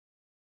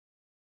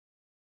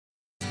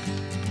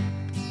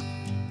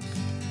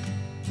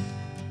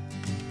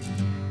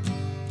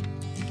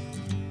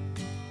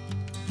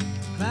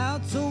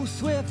out so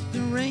swift, the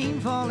rain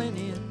falling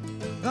in.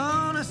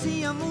 Gonna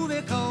see a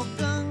movie called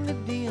Gunga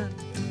Din.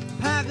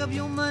 Pack up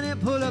your money,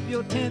 pull up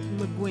your tent,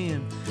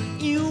 McGuinn.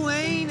 You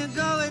ain't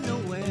a-going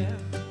nowhere.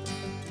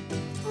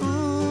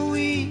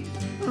 Ooh-wee,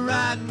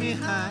 ride me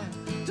high.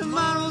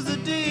 Tomorrow's the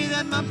day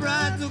that my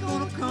bride's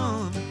gonna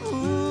come.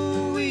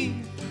 Ooh-wee,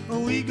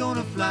 we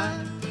gonna fly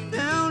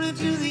down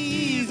into the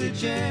easy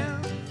chair.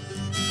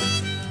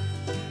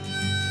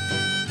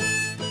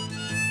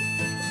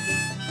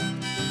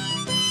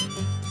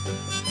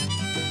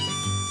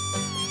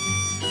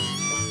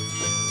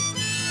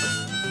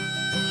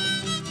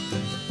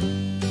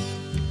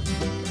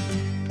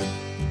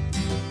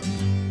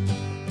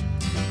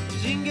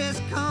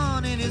 Genghis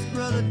Khan and his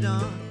brother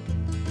Don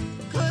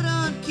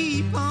couldn't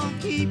keep on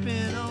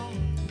keeping on.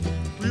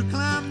 We'll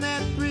climb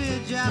that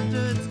bridge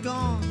after it's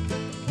gone,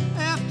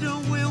 after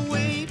we're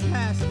way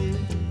past it.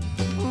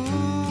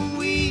 Ooh,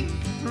 we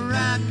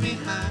ride me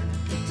high.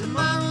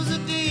 Tomorrow's the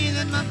day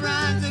that my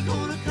brides are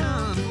gonna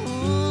come.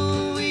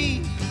 Ooh,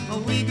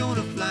 we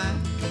gonna fly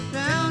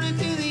down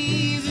into the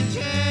easy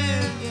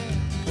chair. Yeah.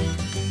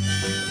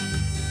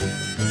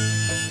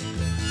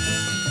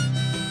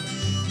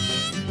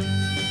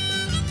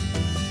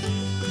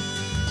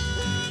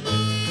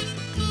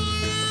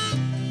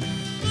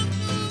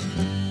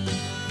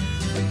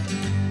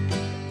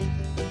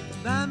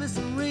 Buy me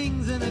some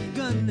rings and a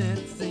gun that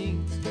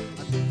sings,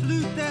 a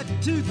flute that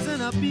toots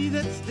and a bee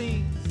that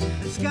stings,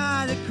 a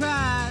sky that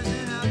cries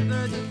and a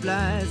bird that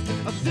flies,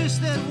 a fish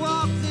that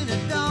walks and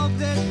a dog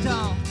that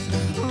talks.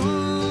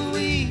 Ooh,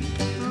 we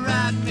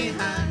ride me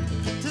high.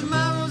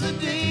 Tomorrow's the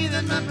day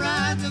that my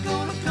brides are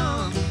gonna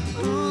come.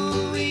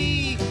 Ooh,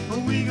 we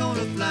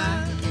gonna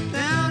fly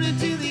down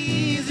into the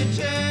easy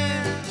chair.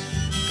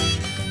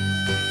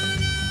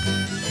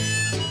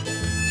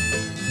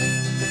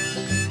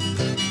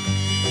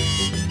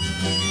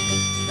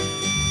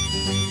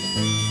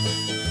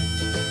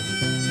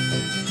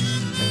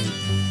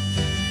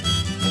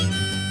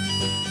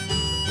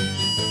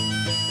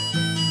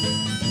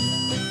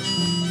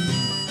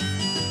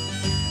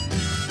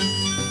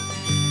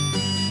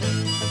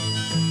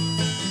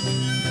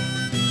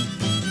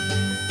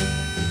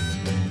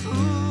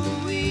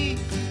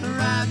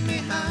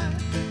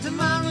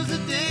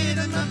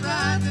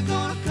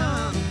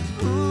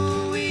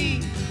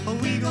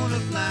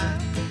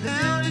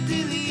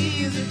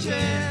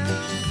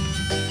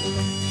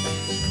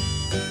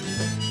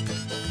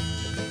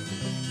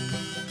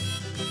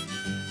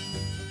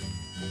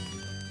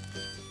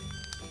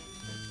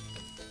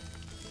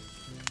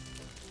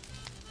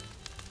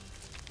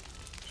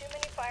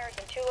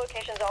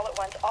 All at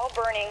once, all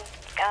burning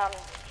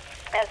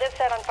as if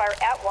set on fire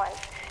at once.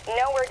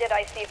 Nowhere did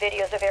I see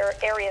videos of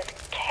areas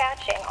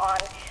catching on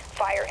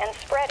fire and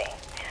spreading.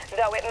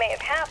 Though it may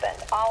have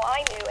happened, all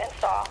I knew and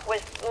saw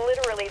was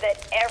literally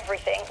that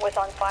everything was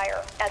on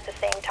fire at the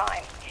same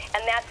time.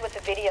 And that's what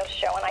the videos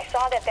show. And I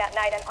saw that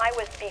night, and I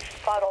was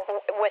befuddled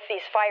with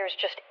these fires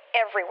just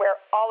everywhere,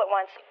 all at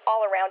once,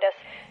 all around us.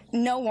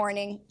 No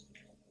warning.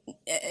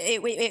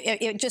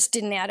 It just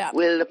didn't add up.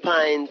 Well, the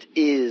point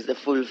is the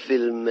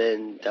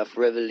fulfillment of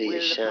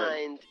Revelation. Well,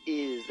 the point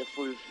is the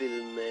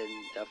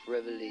fulfillment of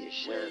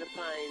Revelation. Well, the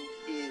point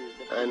is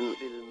the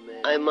fulfillment.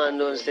 And I man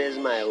don't say it's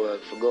my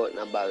work for going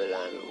to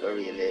Babylon. Don't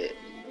really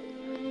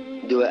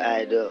do what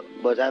I do.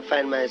 But I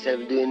find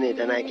myself doing it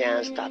and I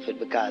can't stop it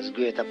because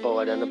greater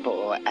power than the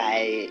power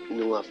I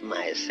know of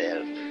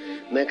myself.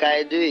 Make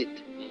I do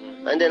it.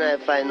 And then I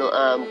find no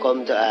harm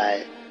come to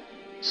I.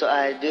 So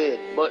I do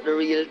it, but the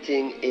real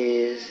thing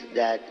is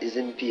that His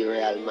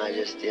Imperial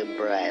Majesty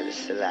Emperor Haile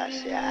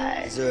Selassie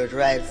I is the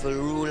rightful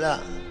ruler,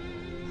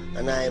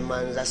 and I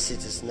man's a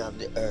citizen of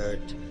the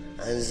earth,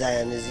 and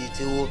Zion is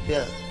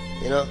Ethiopia,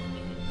 you know?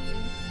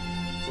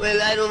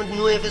 Well, I don't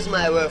know if it's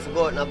my work for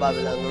going to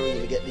Babylon to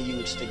really get the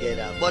youths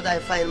together, but I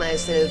find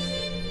myself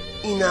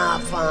in a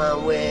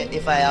farm where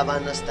if I have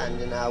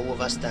understanding or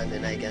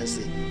overstanding, I can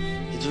see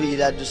it really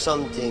do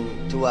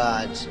something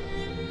towards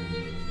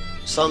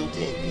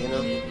something, you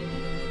know.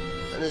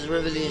 And it's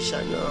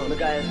revelation now. The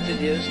guys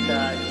studio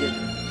start get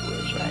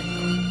towards right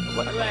now.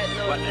 But right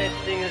now, the next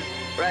thing is,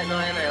 right now,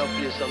 and I'll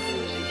play some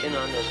music, you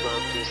know, I'm just going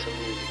to play some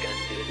music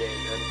until then,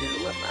 until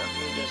what I'm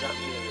just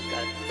happy with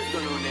that. I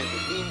don't know never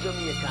be in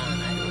Jamaica,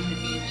 and I don't see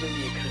be in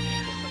Jamaica.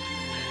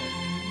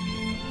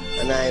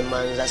 And I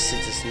man's a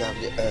citizen of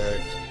the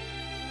earth.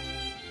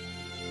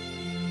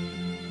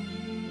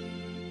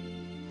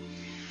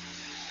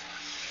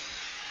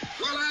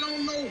 Well, I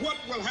don't know what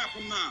will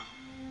happen now.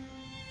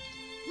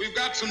 We've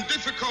got some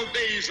difficult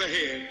days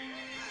ahead,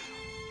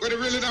 but it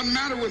really doesn't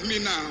matter with me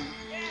now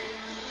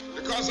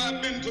because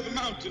I've been to the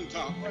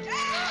mountaintop. I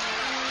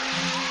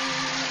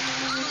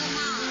don't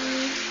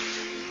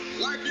mind.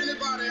 Like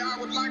anybody, I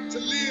would like to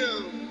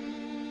live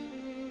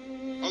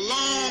a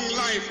long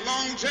life.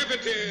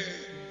 Longevity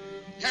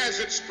has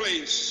its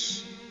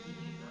place,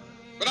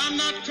 but I'm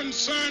not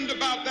concerned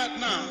about that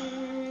now.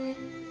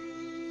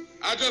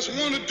 I just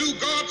want to do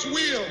God's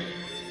will.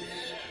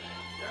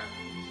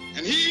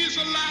 And He's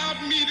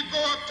allowed me to go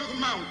up to the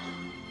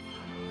mountain.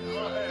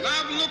 And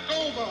I've looked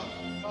over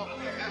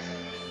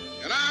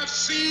and I've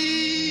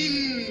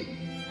seen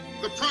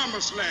the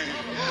promised land.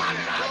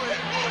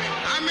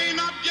 I may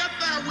not get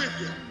there with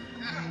you,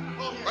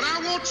 but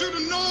I want you to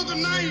know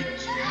tonight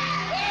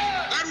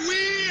that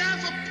we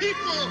as a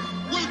people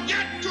will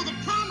get to the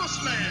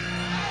promised land.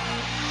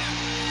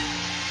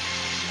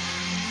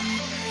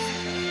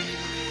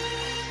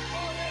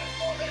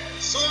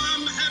 So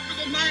I'm happy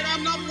tonight.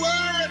 I'm not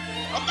worried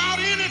about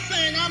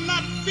anything. I'm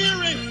not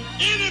fearing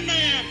any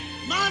man.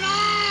 Mine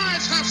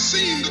eyes have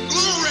seen the glory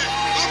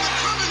of the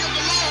coming of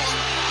the Lord.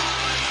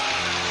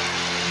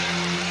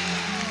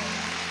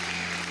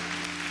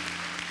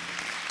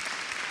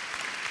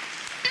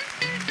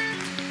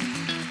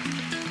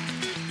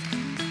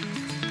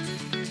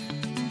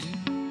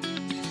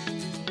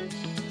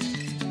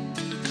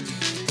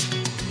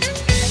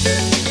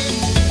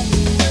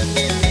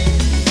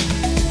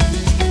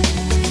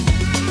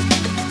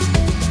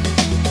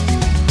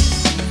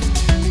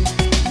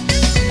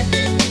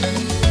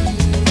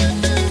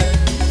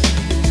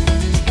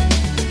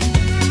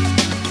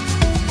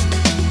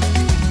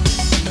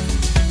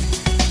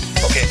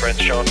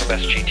 Sean from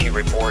SGT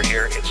Report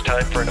here. It's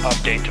time for an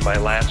update to my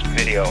last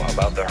video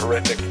about the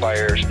horrific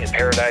fires in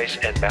Paradise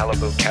and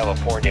Malibu,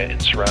 California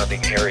and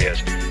surrounding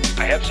areas.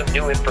 I have some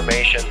new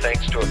information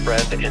thanks to a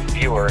friend and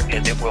viewer,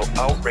 and it will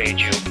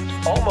outrage you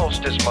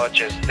almost as much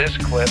as this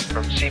clip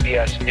from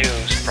CBS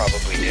News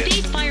probably did.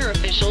 State fire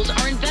officials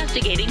are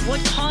investigating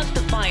what caused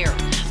the fire,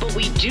 but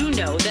we do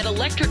know that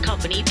electric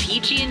company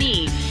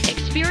PG&E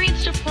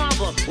experienced a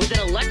problem with an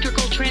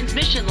electrical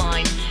transmission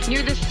line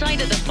near the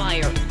site of the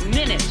fire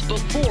minutes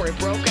before it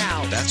broke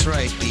out. That's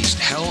right. These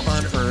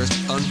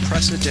hell-on-earth,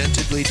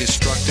 unprecedentedly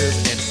destructive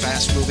and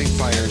fast-moving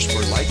fires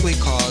were likely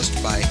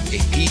caused by a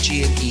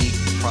PG&E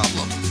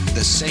problem.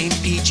 The same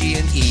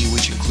PG&E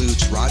which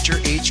includes Roger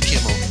H.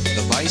 Kimmel,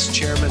 the vice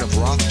chairman of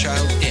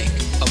Rothschild, Inc.,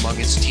 among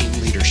its team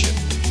leadership.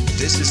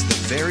 This is the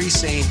very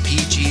same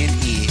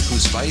PG&E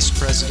whose vice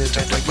president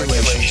of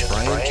regulations,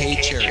 Brian K.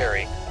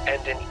 Cherry,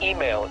 and an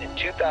email in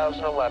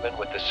 2011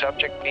 with the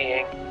subject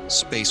being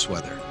space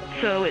weather.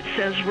 So it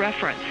says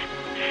reference,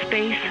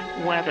 space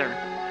weather,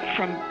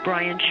 from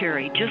Brian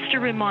Cherry. Just a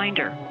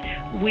reminder,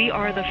 we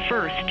are the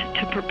first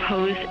to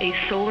propose a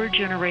solar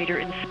generator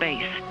in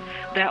space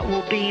that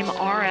will beam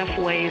RF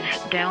waves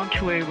down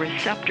to a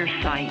receptor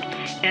site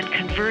and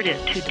convert it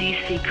to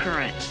DC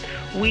current.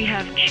 We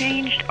have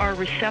changed our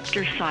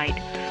receptor site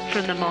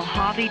from the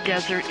Mojave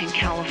Desert in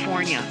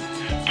California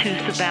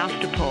to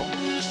Sebastopol,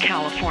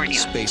 California.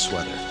 Space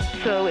weather.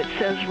 So it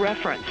says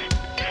reference,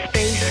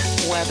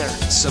 space weather.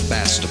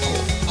 Sebastopol,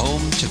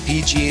 home to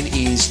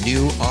PG&E's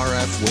new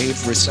RF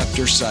wave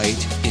receptor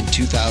site in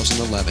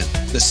 2011.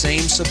 The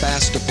same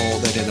Sebastopol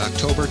that in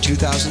October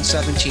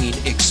 2017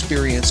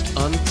 experienced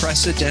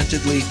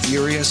unprecedentedly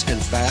furious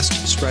and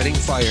fast-spreading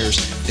fires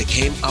that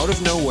came out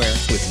of nowhere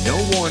with no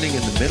warning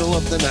in the middle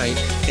of the night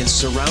and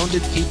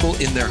surrounded people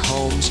in their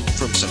homes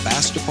from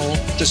Sebastopol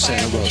to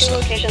Santa Rosa. Two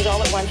locations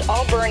all at once,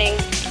 all burning,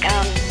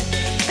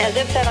 as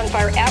if set on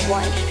fire at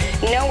once.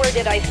 Nowhere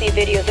did I see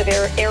videos of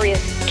areas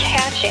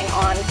catching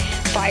on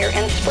fire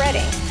and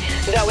spreading,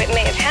 though it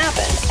may have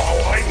happened.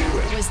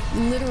 It was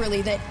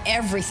literally that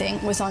everything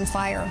was on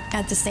fire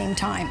at the same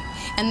time.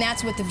 And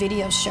that's what the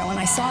videos show. And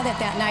I saw that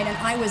night, and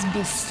I was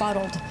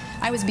befuddled.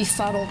 I was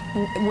befuddled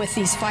with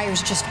these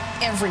fires just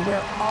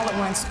everywhere, all at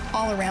once,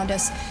 all around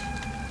us.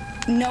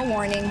 No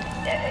warning.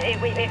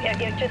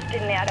 It just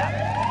didn't add up.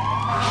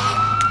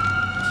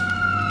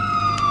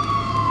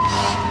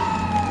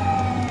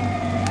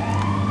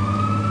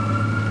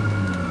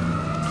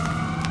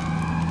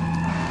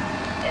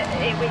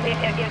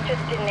 It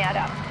just didn't add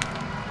up.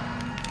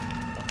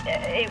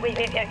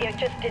 It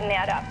just didn't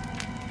add up.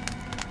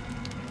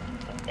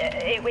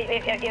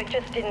 It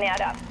just didn't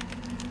add up.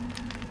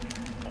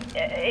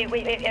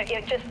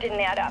 It just didn't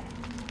add up.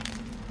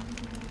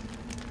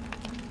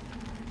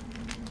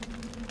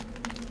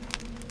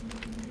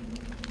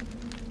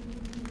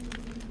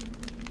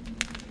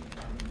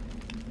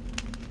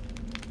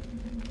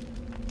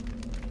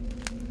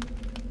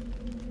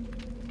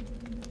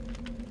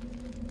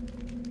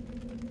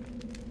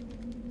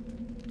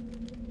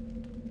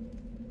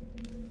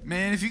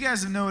 Man, if you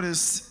guys have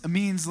noticed,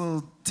 Amin's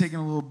taking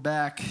a little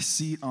back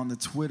seat on the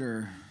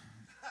Twitter.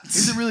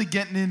 Isn't really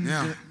getting in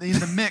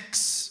the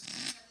mix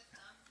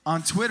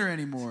on Twitter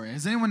anymore.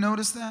 Has anyone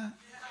noticed that?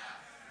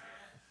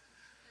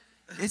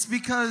 It's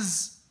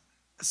because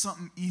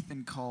something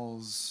Ethan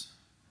calls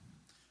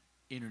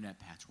internet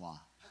patois.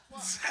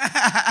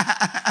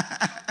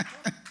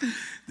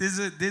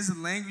 There's a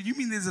language. You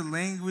mean there's a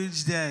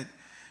language that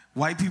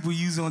white people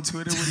use on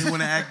Twitter when they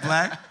want to act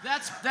black?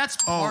 That's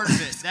part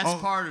of it. That's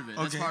part of it.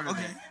 That's part of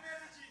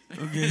it.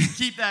 Okay.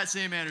 Keep that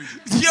same energy.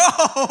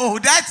 Yo,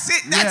 that's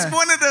it. That's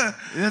one of the.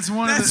 That's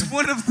one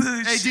of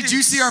the. Hey, did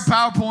you see our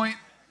PowerPoint?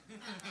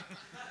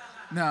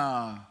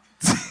 No.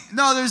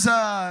 No,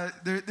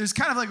 there's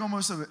kind of like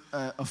almost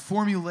a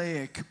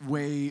formulaic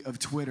way of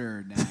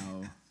Twitter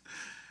now.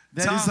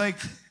 That Tom, is like.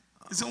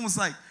 It's almost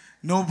like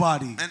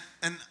Nobody.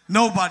 And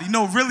nobody.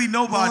 No, really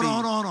nobody.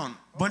 Hold on.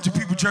 Bunch of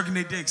people jerking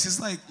their dicks. It's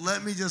like,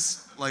 let me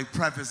just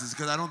preface this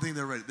because I don't think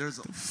they're ready.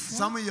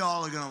 Some of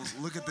y'all are gonna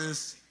look at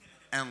this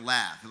and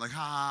laugh. You're like,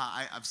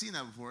 ha, I've seen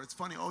that before. It's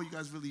funny. Oh, you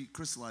guys really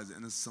crystallize it.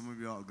 And then some of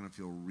y'all are gonna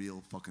feel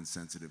real fucking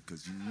sensitive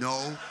because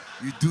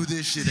you do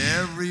this shit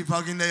every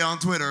fucking day on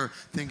Twitter,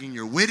 thinking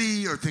you're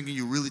witty or thinking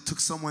you really took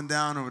someone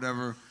down or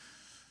whatever.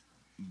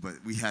 But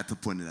we had to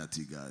point it out to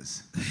you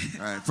guys.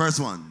 All right, first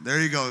one.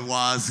 There you go,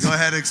 Waz. Go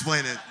ahead and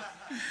explain it.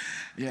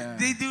 Yeah.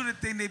 They do the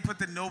thing, they put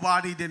the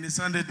nobody, then it's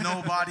under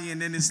nobody, and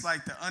then it's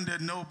like the under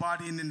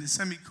nobody, and then the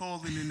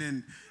semicolon, and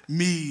then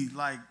me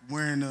like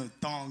wearing a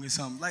thong or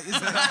something. Like,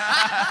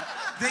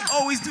 they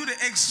always do the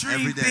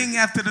extreme thing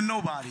after the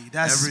nobody.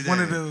 That's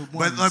one of the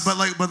ones.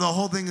 But the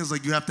whole thing is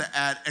like you have to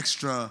add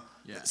extra.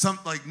 Yeah. Some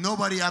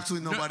nobody,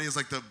 absolutely nobody is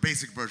like the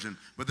basic version.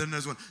 But then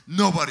there's one,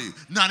 nobody,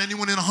 not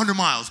anyone in 100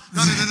 miles.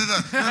 No.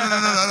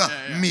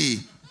 Yeah.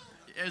 Me.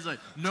 It's like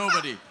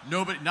nobody,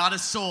 not a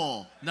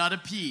soul, not a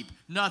peep,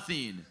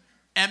 nothing.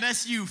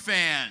 MSU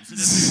fans. And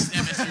this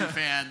MSU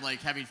fan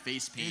like having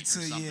face paint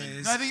or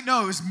something.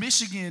 No, it was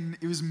Michigan.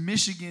 It was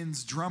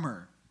Michigan's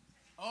drummer.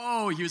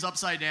 Oh, he was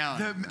upside down.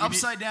 The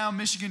upside down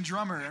Michigan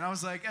drummer, and I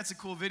was like, that's a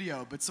cool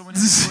video. But someone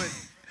had to put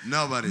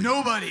nobody.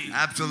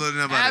 Absolutely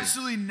nobody.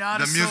 Absolutely not.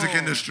 The music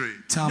industry.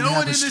 No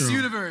one in this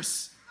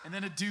universe. And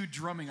then a dude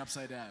drumming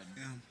upside down.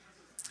 Yeah.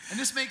 And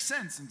this makes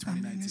sense in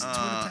 2019.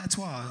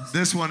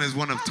 This one is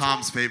one of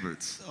Tom's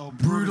favorites. Oh,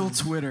 brutal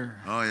Twitter.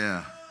 Oh,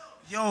 yeah.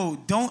 Yo,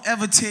 don't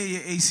ever tear your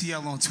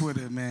ACL on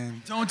Twitter,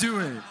 man. Don't do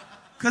it.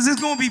 Because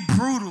it's going to be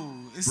brutal.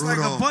 It's like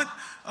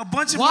a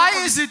bunch of...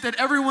 Why is it that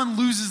everyone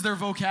loses their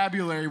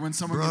vocabulary when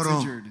someone gets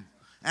injured?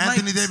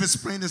 Anthony Davis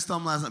sprained his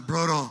thumb last night.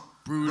 Brutal.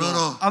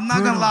 I'm not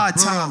going to lie,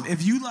 Tom.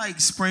 If you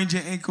sprained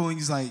your ankle and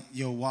he's like,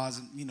 yo, Waz,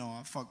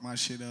 I fucked my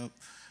shit up.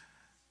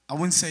 I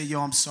wouldn't say,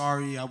 yo, I'm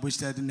sorry. I wish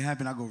that didn't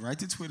happen. I go right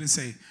to Twitter and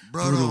say,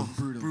 brutal.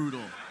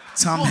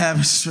 Tom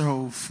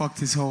Haberstroh fucked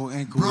his whole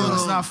ankle. Brutal.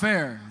 It's not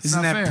fair.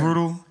 Isn't that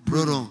brutal?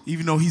 Brutal.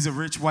 Even though he's a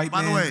rich white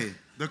man. By the way,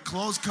 the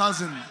close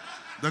cousin.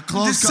 I'm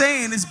just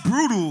saying, it's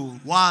brutal.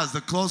 Waz,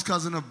 the close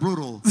cousin of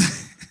brutal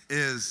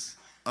is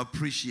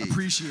appreciate.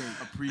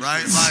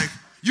 Right? Like,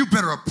 you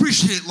better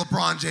appreciate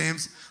LeBron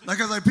James. Like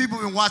people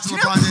have been watching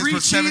LeBron James for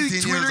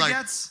 17 years.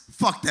 Like,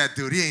 fuck that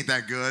dude. He ain't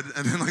that good.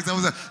 And then that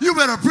was you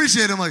better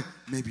appreciate him. Like,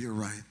 maybe you're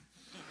right.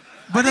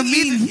 But I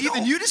mean,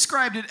 even you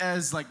described it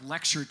as like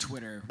lecture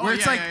Twitter, where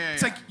it's like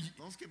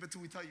don't skip it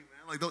till we tell you,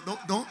 man. Like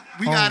don't.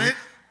 We got it.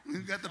 We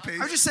got the page.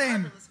 I'm just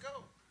saying.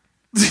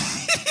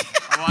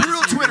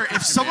 Brutal Twitter.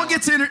 If someone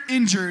gets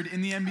injured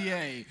in the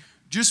NBA,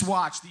 just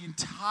watch the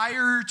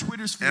entire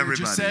Twitter sphere.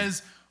 Just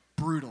says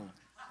brutal.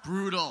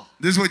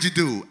 This is what you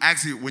do.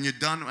 Actually, when you're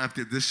done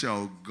after this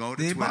show, go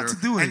to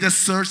Twitter and just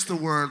search the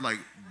word like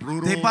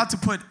brutal. They about to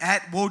put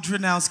at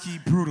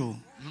Wojnarowski brutal.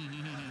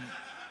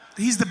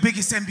 He's the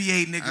biggest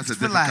NBA nigga. That's a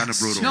different kind of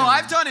brutal. No,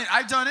 I've done it.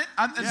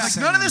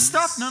 None of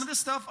this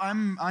stuff.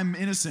 I'm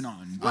innocent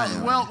on.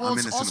 Well,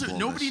 it's also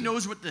nobody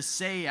knows what to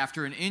say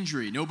after an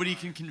injury. Nobody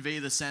can convey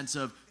the sense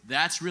of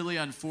that's really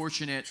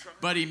unfortunate,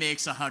 but he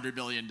makes $100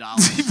 billion.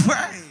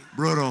 Right.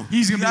 Brutal.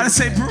 You gotta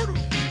say brutal.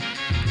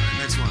 Right,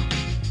 next one.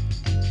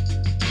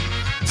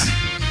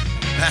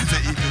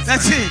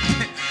 That's it.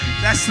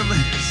 That's the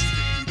list.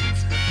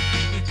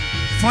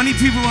 Funny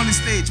people on the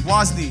stage.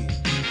 Wozni.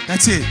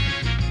 That's it.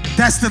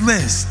 That's the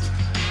list.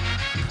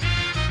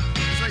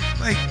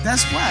 Like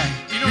that's why.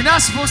 You're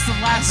not supposed to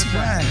laugh at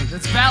that.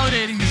 That's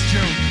validating this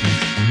joke.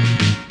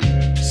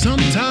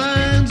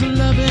 Sometimes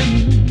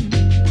loving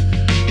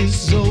is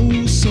so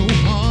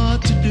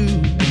hard to do.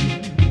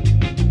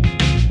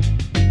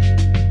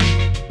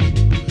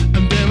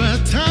 And there are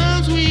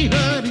times we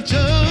hurt each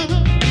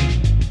other,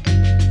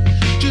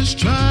 just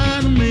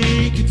trying to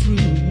make it through.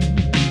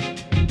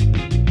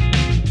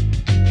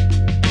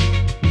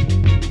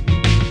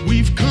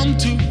 We've come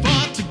too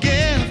far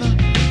together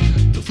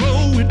to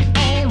throw it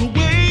all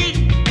away.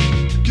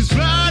 'Cause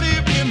right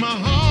here in my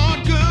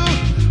heart, girl,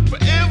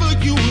 forever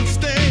you will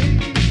stay.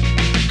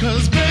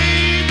 'Cause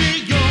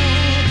baby,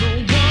 you're the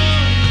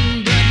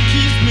one that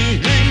keeps me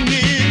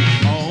hanging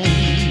on.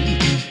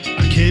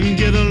 I can't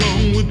get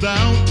along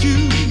without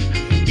you,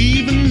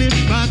 even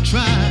if I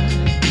try.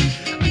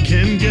 I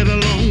can't get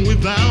along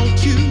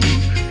without you,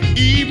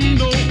 even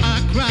though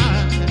I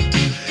cry.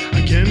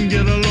 I can't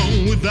get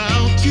along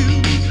without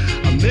you.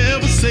 I'll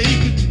never say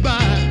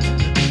goodbye.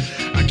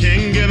 I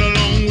can't get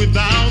along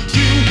without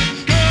you,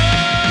 girl.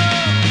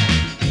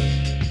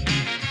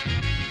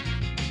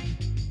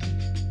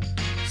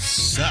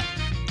 Sup?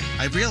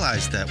 I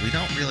realized that we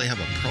don't really have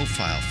a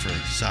profile for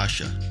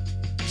Sasha.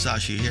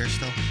 Sasha, you here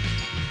still?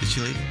 Did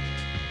she leave?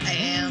 I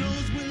am.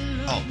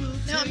 Oh.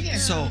 No, I'm here.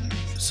 So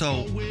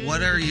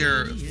what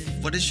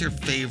is your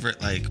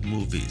favorite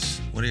movies?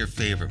 What are your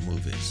favorite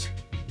movies?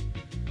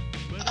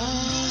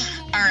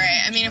 All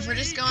right. I mean, if we're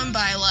just going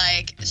by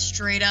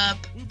straight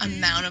up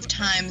amount of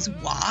times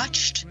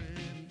watched.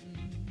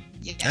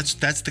 Yeah.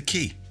 That's the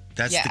key.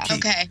 That's the key.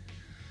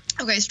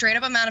 Okay. Straight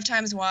up amount of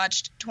times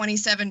watched.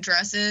 27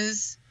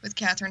 Dresses. with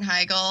Katherine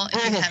Heigl.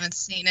 If you haven't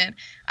seen it,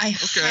 I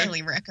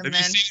highly recommend.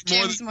 Have you seen it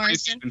more James than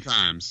Marsden. 27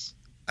 times?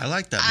 I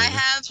like that I movie.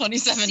 have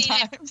 27 seen it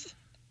times.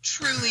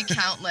 truly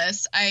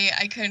countless.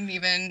 I couldn't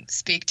even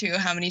speak to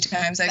how many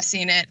times I've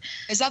seen it.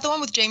 Is that the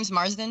one with James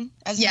Marsden?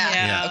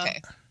 Yeah.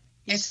 Okay.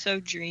 It's so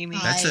dreamy.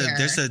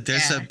 There's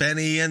a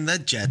Benny and the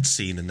Jets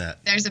scene in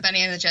that. There's a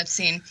Benny and the Jets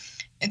scene.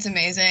 It's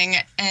amazing.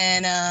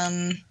 And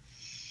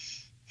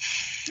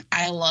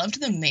I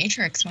loved The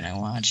Matrix when I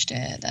watched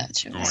it. That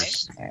shit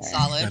was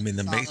solid. I mean,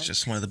 The Matrix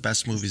is one of the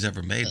best movies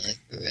ever made.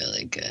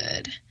 Really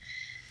good.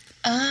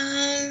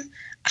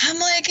 I'm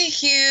like a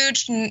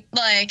huge,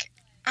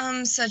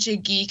 I'm such a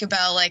geek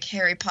about like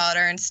Harry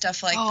Potter and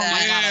stuff like Oh that.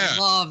 my god, I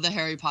love the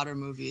Harry Potter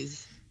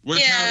movies.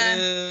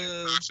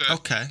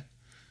 Okay.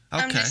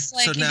 I'm just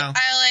like, so now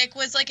I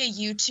was like a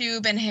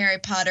YouTube and Harry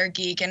Potter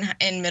geek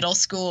in middle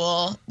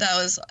school. That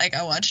was like,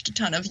 I watched a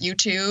ton of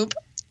YouTube.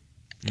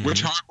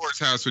 Which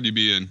Hogwarts house would you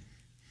be in?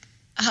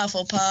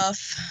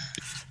 Hufflepuff.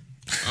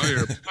 Oh, you're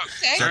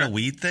is that a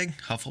weed thing?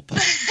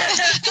 Hufflepuff?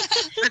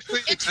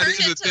 It turned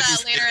into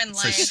that later in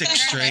life. It's like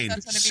sixth strain.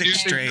 Sixth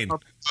strain.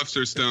 Puffs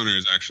are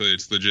stoners, actually.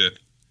 It's legit.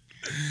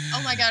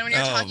 Oh my god, when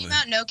you're talking man.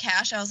 about no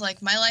cash, I was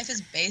like, my life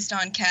is based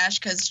on cash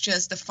because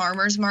just the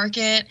farmer's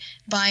market,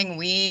 buying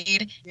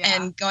weed,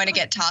 and going to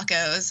get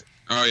tacos.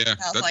 Oh, yeah.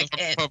 Sounds That's like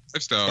a it. Hufflepuff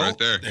lifestyle right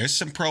there. There's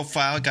some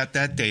profile. Got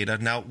that data.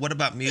 Now, what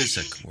about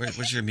music?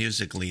 Where's your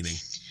music leaning?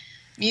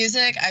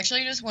 Music, I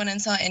actually just went and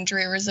saw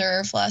Injury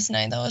Reserve last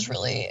night. That was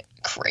really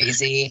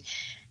crazy.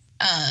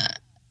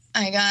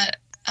 I got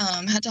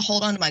had to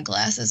hold on to my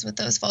glasses with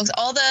those folks.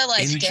 All the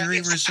Injury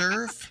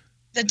Reserve?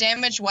 The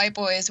Damaged White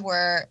Boys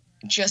were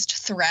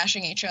just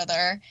thrashing each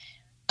other.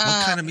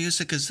 What kind of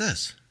music is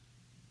this?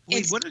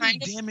 Wait, what are the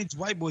Damaged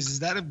White Boys? Is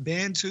that a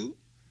band too?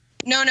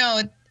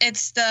 No,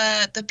 it's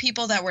the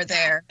people that were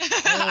there.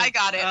 I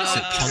got it. Is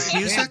it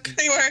punk music?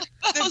 They were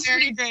the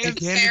very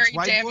Damaged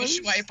White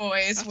damaged white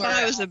boys. I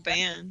thought it was a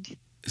band.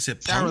 Is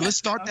it Sarah, punk? let's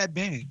start that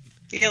band.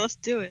 Yeah, let's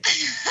do it.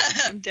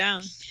 I'm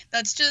down.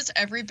 That's just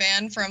every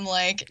band from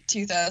like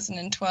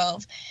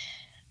 2012.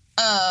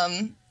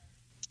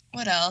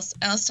 What else?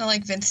 I also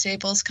like Vince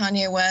Staples,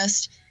 Kanye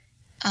West.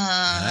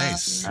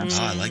 Nice. Oh,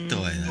 I like the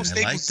way. I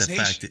like the Staples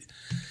fact that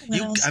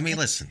you. I mean,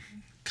 listen,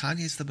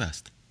 Kanye's the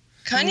best.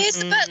 Kanye's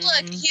the best.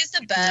 Look, he's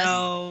the best.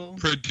 No.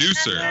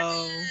 Producer.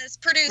 Yes,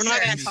 producer. We're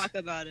not going to talk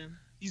about him.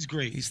 He's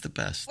great. He's the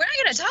best. We're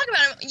not going to talk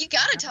about him. You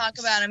got to talk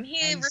about him.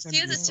 He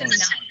refuses to not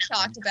be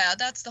talked about.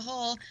 That's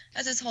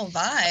his whole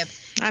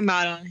vibe. I'm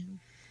out on him.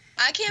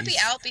 I can't be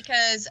out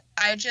because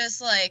I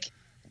just like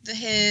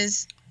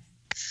his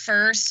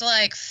first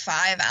like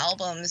 5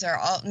 albums are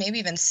all, maybe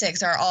even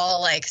 6, are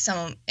all like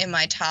some in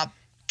my top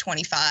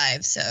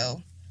 25.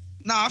 So.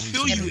 Nah, I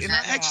feel you, and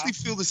I actually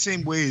feel the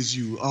same way as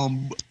you.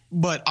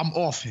 But I'm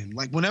off him.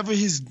 Like whenever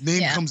his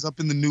name comes up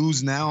in the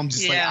news now, I'm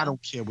just like, I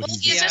don't care what he's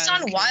doing. He's just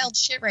on wild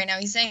shit right now.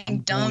 He's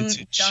saying dumb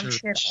shit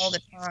all the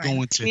time.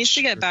 He needs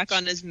to get back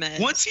on his meds.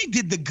 Once he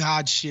did the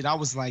God shit, I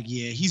was like,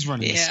 yeah, he's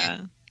running this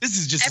shit. This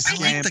is just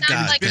Everything a scam.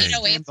 sounds like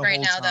 808s right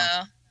now,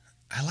 though.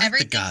 I like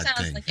Everything the God sounds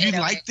thing. like You 808s.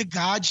 like the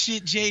God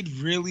shit, Jade?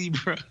 Really,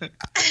 bro?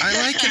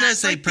 I like it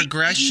as a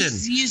progression. The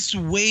easiest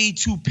way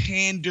to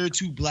pander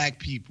to black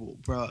people,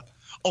 bro.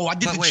 Oh, I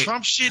did But the wait.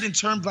 Trump shit and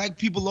turn black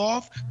people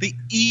off. The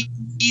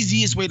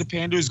easiest way to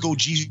pander is go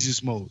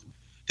Jesus mode.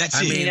 That's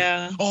I it. mean-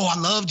 Yeah. Oh, I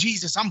love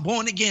Jesus. I'm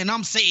born again.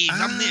 I'm saved.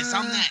 I'm this.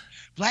 I'm that.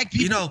 Black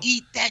people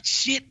eat that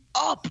shit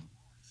up.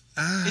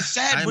 It's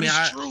sad, but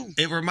it's true.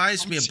 It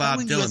reminds me of Bob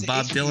telling you as Dylan. an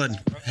Bob atheist,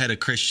 Dylan had a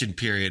Christian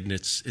period, and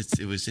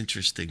it was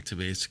interesting to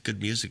me. It's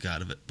good music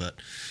out of it, but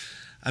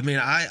I mean,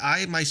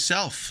 I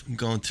myself am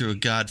going through a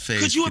God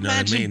phase. Could you know what I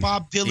imagine mean?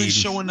 Bob Dylan Eden.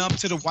 showing up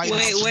to the White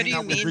Wait, House? what do hanging you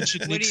out with mean?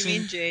 Richard What do you Nixon?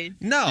 mean, Jade?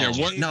 No,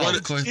 Yeah, no, what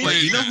of course. is-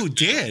 But you know who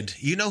did?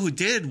 You know who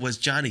did was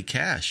Johnny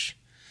Cash.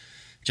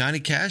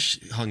 Johnny Cash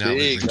hung out with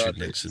Big Richard artist.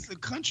 Nixon. He's a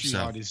country So-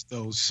 artist,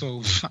 though.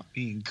 So I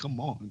mean, come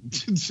on.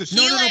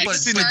 No, like, but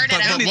started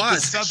out with the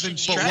Southern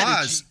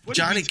strategy. What are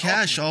Johnny we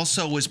Cash talking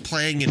also was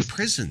playing in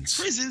prisons.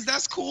 prisons?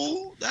 That's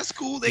cool. That's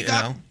cool. They You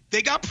got know?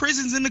 they got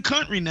prisons in the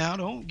country now.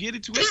 Don't get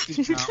it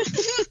twisted. Now.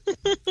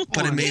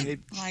 But I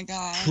mean, Oh my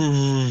god. he All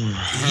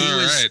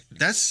was.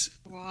 right.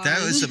 That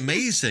was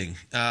amazing.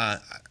 I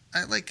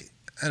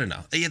don't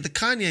know. Yeah, the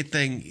Kanye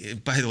thing.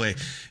 By the way,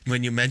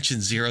 when you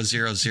mentioned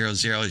 0000 as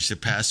your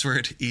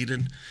password,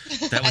 Eden,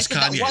 that was I said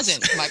Kanye. that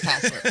wasn't my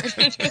password.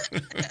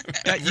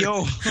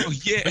 Yeah.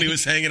 When he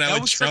was hanging out That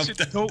with was Trump. such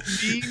a dope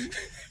meme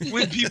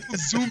when people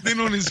zoomed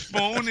in on his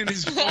phone and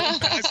his phone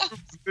password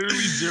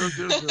was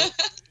literally 000.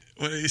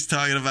 When he's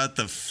talking about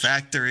the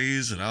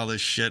factories and all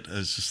this shit, I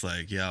was just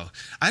like, yo,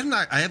 I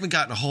haven't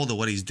gotten a hold of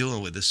what he's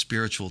doing with this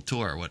spiritual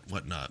tour or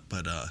whatnot.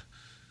 But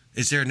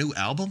is there a new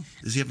album?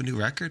 Does he have a new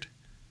record?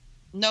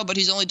 No, but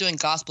he's only doing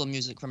gospel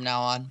music from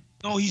now on.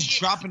 No, he's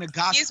dropping a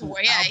gospel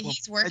album.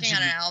 He's working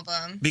on an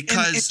album.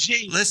 Because And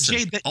Jade, listen,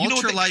 Jade, you know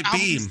what the Ultralight album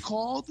Beam. is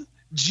called?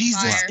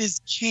 Jesus Fire.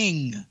 is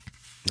King.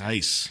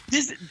 Nice.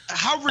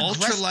 How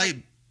regressive.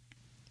 Ultralight.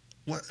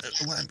 What?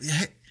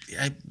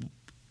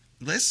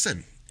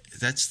 Listen,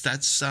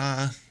 that's.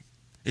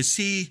 Is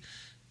he?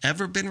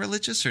 ever been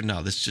religious or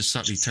no? This is just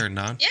something he turned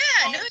on?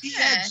 Yeah, He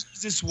had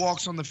Jesus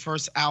Walks on the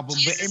first album.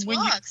 Jesus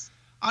Walks.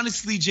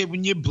 Honestly, Jay,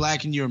 when you're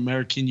black and you're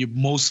American, you're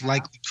most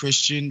likely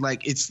Christian.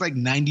 Like it's like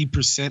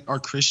 90% are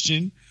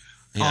Christian.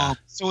 Yeah.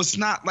 So it's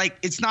not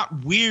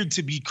weird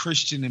to be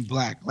Christian and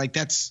black. Like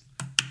that's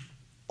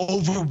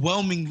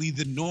overwhelmingly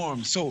the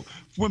norm. So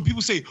when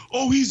people say,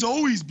 "Oh, he's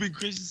always been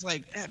Christian," it's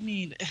like, I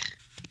mean,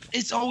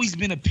 it's always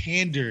been a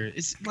pander.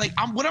 It's like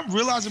what I'm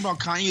realizing about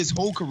Kanye's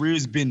whole career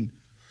has been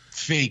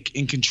fake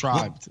and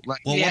contrived. What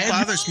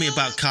bothers me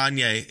about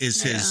Kanye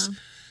is his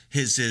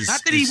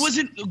not that he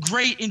wasn't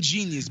great and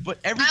genius, but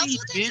everything he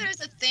did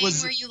there's a thing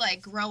where you like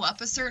grow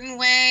up a certain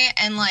way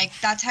and like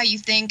that's how you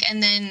think,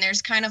 and then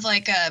there's kind of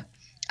like a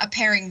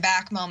paring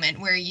back moment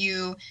where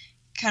you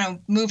kind of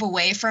move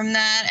away from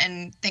that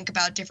and think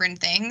about different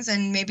things,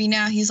 and maybe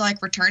now he's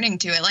like returning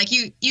to it. Like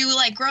you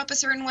like grow up a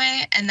certain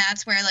way, and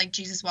that's where like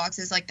Jesus Walks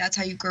is like that's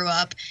how you grew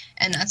up,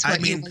 and that's what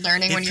you were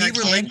learning when you were a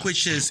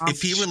kid.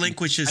 If he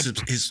relinquishes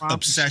his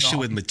obsession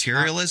with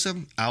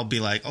materialism, I'll be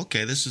like,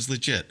 okay, this is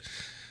legit.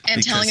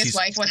 And telling his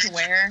wife what to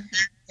wear.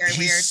 Very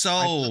weird.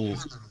 So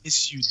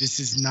this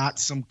is not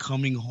some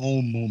coming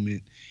home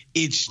moment.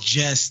 It's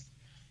just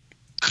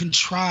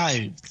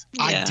contrived.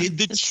 I did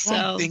the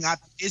Trump thing. I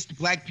pissed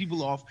black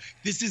people off.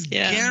 This is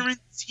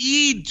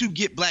guaranteed to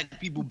get black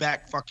people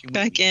back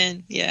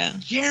in. Yeah.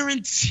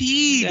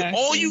 Guaranteed.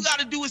 Exactly. All you got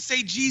to do is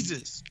say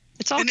Jesus.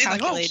 It's all and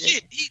calculated. Like, oh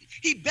shit,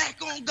 he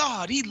back on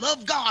God. He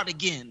loved God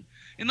again.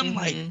 And I'm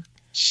like,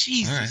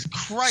 Jesus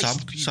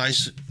Christ.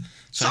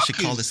 So I should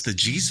call this the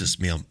Jesus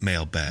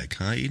mailbag,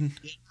 huh, Eden?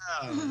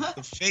 Yeah,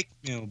 the fake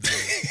mailbag.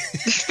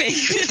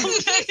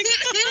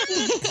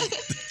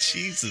 The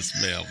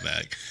Jesus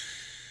mailbag.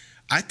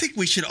 I think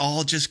we should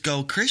all just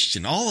go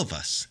Christian, all of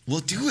us.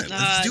 We'll do it.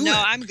 Let's do it.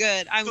 No, I'm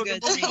good. I'm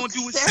good. What we gonna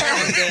do with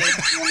I'm good.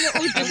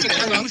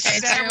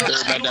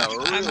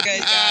 I'm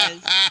good,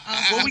 guys.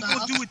 What we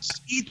gonna do with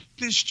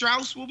Ethan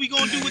Strauss? What we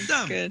gonna do with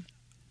them? Good.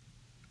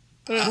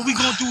 What we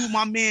gonna do with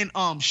my man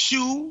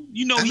Shu?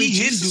 You know he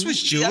Jesus Hindu.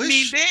 was Jewish. I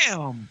mean,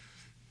 damn.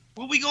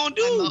 What we gonna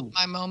do?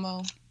 My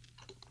Momo.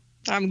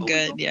 I'm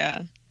good.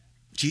 Yeah.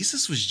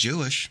 Jesus was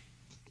Jewish.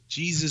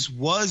 Jesus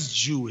was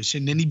Jewish,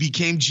 and then he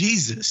became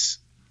Jesus.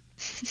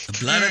 The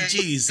blood of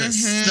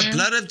Jesus. The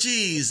blood of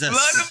Jesus.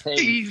 Blood of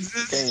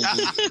Jesus.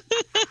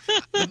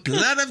 The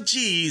blood of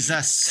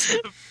Jesus.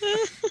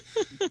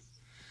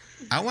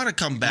 I want to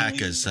come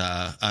back as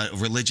a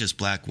religious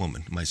black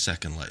woman in my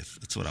second life.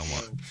 That's what I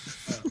want.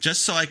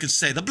 Just so I could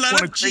say, the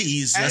blood of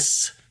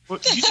Jesus. You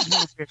just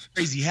want to wear a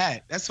crazy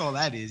hat. That's all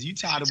that is. You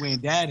tired of wearing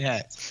dad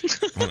hats.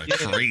 I want a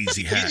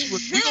crazy hat. We're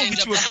going to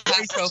get you a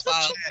crazy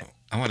profile.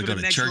 I want to go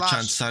to church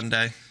on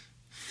Sunday.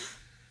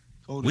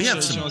 We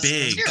have some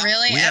big.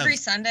 Every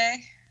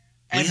Sunday?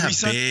 We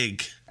have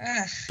big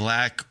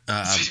black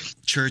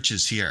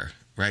churches here,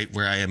 right?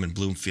 Where I am in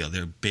Bloomfield.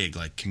 They're big,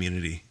 like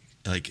community.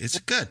 Like it's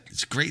good.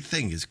 It's a great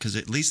thing, because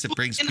at least it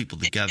brings people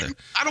together.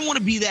 I don't want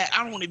to be that.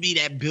 I don't want to be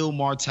that Bill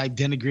Maher type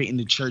denigrating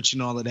the church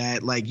and all of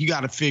that. Like you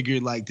got to figure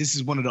like this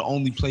is one of the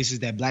only places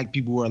that black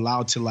people were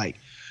allowed to like,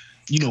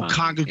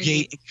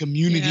 congregate in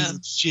communities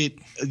and shit.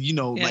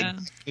 Like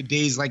the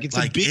days like it's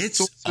like a big. It's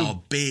a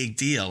big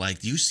deal.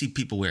 Like you see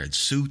people wearing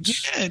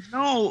suits. Yeah,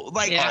 no,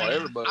 like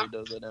everybody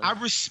does it. I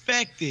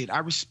respect it. I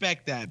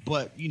respect that,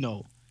 but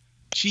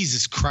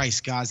Jesus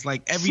Christ, guys!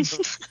 Like every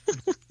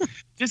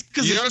just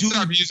because you gotta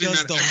stop using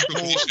does that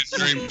explanation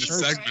during the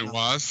segment,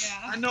 was.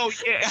 I know.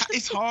 Yeah,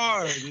 it's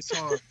hard. It's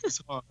hard.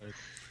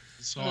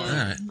 All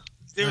right.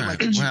 Is there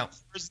like a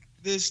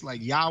this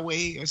like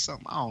Yahweh or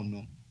something? I don't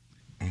know.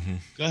 Mm-hmm.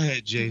 Go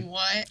ahead, Jay.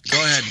 What? Go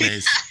ahead,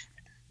 Maze.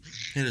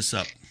 Hit us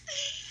up.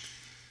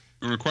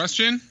 A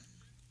question?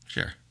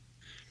 Sure.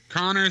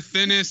 Connor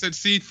Thinnis at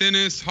C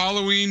Thinnis.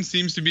 Halloween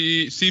seems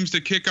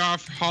to kick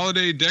off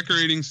holiday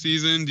decorating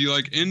season. Do you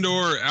like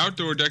indoor or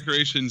outdoor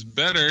decorations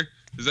better?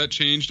 Does that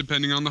change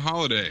depending on the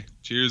holiday?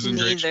 Cheers and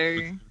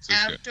neither.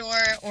 Outdoor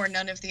or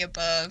none of the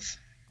above.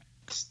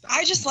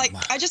 I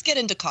just get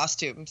into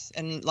costumes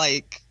and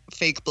like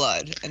fake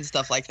blood and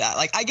stuff like that.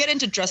 Like I get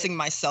into dressing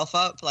myself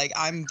up. Like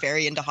I'm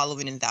very into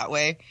Halloween in that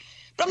way.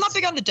 But I'm not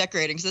big on the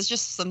decorating because it's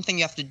just something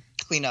you have to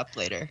clean up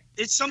later.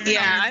 It's something.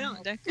 Yeah, I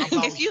don't decorate.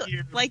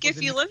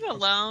 If you live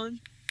alone,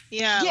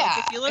 yeah.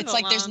 Like if you live it's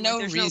alone, like there's no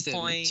there's reason no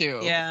point. to.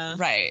 Yeah,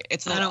 right.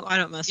 It's I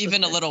don't mess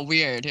even with a little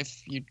weird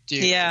if you do.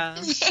 Yeah.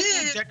 At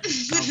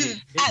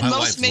My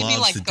most, wife maybe loves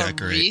like to a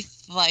decorate.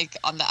 wreath, like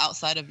on the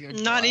outside of your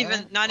door. Not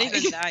even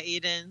that,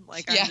 Eden.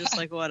 Like I'm just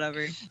like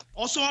whatever.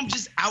 Also, I'm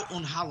just out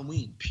on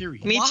Halloween.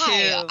 Period. Me too.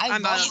 I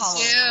love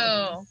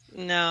Halloween.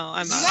 No,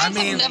 I'm You out. guys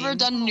have never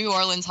done New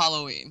Orleans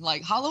Halloween.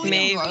 Like Halloween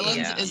in New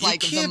Orleans is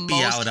like you can't the be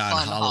most out on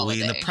fun Halloween.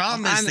 holiday. The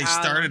problem is they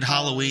started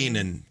Halloween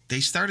and they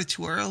started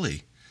too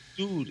early.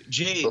 Dude,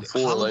 Jay,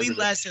 Halloween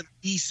lasts at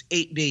least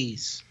 8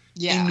 days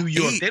in New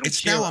York.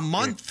 It's now a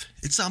month.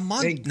 It's a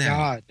month Thank now.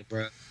 God,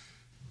 bro.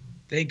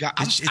 Thank God.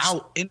 I'm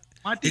out. And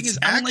my thing is,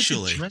 I don't like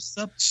to dress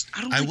up.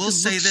 I will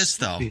say this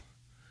though.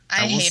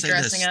 I hate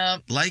dressing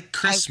up. Like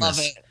Christmas,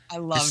 I love it. I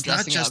love it's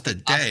dressing not just up. a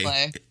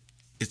day.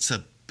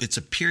 Cosplay. it's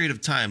a period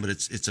of time, but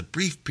it's a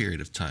brief period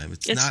of time.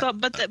 It's not.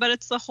 But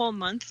it's the whole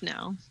month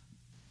now.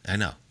 I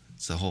know.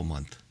 It's the whole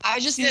month. I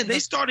just Yeah, need they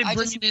started I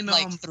just bringing need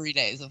in, like 3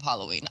 days of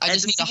Halloween. I at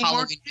just the need a supermarket?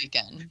 Halloween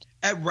weekend.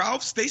 At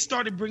Ralph's, they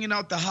started bringing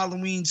out the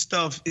Halloween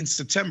stuff in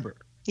September.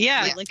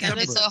 Yeah, Yeah, like and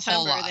every it's a whole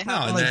September lot. they No,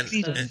 have and all then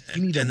this stuff.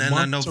 You need a and then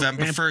on month to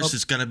November ramp 1st, up.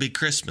 it's gonna be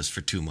Christmas for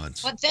 2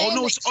 months. But then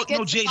no, like, oh, you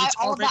no, get Jade, to buy it's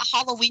all already- that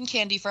Halloween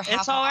candy for half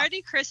It's off.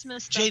 already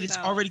Christmas stuff. Jade, it's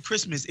out. already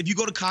Christmas. If you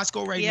go to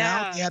Costco right Yeah.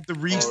 now, they have the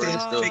wreaths, they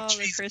have the Oh, fake the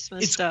trees.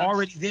 Christmas It's stuff.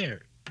 already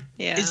there.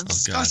 Yeah. It's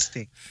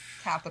disgusting.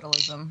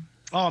 Capitalism.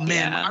 Oh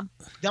man, Yeah.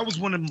 that was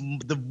one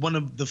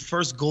of the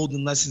first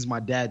golden lessons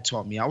my dad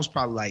taught me. I was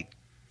probably like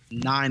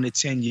 9 to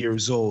 10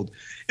 years old,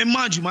 and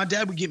mind you, my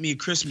dad would get me a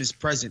Christmas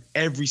present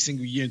every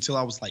single year until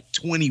I was like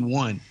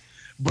 21.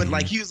 But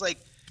like he was like,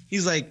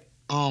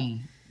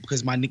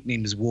 because my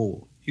nickname is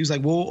Wool. He was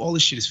like, Wool, all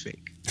this shit is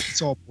fake.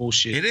 It's all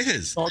bullshit. It is.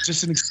 It's all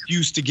just an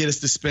excuse to get us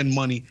to spend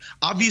money.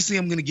 Obviously,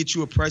 I'm gonna get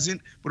you a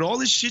present, but all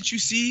this shit you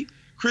see,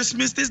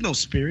 Christmas, there's no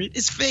spirit.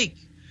 It's fake.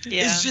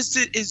 Yeah.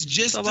 It's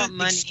just about an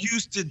money.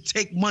 excuse to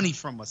take money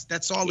from us.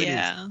 That's all it is.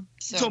 Yeah.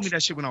 He told me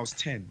that shit when I was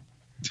 10.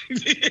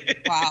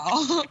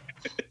 Wow.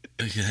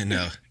 Yeah, I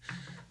know.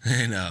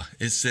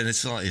 It's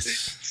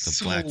the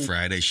Black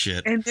Friday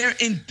shit. And they're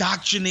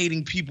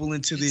indoctrinating people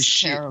into this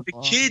shit.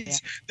 terrible,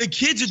 The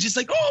kids are just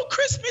like, oh,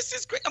 Christmas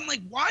is great. I'm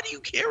like, why do you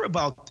care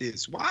about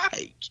this?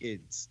 Why,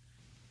 kids?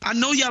 I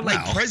know y'all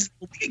like Wow. presents,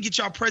 but we can get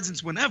y'all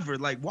presents whenever.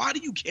 Like, why do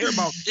you care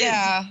about this?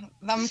 Yeah,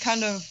 I'm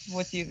kind of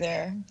with you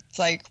there. It's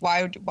like,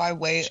 why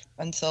wait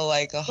until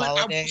like a But I will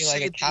holiday, say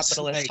like a this,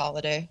 capitalist like-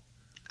 holiday?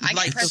 I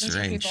Like, get presents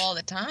from strange. people all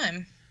the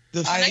time.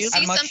 The When I I'd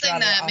see much something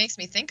rather that off- makes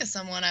me think of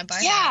someone, I buy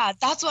it. Yeah,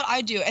 that's what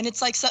I do, and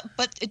it's like,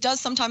 but it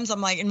does sometimes.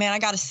 I'm like, man, I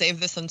gotta save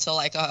this until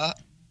like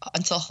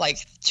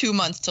 2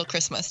 months till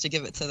Christmas to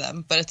give it to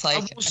them. But it's I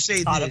like will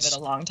say thought this, of it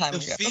a long time the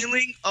ago.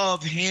 feeling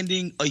of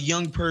handing a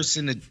young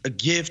person a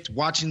gift,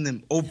 watching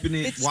them open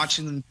it, It's-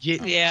 watching them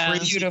get Yeah.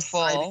 crazy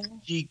Beautiful. excited,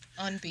 geek,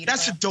 Unbeatable.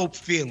 that's a dope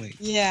feeling.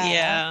 Yeah.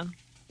 Yeah.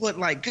 But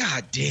like,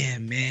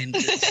 goddamn, man,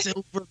 the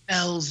silver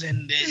bells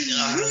and the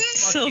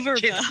Silver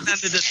kids bells.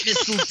 under the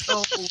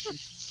mistletoe.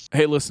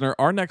 Hey, listener,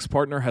 our next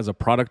partner has a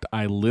product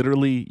I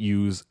literally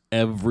use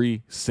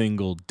every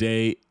single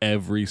day,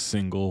 every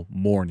single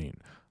morning.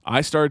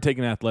 I started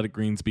taking Athletic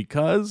Greens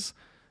because,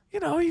 you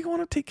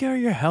want to take care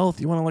of your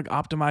health. You want to like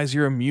optimize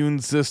your immune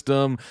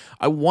system.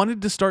 I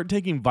wanted to start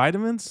taking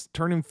vitamins,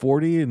 turning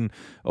 40 and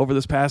over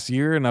this past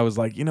year. And I was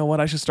like, you know what?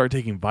 I should start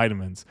taking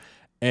vitamins.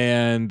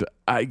 And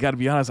I got to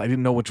be honest, I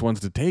didn't know which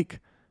ones to take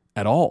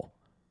at all.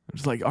 I'm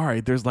just like, all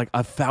right, there's like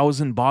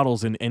 1,000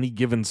 bottles in any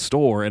given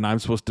store, and I'm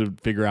supposed to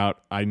figure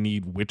out I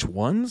need which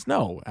ones?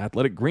 No.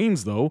 Athletic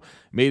Greens, though,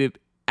 made it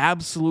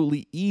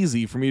absolutely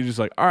easy for me to just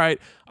like, all right,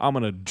 I'm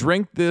going to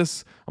drink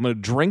this. I'm going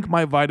to drink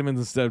my vitamins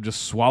instead of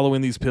just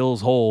swallowing these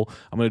pills whole.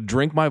 I'm going to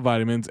drink my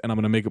vitamins, and I'm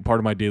going to make it part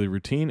of my daily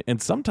routine. And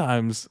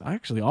sometimes,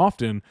 actually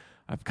often,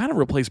 I've kind of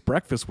replaced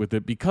breakfast with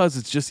it because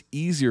it's just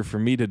easier for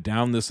me to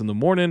down this in the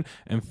morning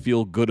and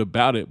feel good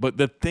about it. But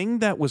the thing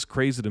that was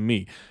crazy to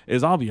me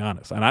is, I'll be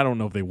honest, and I don't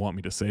know if they want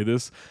me to say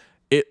this,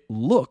 it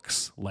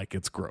looks like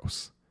it's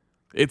gross.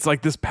 It's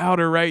like this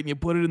powder, right? And you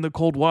put it in the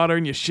cold water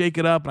and you shake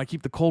it up. And I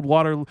keep the cold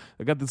water.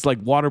 I got this like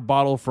water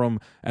bottle from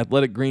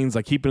Athletic Greens.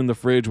 I keep it in the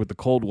fridge with the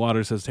cold water.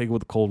 It says take it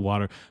with the cold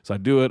water. So I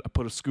do it. I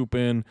put a scoop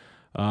in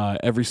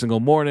every single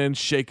morning,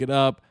 shake it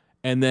up.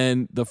 And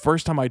then the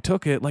first time I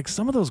took it, like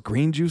some of those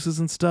green juices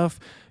and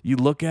stuff, you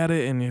look at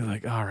it and you're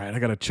like, all right, I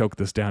got to choke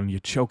this down. And you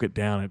choke it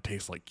down. And it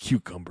tastes like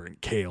cucumber and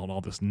kale and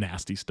all this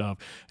nasty stuff.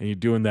 And you're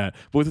doing that.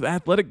 But with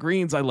Athletic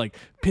Greens, I like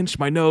pinched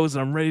my nose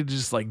and I'm ready to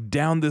just like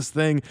down this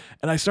thing.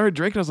 And I started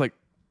drinking. I was like,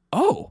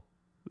 oh,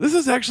 this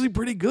is actually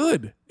pretty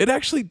good. It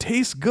actually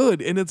tastes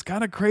good and it's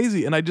kind of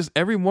crazy. And I just,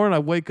 every morning I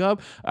wake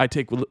up, I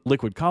take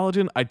liquid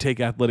collagen, I take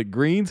Athletic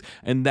Greens,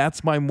 and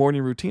that's my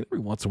morning routine. Every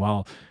once in a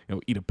while,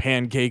 eat a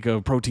pancake,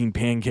 a protein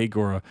pancake,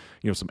 or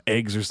some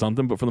eggs or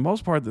something. But for the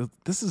most part,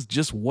 this is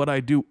just what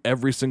I do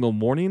every single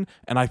morning.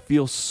 And I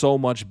feel so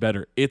much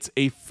better. It's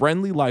a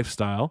friendly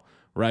lifestyle,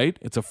 right?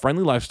 It's a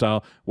friendly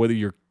lifestyle, whether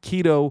you're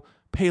keto,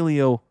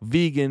 paleo,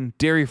 vegan,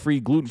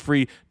 dairy-free,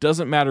 gluten-free,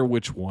 doesn't matter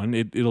which one.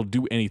 It'll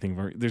do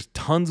anything. There's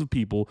tons of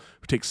people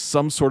who take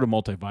some sort of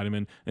multivitamin,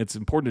 and it's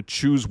important to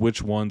choose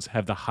which ones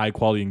have the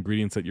high-quality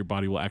ingredients that your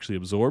body will actually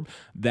absorb.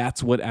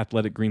 That's what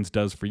Athletic Greens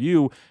does for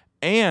you.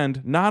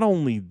 And not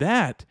only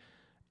that,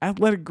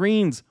 Athletic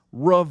Greens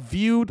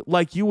reviewed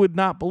like you would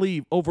not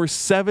believe. Over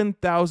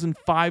 7,000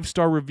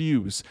 five-star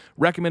reviews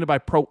recommended by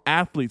pro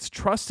athletes,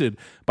 trusted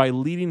by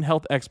leading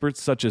health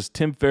experts such as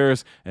Tim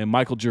Ferriss and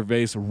Michael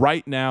Gervais.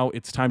 Right now,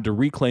 it's time to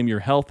reclaim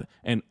your health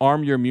and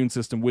arm your immune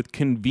system with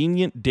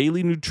convenient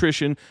daily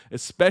nutrition,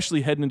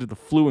 especially heading into the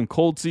flu and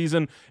cold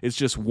season. It's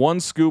just one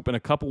scoop and a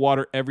cup of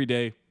water every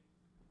day.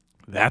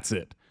 That's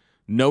it.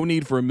 No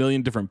need for a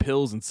million different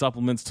pills and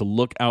supplements to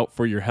look out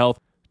for your health.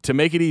 To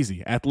make it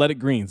easy, Athletic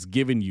Greens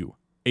giving you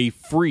a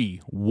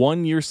free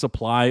 1-year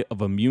supply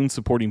of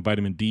immune-supporting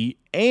vitamin D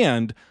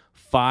and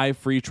 5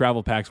 free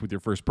travel packs with your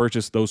first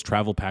purchase. Those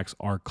travel packs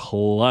are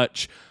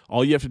clutch.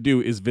 All you have to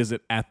do is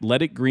visit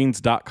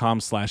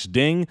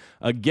athleticgreens.com/ding.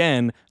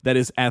 Again, that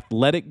is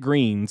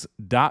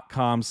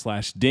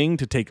athleticgreens.com/ding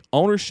to take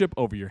ownership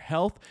over your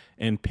health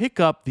and pick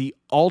up the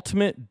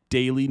ultimate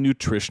daily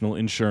nutritional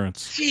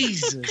insurance.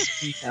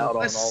 Jesus. Out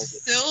on all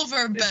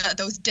Silver bell,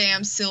 those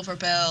damn silver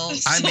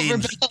bells. I mean,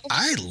 Silver bells.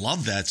 I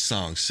love that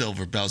song,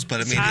 Silver Bells,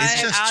 but I mean,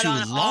 it's just too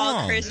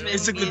long.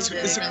 It's a good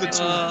tune.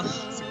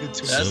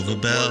 Silver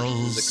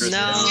Bells.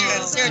 No.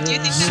 Sarah, do you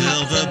think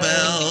Silver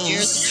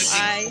Bells.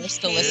 I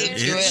used to listen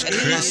to It's it.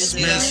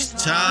 Christmas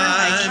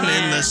time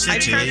in the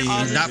city,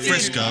 not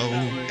Frisco.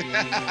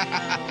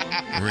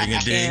 Ring a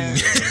ding,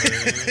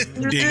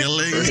 ding a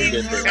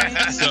ling,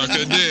 Suck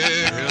a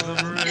dick.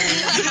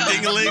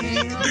 ding a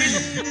ling.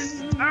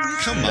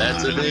 Come on.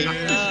 That's a big.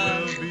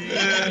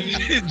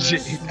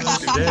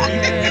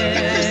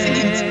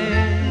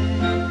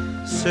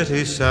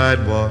 City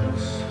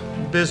sidewalks,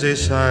 busy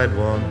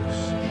sidewalks,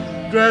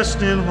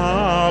 dressed in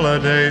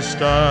holiday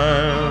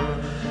style.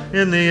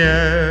 In the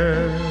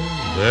air,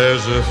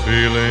 there's a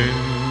feeling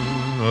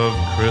of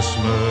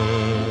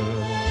Christmas.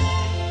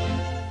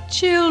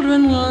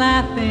 Children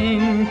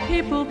laughing,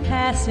 people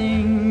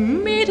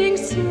passing, meeting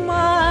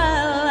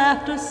smile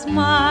after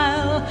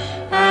smile,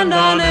 and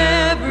on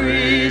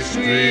every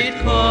street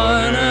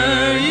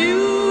corner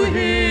you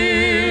hear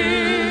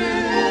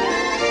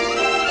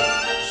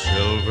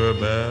Silver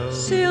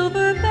bells,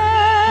 silver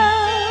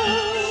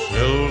bells,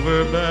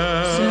 silver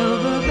bells,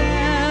 silver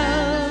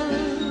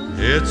bells.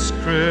 It's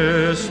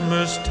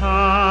Christmas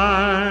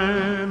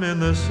time in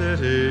the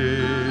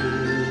city.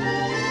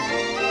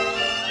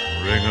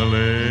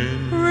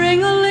 Ring-a-ling,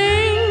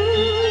 Ring-a-ling,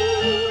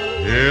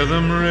 hear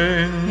them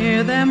ring.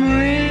 hear them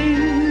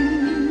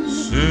ring.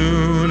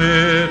 Soon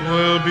it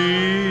will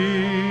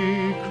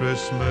be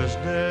Christmas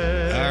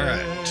Day. All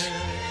right.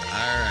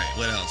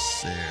 What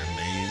else there,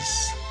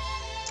 Maze?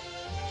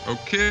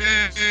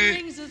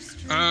 Okay.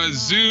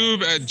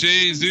 Zoob at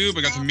JZoob.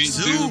 I got to meet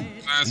Zoob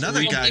last Another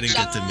week. guy I didn't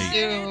get to meet.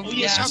 Oh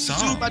yeah, shout out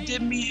to Zoop. I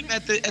did meet him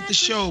at the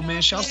show,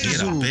 man. Shout out to He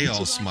had a Zoop. big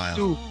old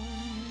smile.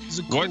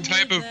 What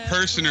type of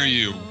person are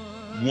you?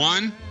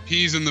 1,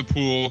 pees in the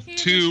pool.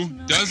 2,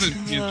 doesn't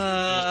pee in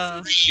the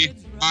pool. 3,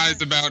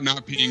 lies about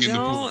not peeing in the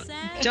pool.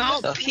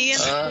 Don't pee in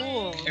the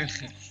pool.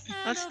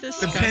 That's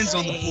disgusting. Depends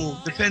on the pool.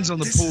 Depends on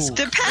the pool.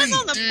 Depends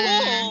on the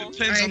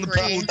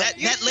pool.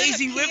 That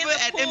lazy river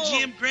at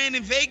MGM Grand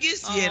in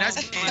Vegas. Yeah,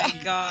 that's. Oh my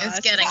god, It's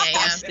getting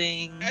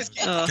disgusting. That's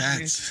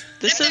This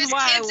if there's is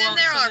why I kids in won't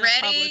there come to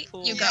already,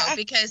 public you pool. go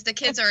because the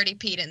kids already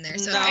peed in there.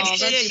 So No,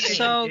 that's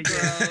so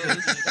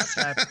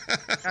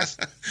gross.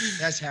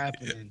 That's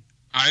happening.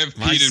 I have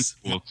peed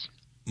in pools.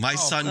 My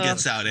son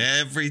gets out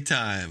every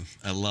time.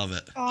 I love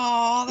it.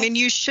 Oh, I mean,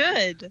 you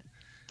should.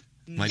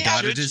 My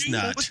daughter does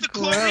not. What's the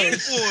chlorine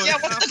for? Yeah,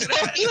 what's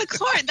the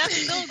chlorine?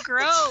 That's so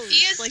gross.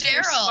 He is like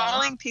sterile. You're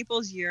swallowing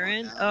people's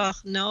urine. Ugh,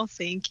 no,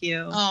 thank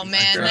you. Oh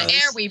man, the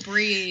air we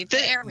breathe.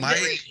 The air we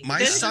breathe.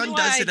 My son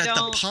does it at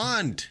the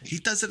pond. He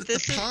does it at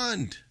the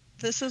pond.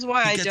 This is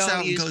why He I gets out don't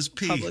and use goes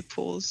pee. public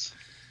pools.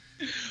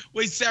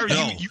 Wait, Sarah,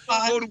 No. you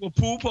go to a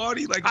pool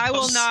party? Like I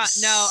will not.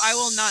 No, I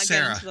will not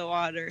Sarah. get into the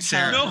water.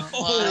 Sarah, Hell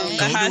no.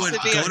 That has to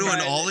be go to an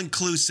private.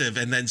 all-inclusive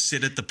and then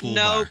sit at the pool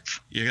Nope. bar.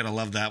 You're gonna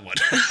love that one.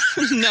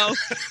 No,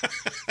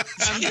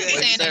 I'm good.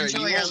 Saying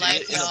enjoy your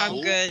life, y'all.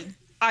 I'm good.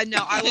 I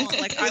know. I won't.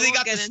 Like I They won't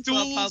got get the into a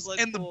stools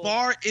public and the pool.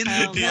 bar in the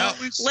Hell no.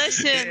 pool.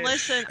 Listen. I And know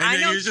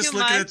then you're just too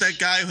looking much. at that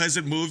guy who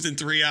hasn't moved in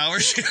 3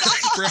 hours. You're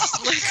like, bro,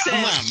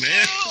 come on,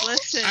 man.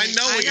 Listen, I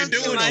know what you're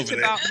too doing much over there.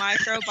 about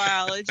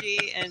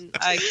microbiology, and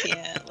I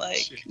can't.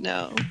 Like,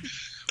 no.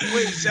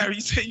 Wait, Sarah,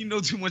 you say you know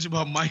too much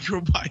about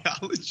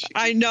microbiology?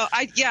 I know.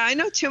 I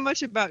know too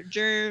much about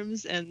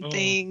germs and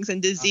things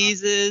and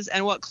diseases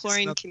and what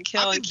chlorine can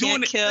kill I've and been doing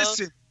can't it. kill.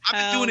 Listen, I've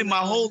been doing it my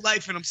whole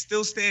life, and I'm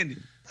still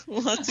standing.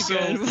 Well, that's So,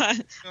 good,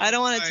 but I don't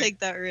want to like- take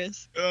that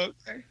risk.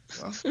 Okay.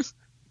 Well,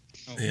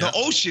 Yeah. The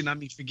ocean, I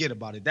mean, forget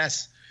about it.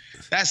 That's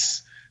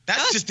just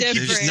to keep There's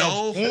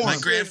yourself no. warm. My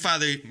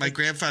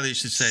grandfather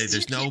used to say,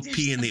 "There's no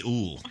pee in the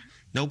ool.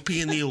 No pee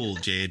in the ool,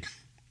 Jade."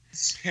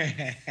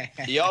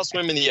 Do y'all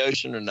swim in the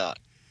ocetion or not?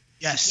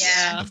 Yes.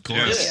 Yeah. Of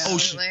course. Yeah.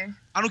 Ocean.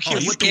 I don't care Oh,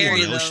 what you the can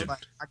water in the is. ocean. I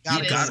You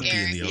gotta gotta go. be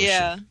in the ocean.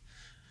 Yeah.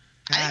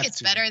 I think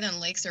it's better than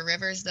lakes or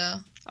rivers,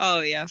 though.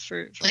 Oh yeah,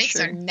 for Lakes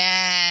sure. are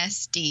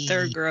nasty.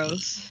 They're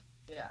gross.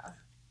 Yeah.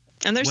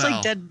 And there's Well-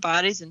 like dead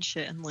bodies and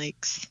shit in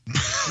lakes.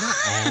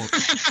 Oh,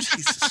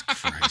 Jesus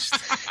Christ!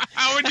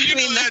 How would you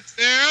know that,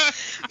 Sarah?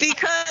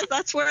 Because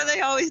that's where they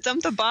always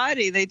dump the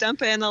body. They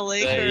dump it in a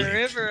lake or a They-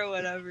 river or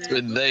whatever. But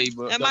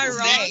Am I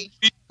wrong?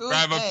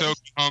 Drive up to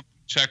Oklahoma,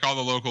 check all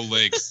the local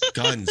lakes.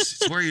 Guns.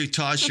 It's where you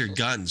toss your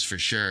guns for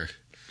sure.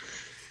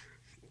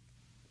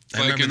 I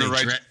Like in remember the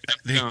right.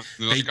 they They're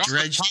like, "Oh,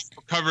 dredged.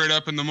 I'll cover it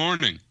up in the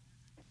morning.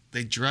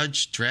 They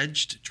dredged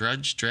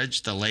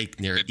the lake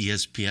near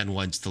ESPN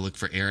once to look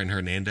for Aaron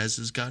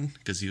Hernandez's gun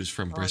because he was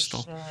from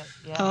Bristol.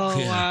 Oh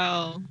Yeah.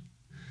 wow.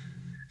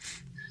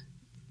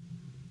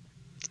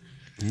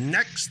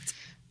 Next.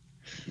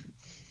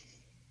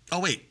 Oh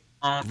wait,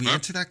 we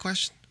answer that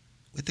question?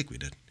 I think we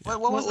did. What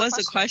was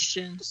the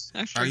question?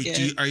 I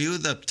forget. Are you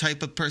the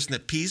type of person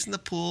that pees in the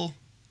pool,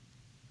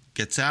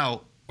 gets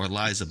out, or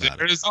lies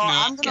about it?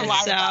 I'm gonna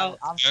lie about it.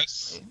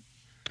 Yes.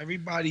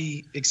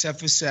 Everybody except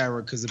for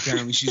Sarah, because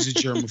apparently she's a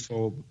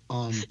germaphobe.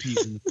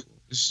 Pees in the pool.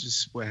 It's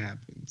just what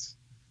happens.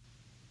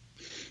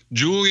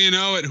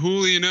 Juliano at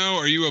Juliano,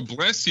 are you a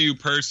bless you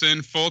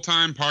person,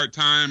 full-time,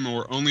 part-time,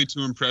 or only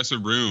to impress a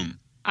room?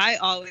 I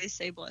always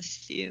say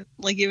bless you.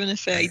 Like, even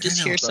if I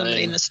just hear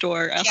somebody in the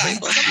store, I'll say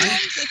bless you.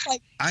 Sometimes it's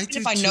like, I even do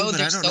if I too, know but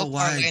they're I don't so know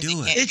why far I away, do they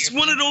it. can't It's hear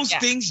one of me. those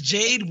things,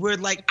 Jade, where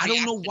like I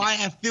don't know why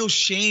I feel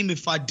shame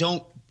if I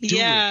don't do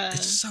Yeah. it.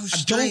 It's so I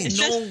strange.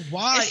 don't know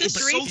why. it's just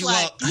so reflex.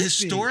 Well, stupid.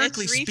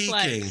 historically It's speaking,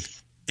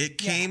 reflex. it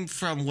came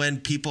from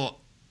when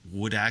people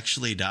would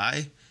actually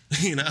die.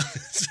 You know,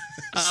 so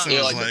Yeah,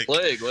 it's like the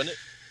plague, wasn't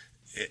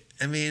it?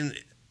 I mean,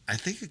 I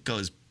think it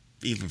goes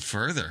even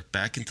further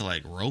back into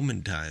like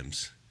Roman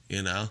times.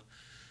 You know,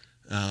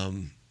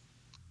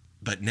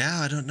 but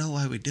now I don't know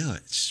why we do it.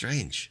 It's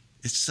strange.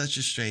 It's such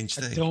a strange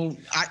thing.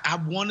 I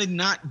want to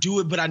not do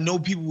it, but I know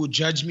people will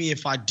judge me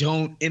if I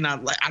don't, and I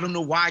don't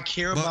know why I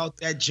care about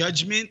that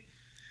judgment.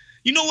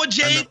 You know what,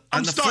 Jade?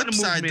 I'm starting a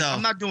movement. Though,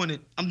 I'm not doing it.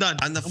 I'm done.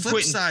 On the I'm flip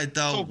quitting. side,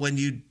 though,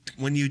 So-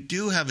 when you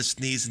do have a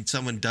sneeze and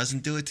someone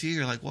doesn't do it to you,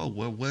 you're like, whoa,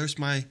 where's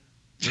my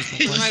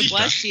I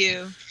bless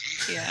you.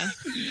 Yeah.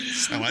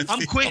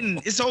 I'm quitting.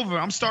 It's over.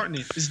 I'm starting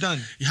it. It's done.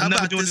 How I'm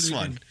never about doing this it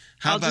one? again.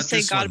 How I'll about just say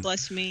this God one?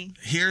 bless me.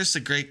 Here's a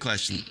great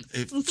question.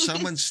 If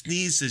someone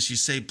sneezes, you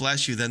say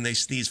bless you, then they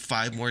sneeze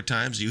 5 more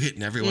times. Are you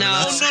hitting every one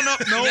of those? No.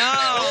 It's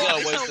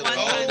a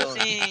one-time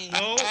thing.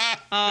 No.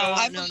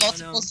 I'm a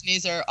multiple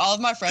sneezer. All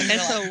of my friends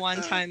It's are like, a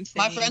one-time thing.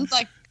 my friends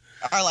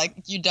are like,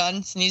 you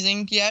done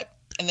sneezing yet?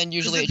 And then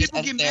usually it just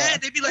People ends get there.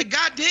 mad. They be like,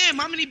 God damn,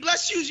 how many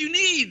bless yous you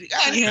need?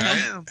 God Yeah.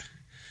 damn.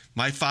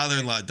 My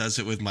father-in-law does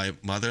it with my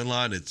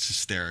mother-in-law, and it's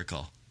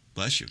hysterical.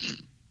 Bless you.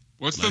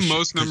 What's Bless the you.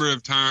 most number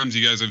of times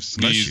you guys have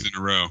sneezed in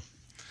a row?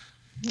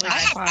 I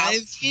have 5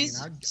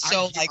 keys,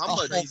 so like I'm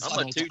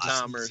a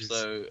two-timer,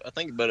 so I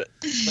think about it.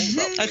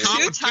 A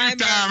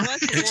two-timer.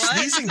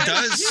 Sneezing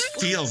does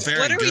feel very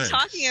What are we good.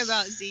 talking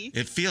about, Z?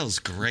 It feels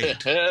great.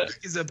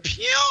 It's a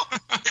pew.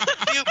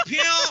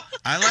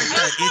 I like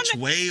that itch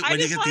way when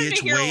you get the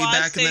itch way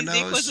back in the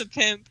Zeke was nose. a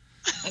pimp.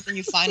 And then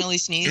you finally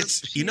sneeze.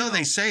 It's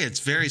they say it's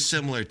very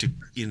similar to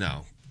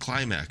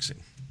climaxing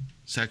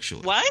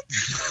sexually. What?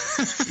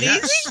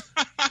 Yes.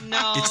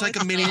 No. It's like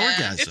a mini not.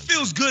 orgasm. It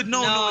feels good.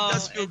 No, it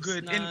does feel it's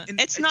good. not.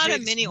 And It's not a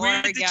it's mini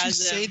weird that you orgasm.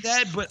 say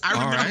that, but I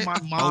All remember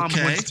right. my mom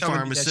Okay, once telling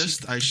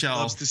pharmacist, me that I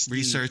shall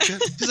research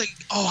it. She's like,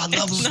 oh, I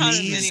love It's not a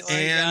Sneeze mini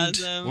and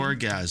orgasm.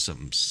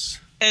 orgasms.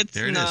 It's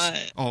There it is.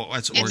 not. Oh,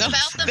 that's It's orgasm.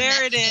 about the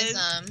There it is.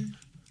 mechanism.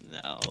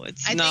 No,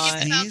 it's I not.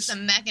 think it's about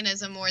the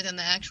mechanism more than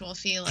the actual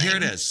feeling. Here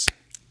it is.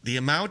 The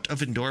amount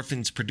of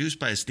endorphins produced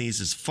by a sneeze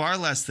is far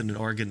less than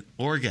an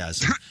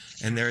orgasm,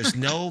 and there is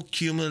no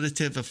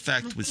cumulative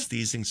effect with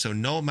sneezing, so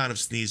no amount of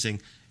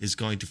sneezing is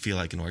going to feel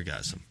like an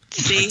orgasm.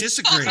 See? I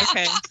disagree.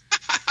 Okay.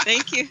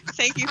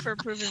 Thank you for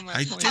proving my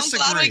I point.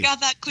 disagree. I'm glad we got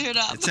that cleared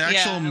up. It's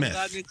actual Yeah, I'm myth.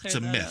 glad we It's cleared a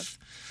that myth.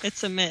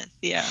 It's a myth,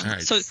 yeah. All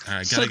right, So, all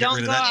right, so gotta get don't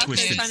rid of go that out there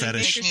twisted trying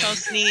fetish. to make yourself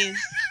sneeze.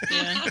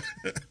 Yeah.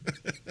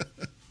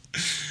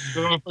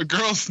 So if a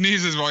girl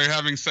sneezes while you're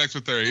having sex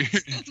with her,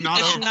 it's not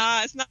It's over.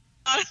 not. It's not.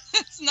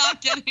 It's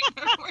not getting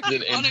her where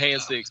Did you it wanna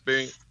enhance go. the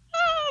experience?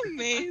 Oh,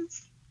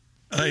 maze.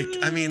 Like,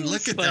 I mean,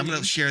 look It's at. I'm funny.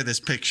 gonna share this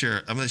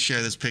picture. I'm gonna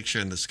share this picture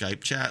in the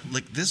Skype chat.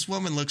 Like, this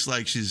woman looks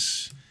like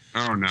she's.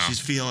 Oh no. She's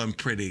feeling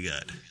pretty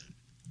good.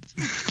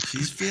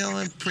 She's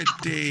feeling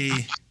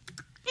pretty.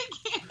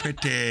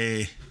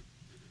 Pretty.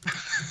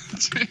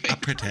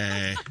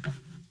 Pretty.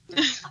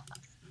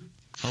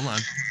 Hold on.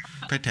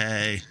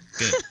 Pretty.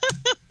 Good.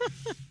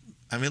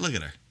 I mean, look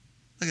at her.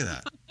 Look at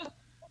that.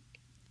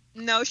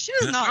 No, she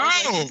does not look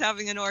like Oh. she's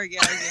having an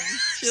orgasm.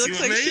 She See looks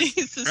what like I mean?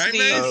 she needs to Right,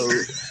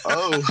 sneeze.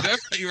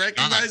 Maze? You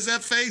recognize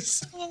that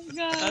face? Oh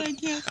God, I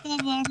can't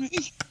stop laughing.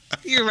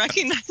 You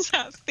recognize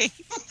that face?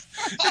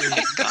 Oh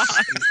my god.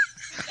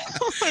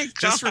 Oh my god.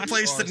 Just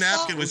replace the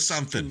napkin with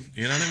something.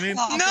 You know what I mean?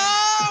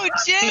 No,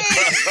 Jay!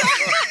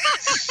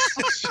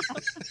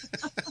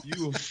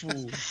 You a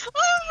fool.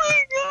 Oh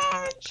my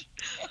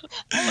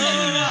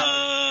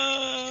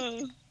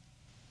gosh.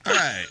 All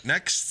right,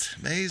 next.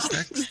 Maze,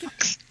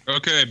 next.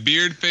 Okay,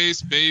 Beard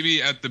Face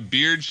Baby at the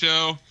Beard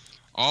Show.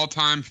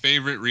 All-time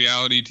favorite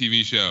reality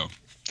TV show.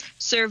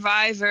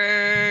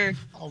 Survivor.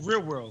 Oh,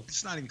 Real World.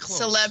 It's not even close.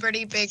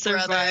 Celebrity Big Brother.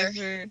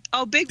 Survivor.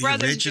 Oh, Big The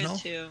Brother's original?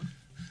 good too.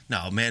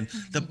 No, man.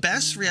 The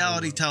best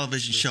reality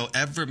television show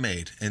ever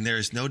made, and there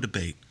is no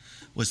debate,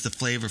 was the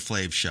Flavor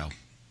Flav show.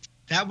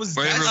 That was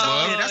Flavor that's, of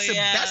Love?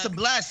 that's a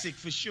classic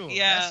for sure.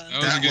 Yeah.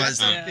 That was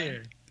up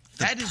there.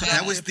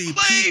 that was the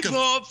peak of.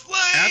 Flavor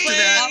Flav. After That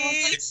that,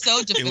 was like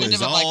so definitive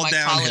was of like all my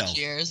downhill. college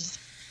years.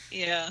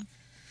 Yeah.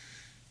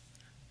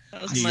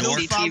 That was New must York.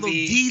 be Follow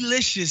TV.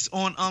 Delicious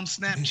on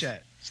Snapchat.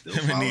 Still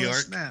Remember follow New her York?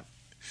 Snap.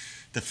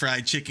 the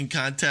fried chicken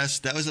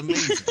contest, that was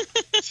amazing.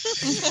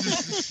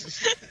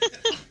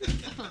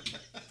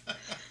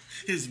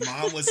 His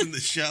mom was in the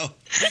show.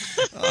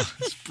 Oh,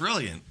 it's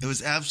brilliant. It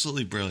was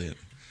absolutely brilliant.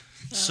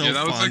 So yeah,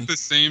 that was fun. like the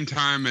same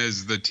time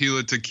as the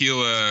Tila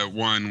Tequila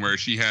one where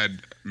she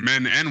had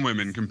men and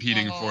women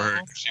competing for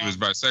her. She was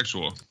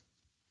bisexual.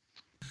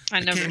 I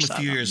never came saw a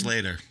few that years one.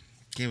 later.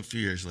 Came a few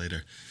years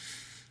later.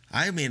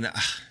 I mean,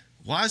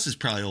 Waz is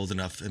probably old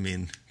enough, I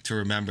mean, to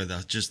remember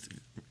the just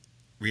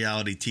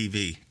reality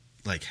TV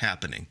like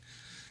happening.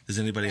 Does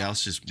anybody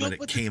else just when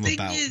it came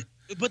about?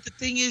 But the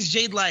thing is,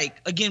 Jade, like,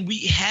 again, we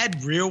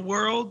had Real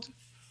World,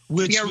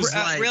 which was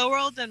like Real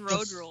World and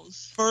Road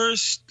Rules.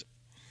 First.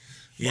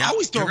 Yeah, I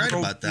always thought you're right Road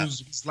about that.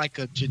 Rules was like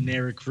a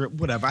generic,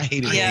 whatever. I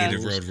hated I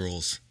hated Road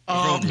Rules.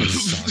 Road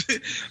Rules sucked.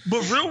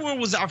 But Real World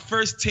was our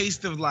first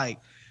taste of like,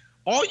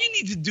 all you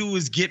need to do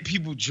is get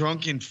people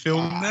drunk and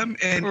film them,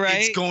 and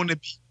it's going to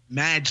be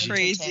magic.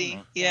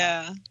 Crazy,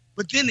 yeah.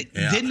 But then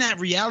that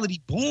reality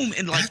boom,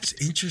 and like that's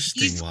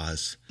interesting.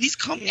 Was these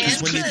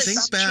companies? When you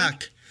think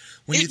back,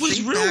 when you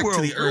think back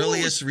to the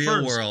earliest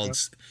Real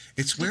Worlds,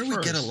 it's where we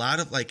get a lot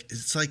of like.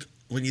 It's like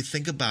when you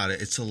think about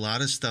it, it's a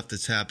lot of stuff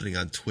that's happening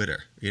on Twitter.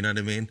 You know what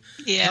I mean?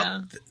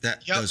 Yeah.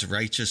 Those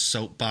righteous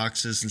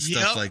soapboxes and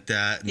stuff like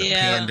that, and the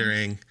Yeah.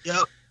 pandering.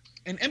 Yep.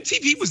 And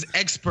MTV was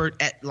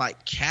expert at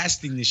like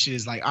casting this shit.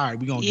 It's like, all right,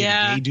 we're gonna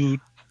get a gay dude.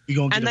 We're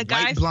gonna And get a the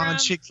guy white blonde from-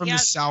 chick from the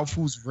South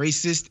who's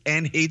racist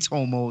and hates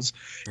homos.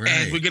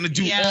 And we're gonna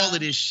do all of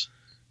this.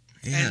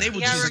 Yeah. And they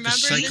would It's just like a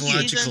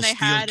psychological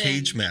steel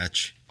cage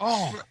match.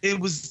 Oh, it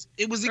was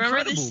Remember the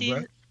incredible,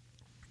 scene-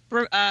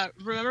 bro.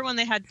 Remember when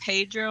they had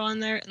Pedro on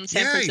there in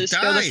San Yeah, he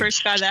Francisco, the died.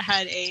 first guy that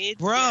had AIDS?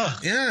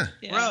 Bruh. Yeah.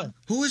 Yeah.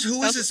 Who was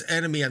his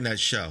enemy on that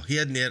show? He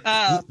had the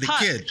Puck.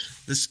 kid.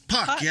 This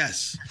Puck, Puck.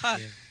 yes. Puck.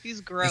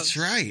 He's gross. That's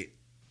right.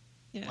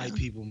 Yeah. White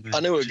people, man.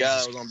 I knew a guy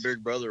that was on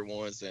Big Brother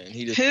once, and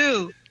he just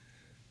Who?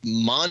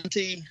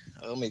 Monty.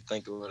 Let me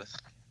think of it.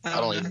 I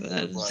don't even know.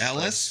 His last name.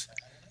 Ellis.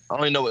 I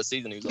don't even know what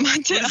season he was on.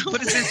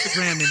 Put his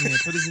Instagram in there.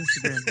 Put his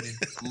Instagram in there.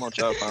 I'm gonna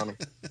try to find him.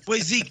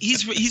 Wait, Zeke,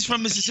 he's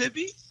from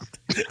Mississippi?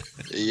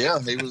 Yeah,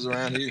 he was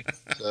around here.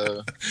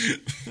 So.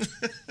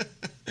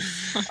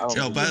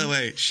 Yo, by the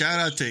way, shout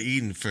out to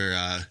Eden for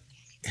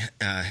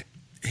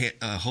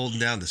holding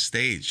down the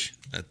stage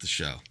at the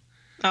show.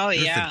 Oh,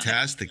 You're yeah.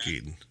 fantastic,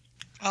 Eden.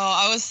 Oh,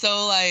 I was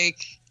so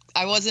like,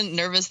 I wasn't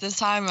nervous this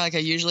time like I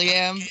usually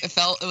am. It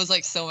was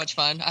like so much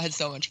fun. I had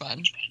so much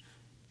fun.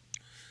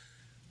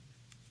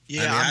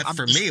 Yeah, I mean, I'm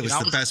for just me, it was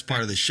kidding. the best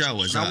part of the show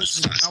was When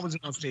us. I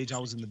wasn't on stage. I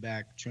was in the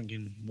back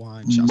drinking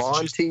wine.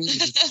 Monty.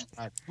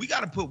 We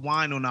got to put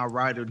wine on our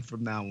rider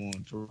from now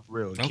on, for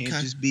real. It Okay.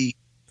 can't just be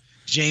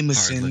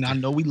Jameson. I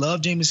know we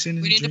love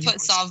Jameson. We need to put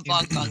Sauv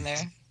Blanc on there.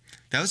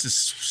 That was a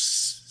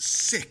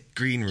sick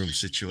green room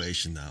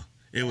situation, though.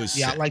 It was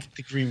Yeah, sick. I liked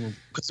the green room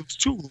because it was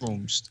 2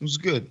 rooms. It was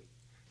good.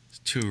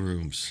 2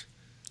 rooms.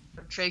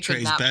 Trey could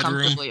Trey's nap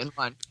bedroom comfortably in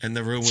one. and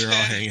the room we were all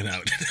hanging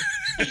out.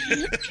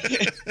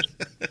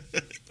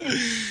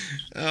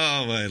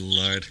 Oh my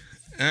lord!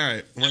 All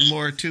right, 1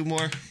 more, 2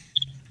 more.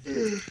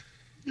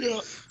 Yeah.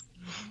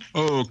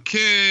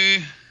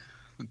 Okay.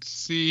 Let's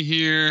see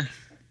here.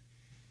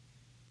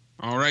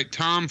 All right,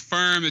 Tom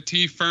Firm, the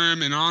T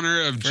Firm, in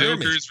honor of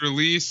Firmy. Joker's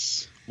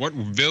release. What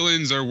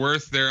villains are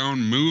worth their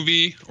own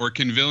movie, or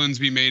can villains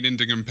be made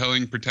into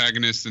compelling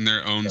protagonists in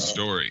their own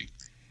story?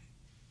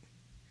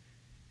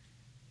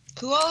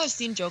 Who all has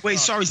seen Joker? Wait,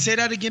 sorry. Say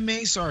that again,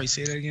 May. Sorry,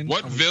 say that again.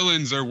 What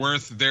villains are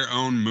worth their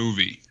own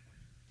movie?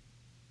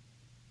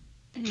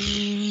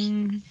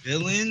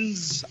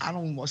 Villains? I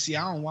don't watch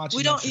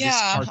We enough don't- of yeah.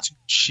 this cartoon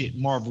shit,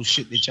 Marvel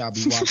shit that y'all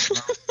be watching.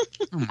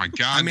 Oh my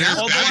god! I mean, there's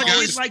Although bad I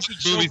always guys like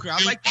the movie Joker. I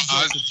too, like the Oz.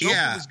 Joker. Joker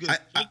Yeah, was good.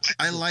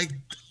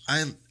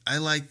 I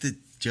like the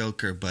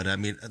Joker, but I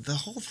mean, the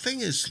whole thing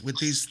is with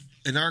these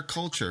in our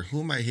culture.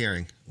 Who am I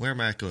hearing? Where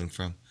am I going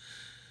from?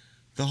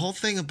 The whole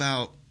thing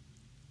about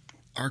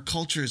our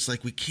culture is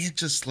like we can't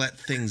just let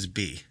things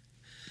be.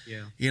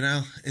 Yeah. You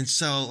know? And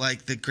so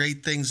like the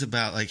great things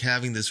about like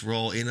having this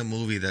role in a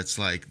movie that's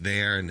like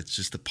there and it's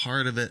just a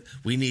part of it,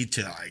 we need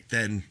to like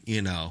then,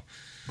 you know,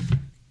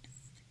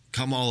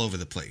 come all over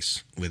the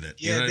place with it.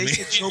 Yeah, you know they what I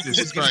mean? said Joker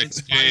was going to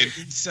inspire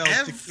himself to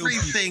kill people.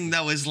 Everything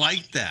that was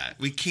like that.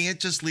 We can't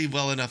just leave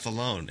well enough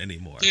alone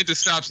anymore. You have to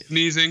stop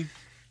sneezing.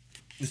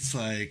 It's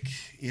like,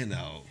 you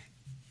know,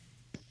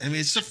 I mean,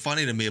 it's so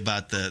funny to me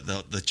about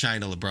the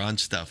China LeBron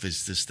stuff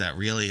is just that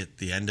really at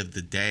the end of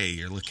the day,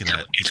 you're looking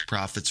at his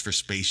profits for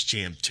Space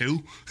Jam 2. You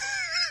know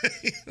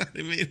what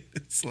I mean?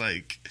 It's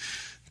like,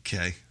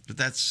 okay, but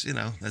that's, you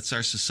know, that's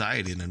our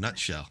society in a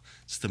nutshell.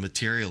 It's the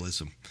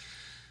materialism.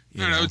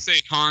 You I know? would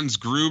say Hans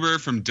Gruber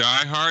from Die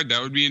Hard.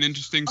 That would be an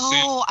interesting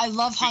Oh, I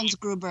love Hans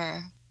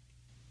Gruber.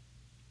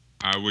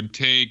 I would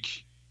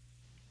take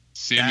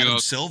Samuel Adam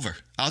Silver.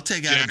 I'll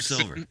take Adam Jackson.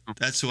 Silver.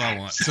 That's who I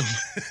want.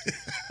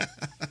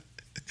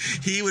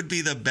 He would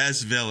be the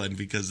best villain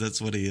because that's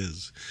what he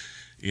is,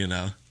 you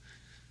know?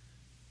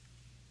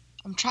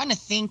 I'm trying to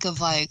think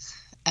of like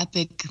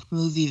epic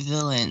movie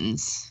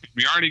villains.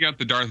 We already got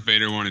the Darth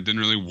Vader one. It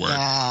didn't really work.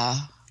 Yeah.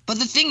 But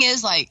the thing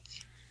is, like,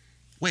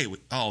 Wait,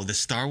 oh, the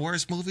Star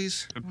Wars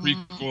movies? The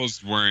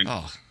prequels weren't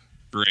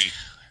great.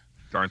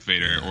 Darth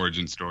Vader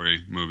origin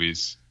story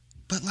movies.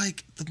 But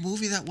like the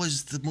movie that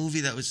was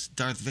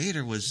Darth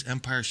Vader was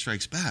Empire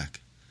Strikes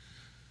Back.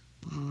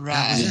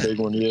 Right. That's a big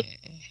one, yeah.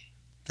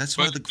 That's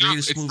one of the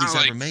greatest movies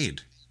ever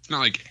made. It's not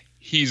like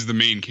he's the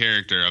main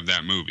character of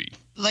that movie.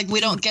 Like we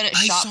don't get it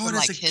I shot saw from it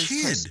as like a his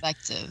kid.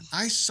 perspective.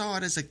 I saw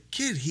it as a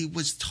kid. He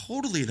was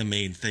totally the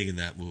main thing in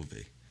that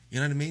movie. You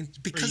know what I mean?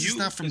 Because it's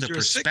not from the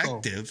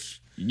perspective.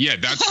 Yeah,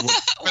 that's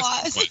what.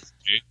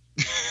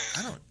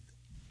 I don't.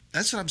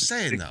 That's what I'm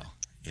saying, though.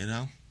 You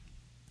know,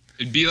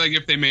 it'd be like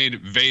if they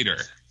made Vader,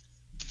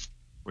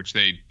 which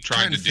they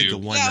tried to do.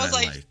 Yeah, I was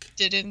like,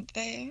 didn't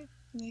they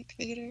make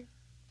Vader?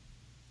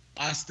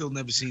 I still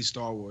never seen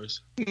Star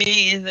Wars.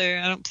 Me either.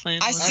 I don't plan.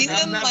 I seen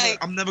them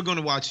I'm never going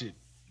to watch it.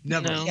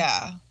 Never. No.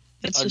 Yeah.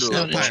 It's just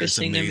not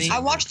interesting to me. I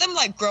watched them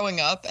like growing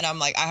up, and I'm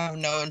like, I have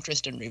no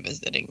interest in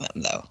revisiting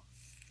them though.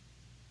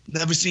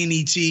 Never seen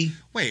E.T.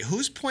 Wait,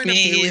 whose point of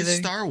view is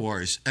Star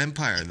Wars?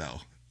 Empire, though.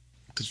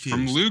 Confused.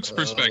 From Luke's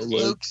perspective.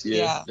 Luke's,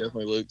 yeah,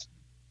 definitely Luke's.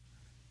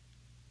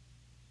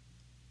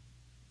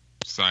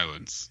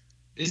 Silence.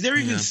 Is there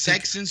even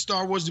sex in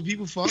Star Wars? Do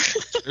people fuck?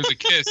 There's a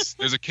kiss.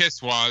 There's a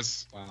kiss,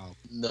 Waz. Wow.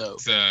 No.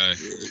 It's,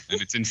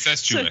 and it's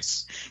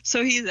incestuous.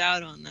 So he's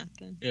out on that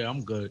then. Yeah,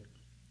 I'm good.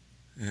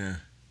 Yeah.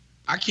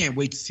 I can't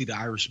wait to see The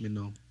Irishman,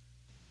 though.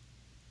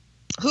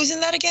 Who's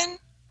in that again?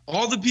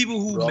 All the people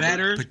who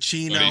matter.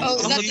 Pacino. Oh,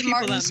 is that All the the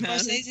Martin people that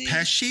matter. Scorsese?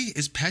 Pesci?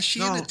 Is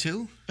Pesci in it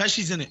too?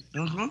 Pesci's in it.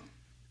 Uh-huh.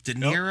 De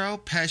Niro,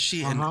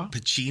 Pesci, and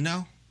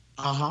Pacino?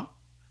 Uh-huh.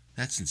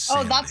 That's insane.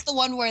 Oh, that's the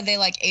one where they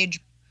like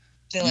age.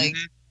 They like.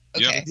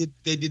 Okay.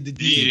 They did the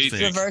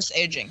de-aging. Reverse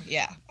aging.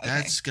 Yeah. Okay.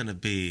 That's going to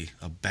be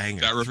a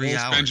banger. That 3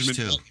 reverse hours, Benjamin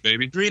too. Button,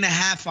 baby.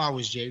 3.5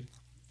 hours, Jade.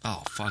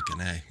 Oh, fucking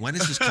A. When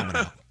is this coming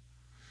out?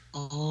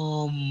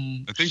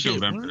 I think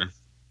November.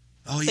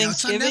 Oh, yeah,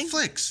 it's on Thanksgiving?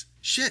 Netflix.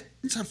 Shit,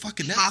 it's on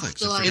fucking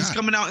Netflix. I It's forgot.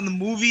 coming out in the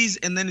movies,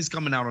 and then it's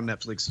coming out on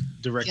Netflix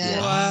directly. Yeah.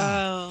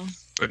 Wow.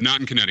 But not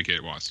in Connecticut,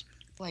 it was.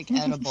 Like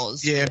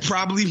edibles. Yeah, it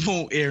probably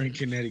won't air in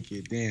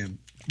Connecticut. Damn.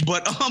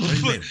 But I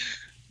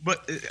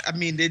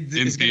mean, it's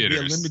going to be a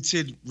theaters.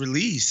 limited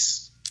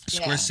release.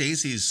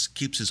 Scorsese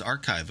keeps his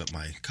archive at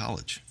my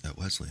college at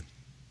Wesleyan.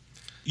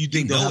 You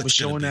think know they'll have a it's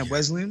show gonna in be that here.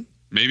 Wesleyan?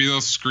 Maybe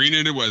they'll screen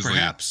it at Wesleyan.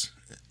 Perhaps,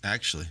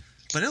 actually.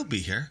 But it'll be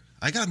here.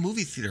 I got a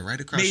movie theater right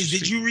across Maze, the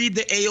did street. you read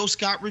the A.O.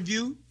 Scott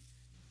review?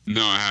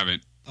 No, I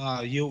haven't.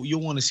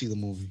 You'll want to see the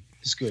movie.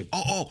 It's good.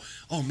 Oh,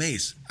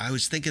 Maze. I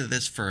was thinking of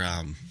this for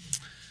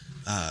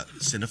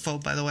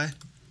Cinephobe, by the way.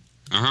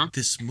 Uh-huh.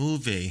 This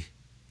movie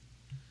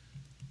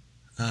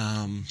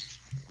that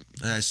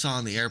I saw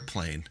on the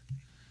airplane.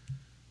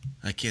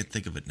 I can't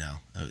think of it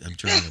now. I'm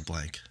drawing a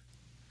blank.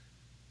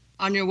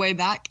 On your way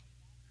back?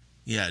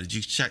 Yeah, did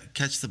you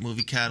catch the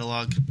movie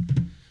catalog?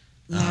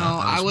 No,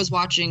 I was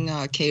watching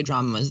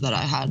K-dramas that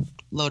I had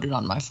loaded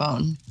on my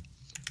phone.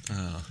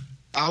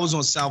 I was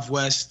on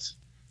Southwest.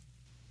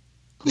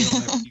 They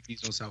don't have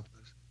TVs on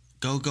Southwest.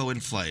 Go in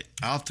flight.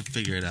 I'll have to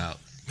figure it out.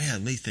 Man,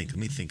 let me think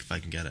if I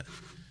can get it.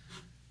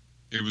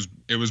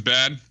 It was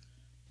bad.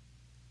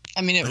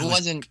 I mean, it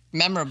wasn't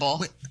memorable.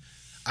 Wait,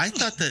 I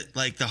thought that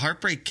like the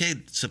Heartbreak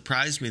Kid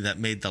surprised me that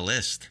made the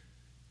list.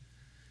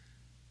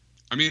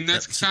 I mean,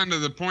 that's kind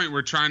of the point.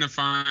 We're trying to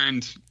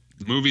find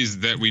movies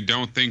that we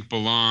don't think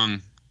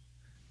belong,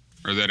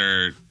 or that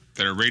are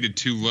rated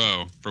too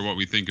low for what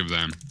we think of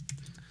them.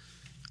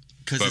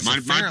 But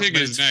my pick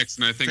is next,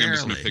 and I think I'm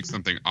just going to pick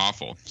something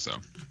awful. So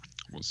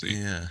we'll see.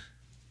 Yeah.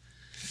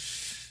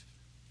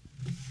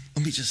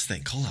 Let me just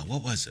think. Hold on.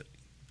 What was it?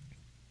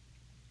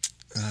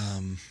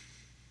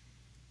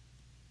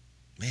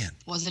 Man.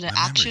 Was it an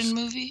action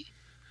movie?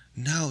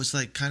 No, it was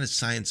like kind of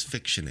science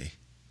fiction-y.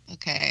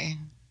 Okay.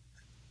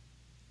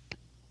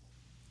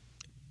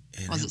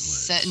 And Was it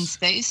set in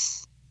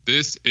space?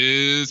 This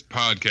is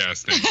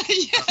podcasting.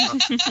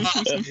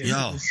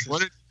 Yo.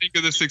 What did you think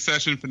of the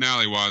Succession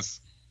finale,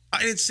 Was?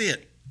 I didn't see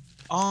it.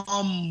 Go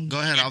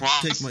ahead.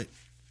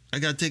 I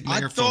gotta take my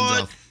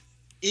earphones off.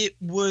 It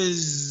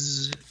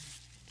was.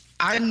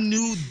 I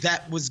knew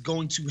that was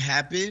going to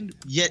happen,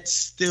 yet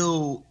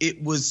still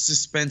it was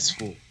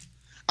suspenseful.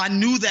 I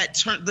knew that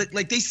turn.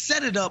 Like they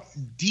set it up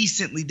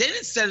decently. They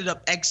didn't set it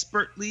up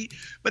expertly,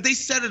 but they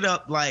set it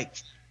up like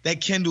that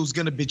Kendall's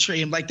gonna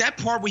betray him. Like that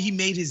part where he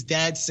made his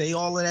dad say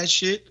all of that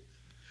shit.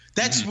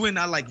 That's when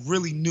I like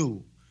really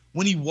knew.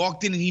 When he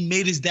walked in and he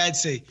made his dad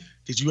say,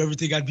 "Did you ever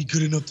think I'd be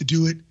good enough to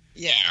do it?"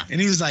 Yeah. And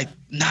he was like,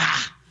 "Nah,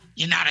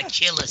 you're not a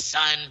killer,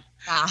 son."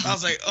 I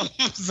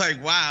was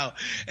like, wow.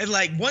 And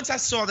like once I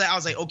saw that, I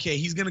was like, okay,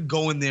 he's gonna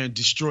go in there and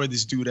destroy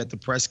this dude at the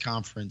press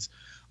conference,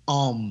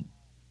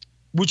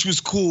 which was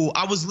cool.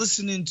 I was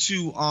listening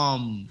to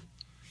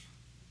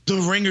the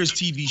Ringers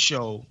TV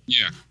show.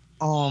 Yeah.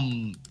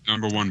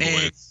 Number One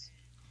Boys.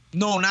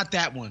 No, not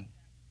that one.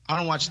 I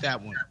don't watch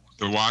that one.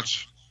 The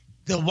Watch.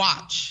 The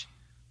Watch.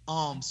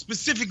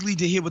 Specifically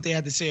to hear what they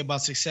had to say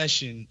about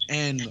Succession.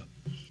 And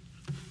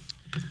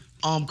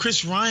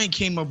Chris Ryan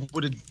came up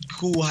with a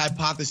cool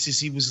hypothesis.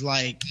 He was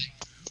like,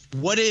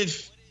 what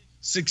if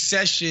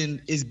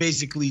Succession is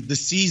basically the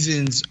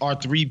seasons are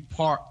three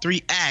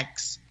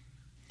acts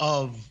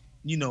of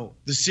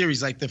the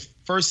series. Like the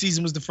first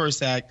season was the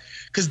first act,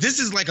 because this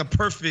is like a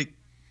perfect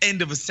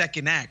end of a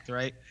second act,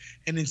 right?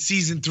 And then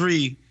season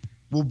 3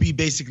 will be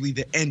basically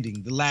the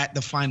ending,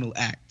 the final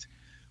act.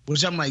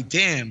 Which I'm like,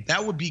 damn,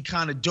 that would be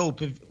kind of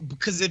dope.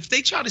 Because if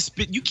they try to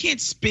spin, you can't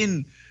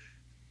spin.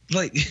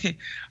 Like,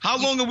 how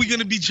long are we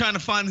gonna be trying to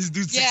find this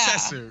dude's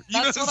successor? You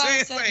That's know what I'm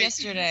I saying? said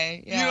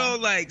yesterday.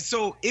 Yeah.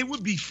 So it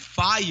would be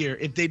fire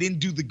if they didn't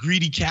do the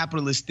greedy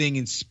capitalist thing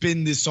and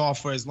spin this off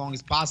for as long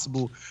as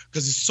possible,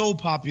 because it's so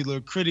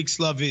popular. Critics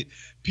love it.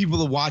 People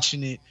are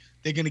watching it.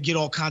 They're gonna get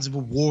all kinds of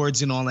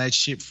awards and all that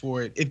shit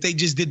for it. If they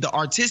just did the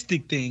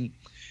artistic thing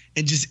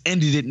and just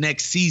ended it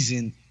next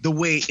season the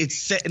way it's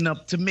setting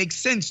up to make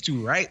sense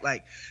to, right?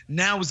 Like,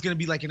 now it's gonna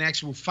be like an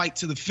actual fight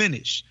to the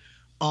finish.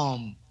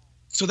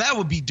 So that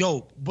would be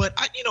dope. But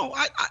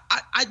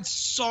I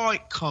saw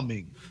it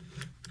coming.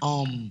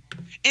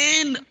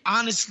 And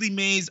honestly,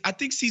 Maze, I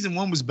think season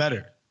 1 was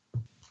better.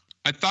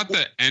 I thought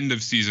the end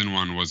of season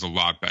 1 was a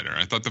lot better.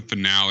 I thought the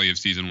finale of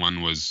season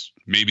 1 was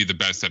maybe the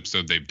best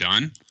episode they've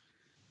done.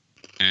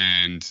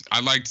 And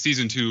I liked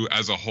season 2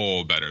 as a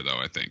whole better, though,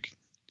 I think.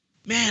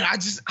 Man, I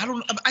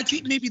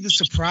think maybe the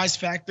surprise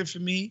factor for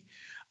me,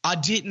 I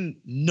didn't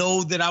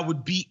know that I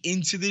would be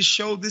into this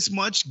show this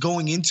much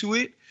going into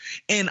it.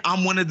 And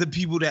I'm one of the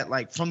people that,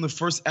 like, from the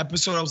first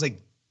episode, I was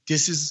like,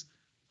 this is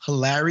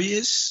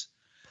hilarious.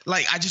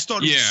 Like, I just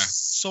thought it was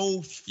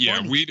so funny.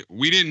 Yeah,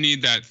 we didn't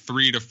need that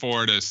 3 to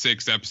 4 to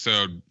 6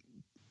 episode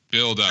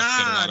build up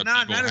that a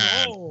lot of people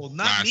had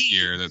last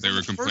year that they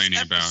were complaining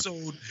about.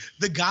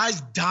 The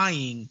guy's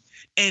dying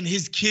and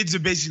his kids are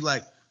basically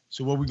like,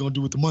 so what are we going to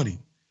do with the money?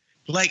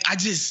 Like,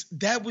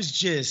 that was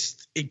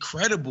just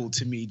incredible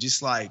to me.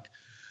 Just like,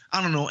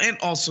 I don't know. And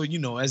also,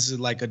 as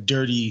a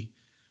dirty,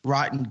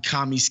 rotten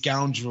commie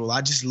scoundrel,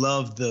 I just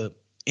love the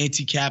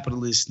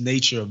anti-capitalist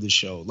nature of the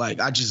show. Like,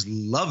 I just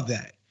love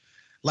that.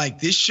 Like,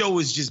 this show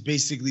is just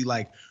basically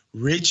like,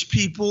 rich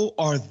people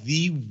are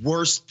the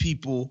worst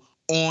people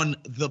on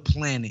the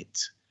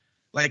planet.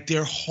 Like,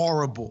 they're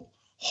horrible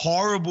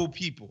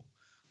people.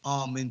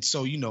 And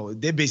so,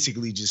 they're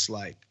basically just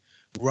like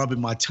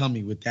rubbing my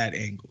tummy with that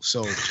angle.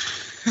 So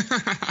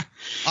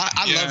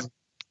I love it.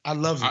 I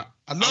love it.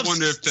 I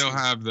wonder if they'll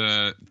have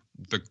the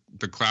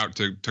clout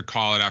to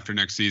call it after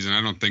next season.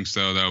 I don't think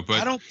so, though. But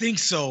I don't think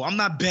so. I'm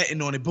not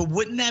betting on it. But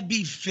wouldn't that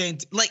be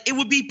fantastic? Like, it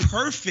would be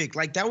perfect.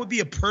 Like, that would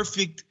be a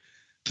perfect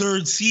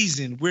third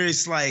season where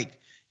it's like,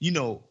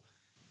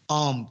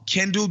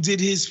 Kendall did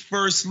his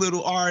first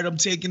little, all right, I'm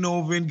taking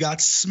over, and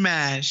got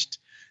smashed.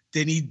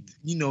 Then he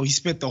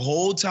spent the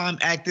whole time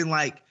acting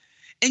like,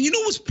 and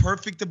what's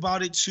perfect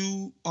about it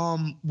too?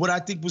 What I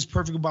think was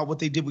perfect about what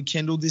they did with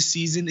Kendall this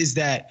season is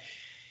that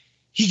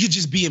he could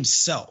just be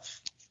himself.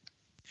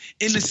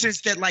 In the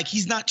sense that, like,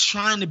 he's not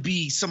trying to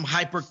be some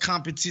hyper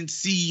competent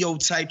CEO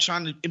type,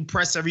 trying to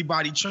impress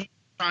everybody,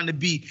 trying to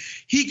be.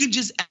 He can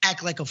just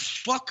act like a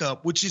fuck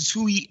up, which is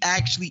who he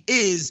actually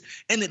is,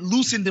 and it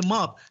loosened him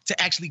up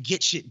to actually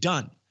get shit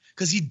done.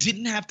 Because he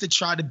didn't have to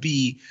try to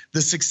be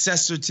the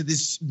successor to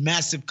this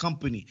massive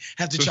company,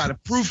 have to try to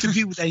prove to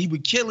people that he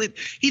would kill it.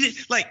 He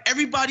didn't, like,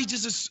 everybody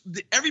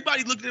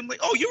looked at him like,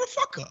 oh, you're a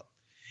fuck up.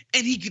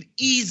 And he could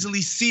easily,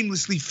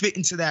 seamlessly fit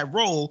into that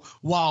role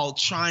while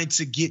trying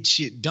to get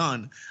shit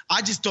done.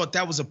 I just thought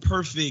that was a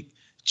perfect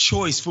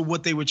choice for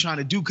what they were trying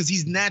to do, because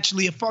he's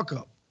naturally a fuck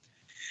up.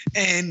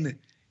 And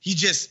he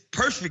just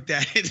perfect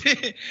at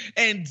it.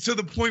 And to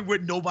the point where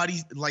nobody,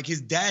 like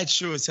his dad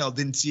sure as hell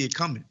didn't see it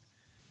coming.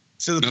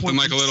 So the nothing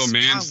like a little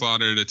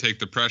manslaughter to take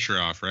the pressure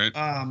off, right?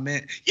 Oh,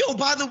 man. Yo,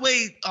 by the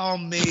way,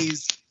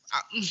 Maze,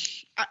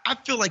 I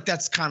feel like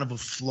that's kind of a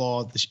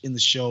flaw in the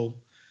show.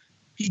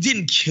 He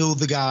didn't kill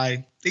the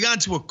guy. They got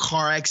into a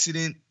car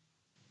accident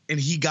and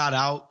he got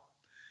out.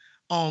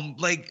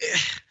 Like,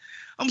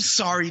 I'm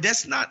sorry.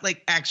 That's not,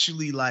 like,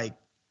 actually, like,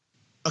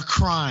 a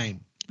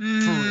crime. For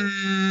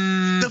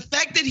real. The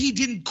fact that he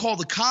didn't call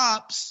the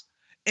cops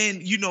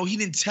and, he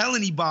didn't tell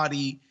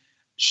anybody,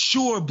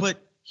 sure,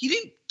 but he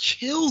didn't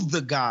kill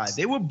the guy.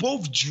 They were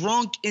both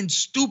drunk and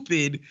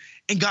stupid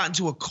and got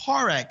into a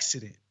car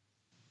accident.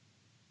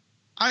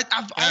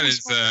 That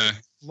is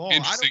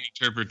interesting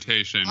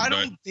interpretation. I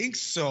don't think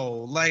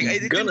so. Like,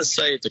 I'm gonna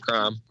say it's a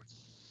crime.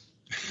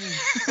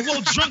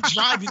 Well, drunk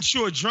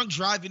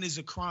driving is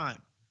a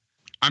crime.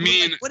 I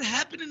mean, like, what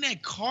happened in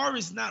that car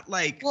is not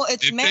like. Well,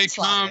 it's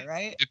manslaughter,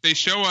 right? If they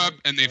show up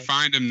and they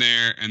find him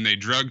there and they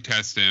drug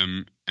test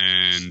him,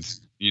 and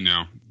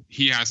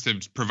he has to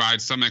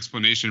provide some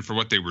explanation for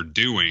what they were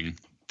doing,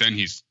 then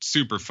he's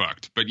super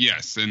fucked. But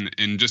yes,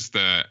 in just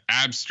the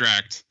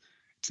abstract,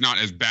 it's not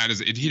as bad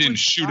as it. He didn't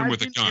shoot him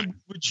with a gun.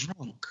 We're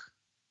drunk.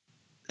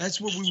 That's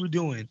what we were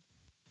doing.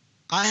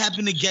 I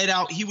happened to get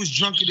out. He was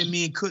drunker than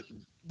me and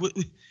couldn't.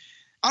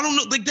 I don't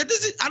know. Like, that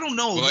doesn't. I don't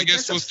know. Well, like, I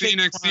guess we'll see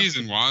next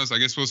season, Waz. I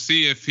guess we'll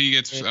see if he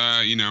gets,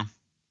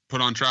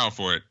 put on trial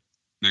for it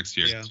next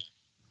year. Yeah.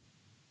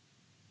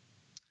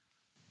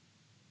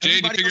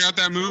 Jay, did you figure out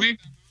that movie?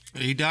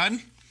 Are you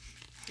done?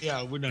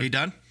 Yeah, we're done. Are you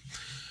done?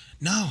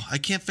 No, I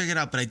can't figure it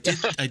out, but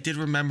I did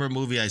remember a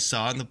movie I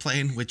saw on the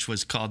plane, which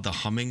was called The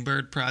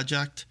Hummingbird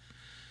Project.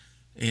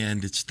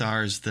 and it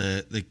stars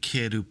the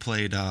kid who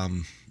played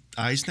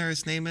Eisner.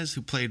 His name is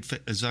who played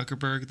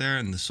Zuckerberg there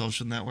in The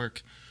Social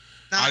Network.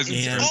 I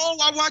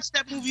watched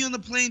that movie on the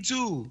plane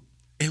too.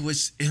 It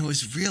was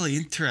really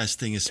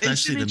interesting,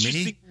 especially to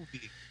me,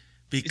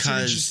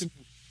 because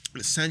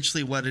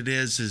essentially what it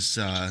is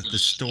the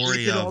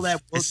story of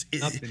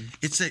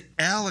it's an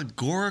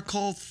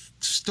allegorical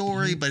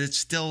story, but it's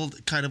still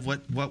kind of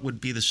what would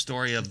be the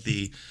story of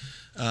the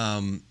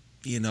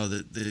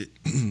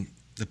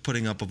the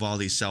putting up of all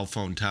these cell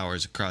phone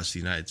towers across the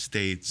United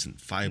States and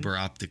fiber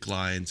optic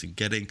lines and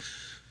getting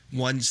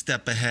one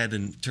step ahead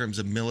in terms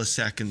of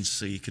milliseconds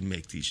so you can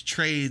make these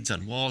trades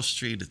on Wall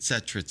Street, et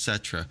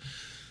cetera,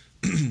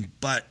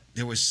 but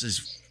there was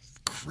this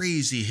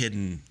crazy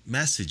hidden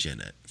message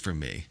in it for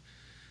me,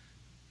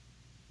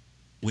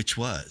 which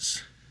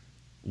was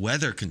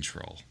weather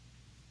control.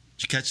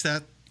 Did you catch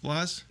that,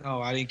 Waz?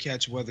 No, I didn't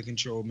catch weather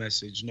control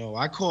message. No,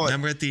 I caught.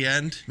 Remember at the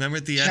end?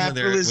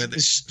 Capitalism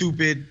is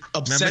stupid.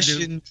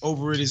 Obsession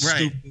over it is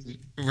stupid.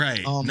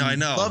 Right. No, I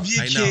know. Love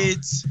your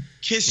kids.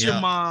 Kiss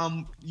your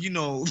mom.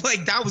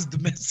 Like that was the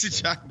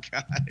message I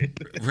got.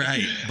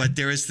 Right. But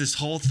there is this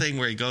whole thing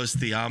where he goes to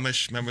the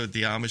Amish. Remember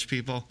the Amish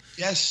people?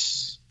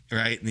 Yes.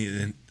 Right.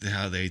 And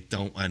how they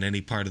don't want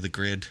any part of the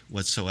grid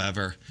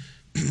whatsoever.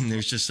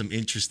 There's just some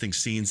interesting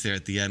scenes there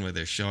at the end where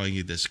they're showing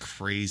you this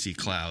crazy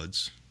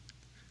clouds,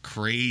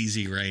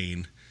 crazy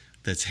rain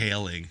that's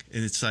hailing.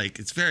 And it's like,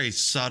 it's very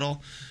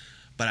subtle,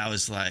 but I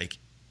was like,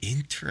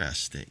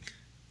 interesting,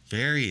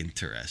 very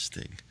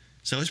interesting.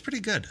 So it's pretty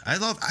good. I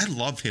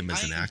love him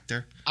as an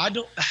actor.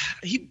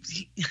 He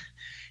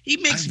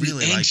makes me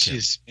really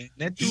anxious, man.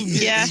 That dude,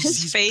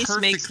 his face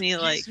makes me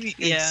like,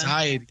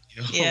 anxiety.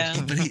 Yeah.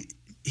 But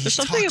there's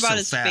something about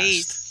his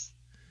face.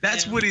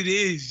 That's what it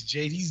is,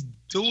 Jade. He's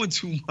doing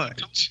too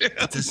much.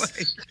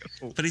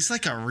 But he's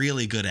like a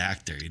really good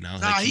actor,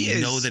 Like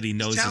you know that he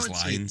knows his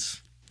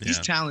lines. He's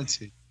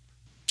talented.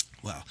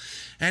 Well,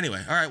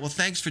 anyway, all right. Well,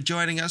 thanks for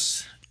joining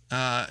us.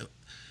 Let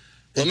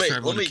me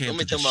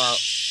tell my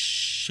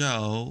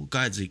show. Go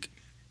ahead, Zeke.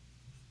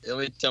 Let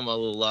me tell my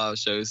little live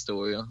show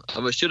story.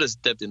 I should have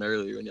stepped in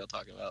earlier when y'all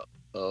talking about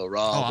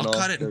Rob. Oh, I'll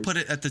cut it and put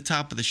it at the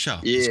top of the show.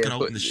 Yeah, it's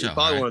gonna open the show. You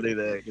probably want to do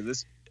that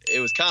because it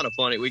was kind of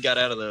funny. We got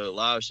out of the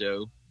live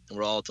show and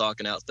we're all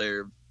talking out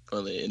there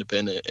on the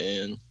Independent,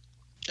 and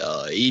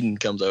Eden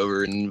comes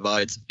over and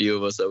invites a few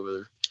of us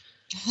over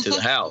to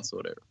the house or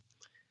whatever.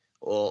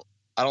 Well,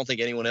 I don't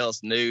think anyone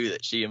else knew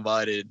that she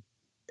invited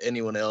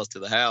anyone else to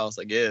the house,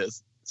 I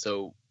guess.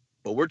 So,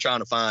 but we're trying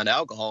to find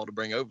alcohol to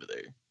bring over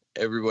there.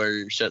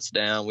 Everywhere shuts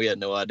down. We had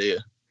no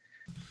idea.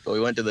 So we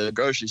went to the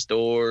grocery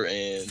store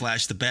and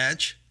flash the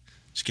badge.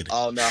 Just kidding.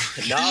 Oh no.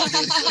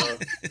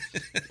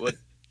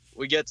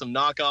 We get some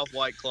knockoff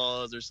White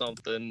Claws or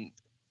something,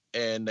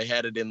 and they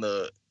had it in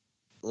the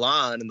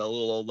line, and the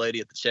little old lady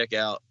at the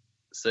checkout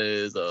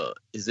says,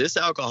 is this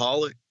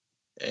alcoholic?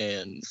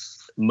 And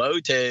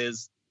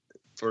Motez,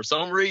 for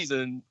some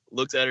reason,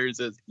 looks at her and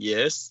says,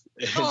 yes.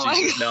 And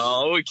she says,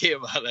 no, we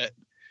can't buy that.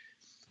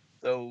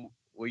 So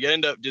we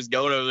end up just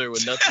going over there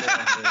with nothing in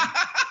our hand.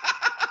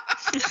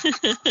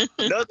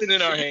 Nothing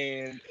in our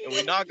hand. And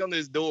we knock on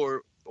this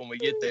door when we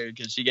get there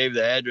because she gave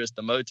the address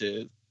to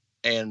Motez.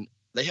 And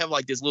they have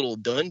like this little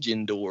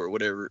dungeon door or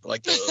whatever.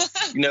 Like,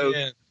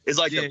 it's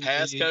like a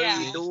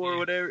passcode door or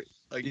whatever.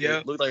 Like,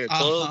 it looked like a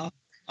club.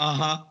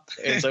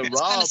 And so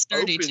Rob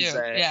opens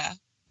that. Yeah.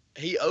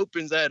 He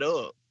opens that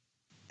up.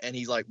 And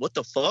he's like, what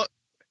the fuck?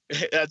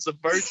 That's the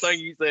first thing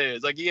he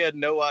says. Like, he had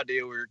no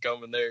idea we were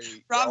coming there.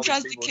 Rob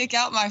tries to kick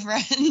out my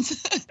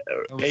friends.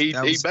 He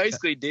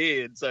basically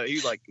did. So he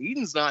was like,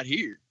 Eden's not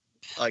here.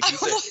 Like, he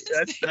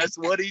said, that's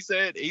what he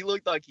said. He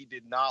looked like he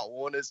did not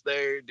want us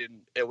there.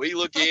 And we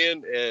look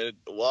in, and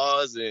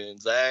Waz and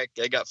Zach,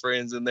 they got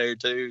friends in there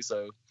too.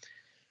 So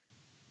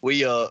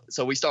we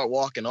start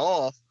walking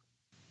off,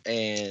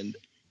 and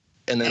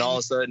then all of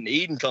a sudden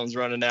Eden comes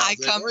running out. I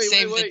come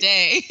save the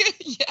day.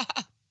 Yeah.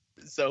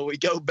 So we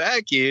go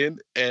back in,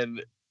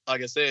 and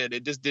like I said,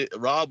 it just did.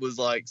 Rob was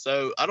like,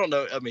 so I don't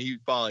know. I mean, he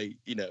probably,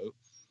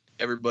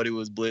 everybody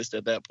was blissed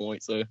at that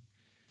point. So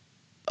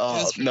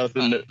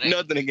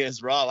nothing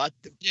against Rob.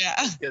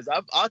 Because I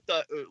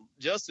thought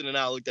Justin and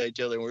I looked at each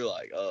other and we were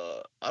like,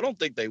 I don't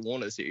think they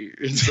want us here.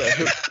 And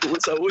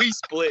so we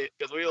split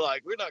because we were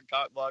like, we're not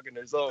cock blocking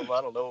or something.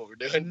 I don't know what we're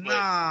doing.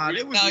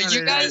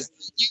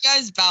 You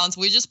guys bounced.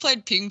 We just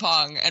played ping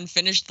pong and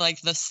finished like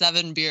the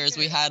 7 beers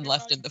we had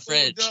left in the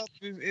fridge.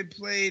 It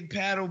played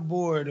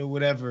paddleboard or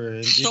whatever.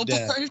 And did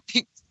that.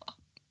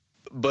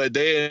 But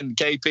then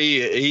KP,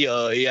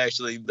 he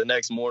actually, the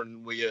next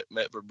morning we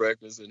met for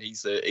breakfast, and he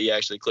said he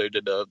actually cleared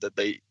it up that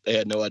they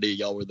had no idea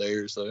y'all were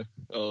there. So,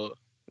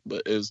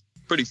 but it was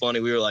pretty funny.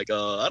 We were like,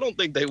 I don't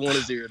think they want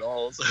us here at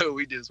all. So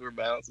we just were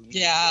bouncing.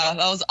 Yeah,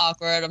 that was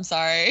awkward. I'm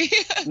sorry.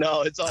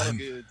 No, it's all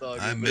good. It's all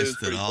good. I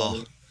missed it all.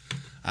 Funny.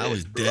 I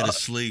was dead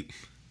asleep.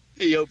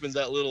 He opens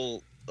that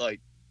little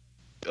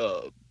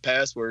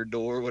password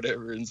door or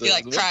whatever, and says,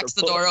 he cracks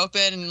the door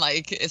open, and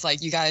it's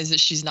like, you guys,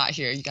 she's not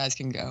here, you guys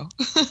can go.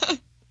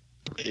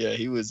 Yeah, Yeah,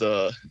 he was.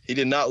 He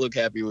did not look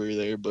happy we were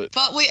there, but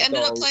we ended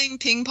up all- playing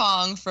ping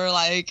pong for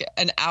like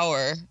an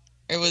hour.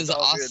 It was it's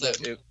all good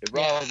awesome. that- If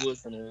Rob's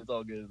listening, it's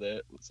all good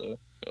that. So,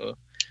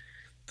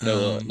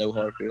 no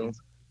hard feelings.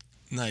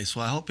 Nice.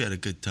 Well, I hope you had a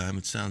good time.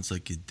 It sounds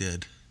like you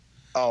did.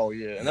 Oh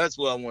yeah, and that's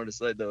what I wanted to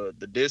say.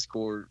 The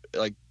Discord,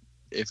 like,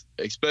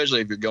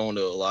 especially if you're going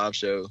to a live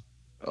show,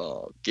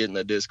 getting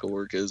the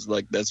Discord, because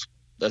like that's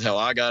how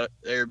I got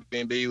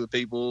Airbnb with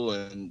people,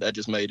 and that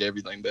just made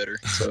everything better.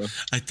 So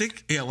I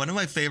think one of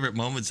my favorite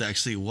moments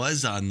actually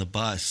was on the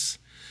bus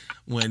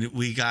when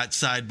we got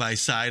side by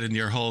side and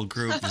your whole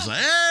group was like,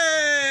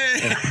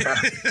 "Hey!"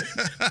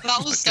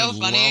 That was so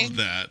funny.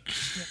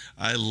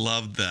 I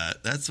love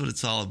that. That's what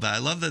it's all about. I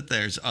love that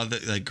there's other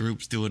like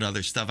groups doing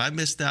other stuff. I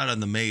missed out on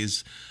the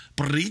Maze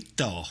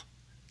burrito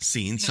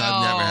scene, so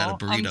I've never had a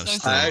burrito.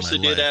 Still I in actually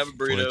my did life, have a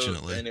burrito,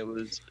 fortunately. and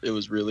it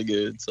was really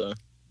good. So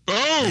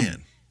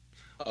Man.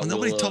 Well,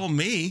 nobody told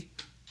me.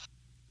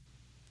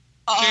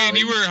 Shane,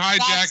 you were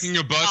hijacking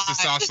a bus to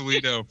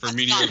Sausalito for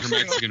mediocre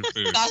Mexican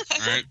food. All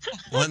right.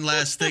 One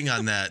last thing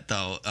on that,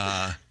 though.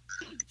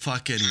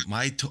 Fucking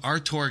our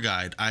tour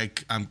guide,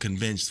 I'm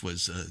convinced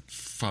was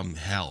from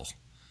hell,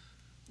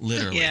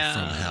 literally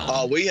from hell.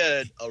 Oh, we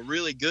had a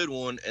really good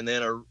one, and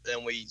then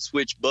we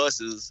switched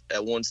buses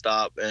at one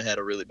stop and had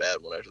a really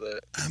bad one after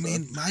that. I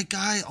mean, my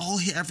guy,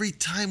 every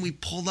time we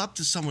pulled up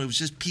to someone, it was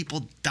just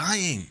people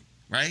dying,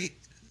 right?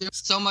 There's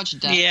so much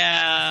death.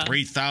 Yeah.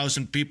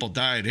 3,000 people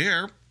died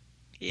here.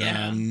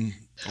 Yeah.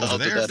 Over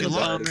there, That's a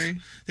bummer.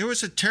 there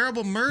was a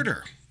terrible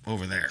murder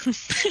over there.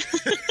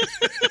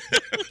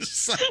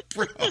 It's like,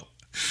 bro.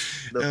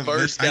 The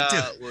first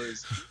guy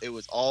was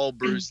all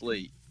Bruce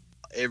Lee.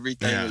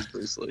 Everything was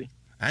Bruce Lee.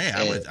 I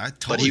totally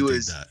but he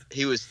was did that.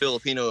 He was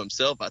Filipino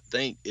himself, I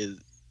think. Is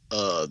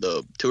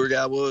the tour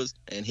guy was,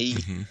 and he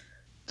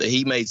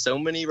made so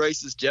many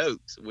racist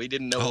jokes. We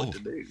didn't know what to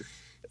do.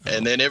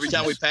 And then every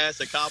time we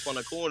passed a cop on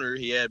a corner,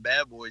 he had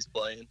Bad Boys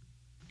playing,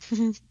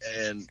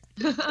 and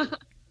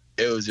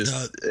it was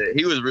just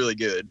he was really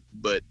good.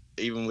 But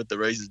even with the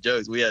racist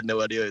jokes, we had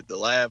no idea if to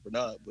laugh or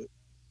not. But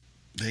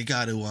they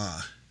got to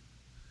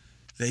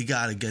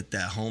get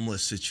that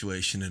homeless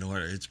situation in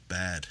order. It's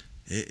bad.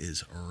 It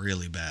is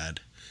really bad.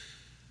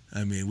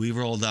 I mean, we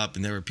rolled up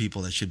and there were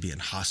people that should be in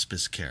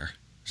hospice care,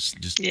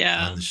 just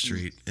on the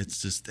street.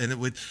 It's just,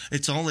 and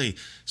it's only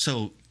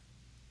so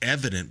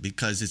evident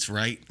because it's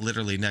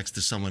literally next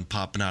to someone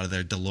popping out of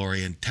their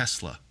DeLorean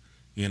Tesla.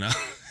 You know,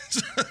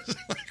 it's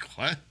like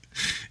what?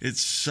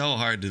 It's so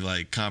hard to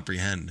like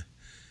comprehend,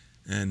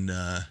 and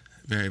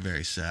very,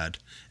 very sad.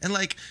 And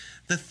like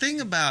the thing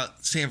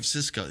about San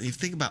Francisco, you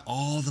think about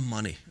all the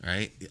money,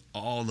 right?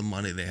 All the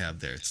money they have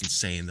there. It's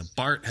insane. The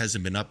BART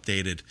hasn't been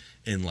updated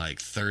in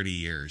like 30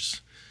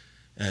 years.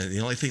 The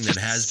only thing that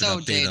has been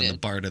updated on the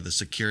BART are the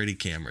security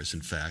cameras,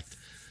 in fact.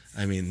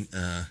 I mean,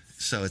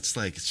 so it's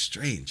like, it's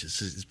strange.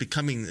 It's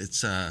becoming,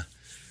 the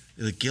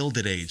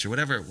Gilded Age or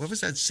whatever. What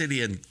was that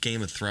city in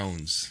Game of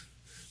Thrones?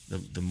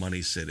 The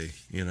money city,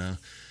 you know?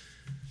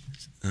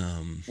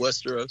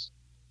 Westeros?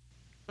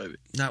 Maybe.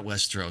 Not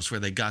Westeros, where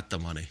they got the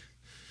money.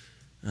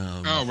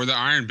 Where the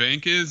Iron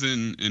Bank is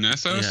in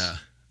Essos? Yeah,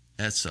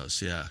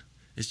 Essos, yeah.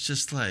 It's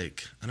just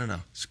like, I don't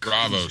know. It's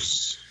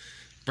crazy.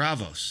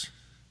 Bravos.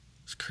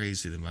 It's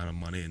crazy the amount of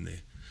money in the...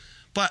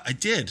 But I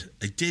did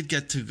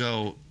get to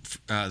go,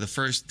 the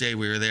first day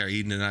we were there,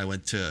 Eden and I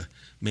went to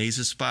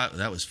Maze's spot.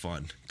 That was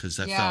fun, because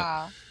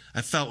I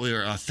felt we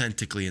were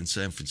authentically in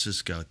San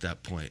Francisco at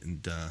that point.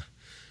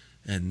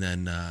 And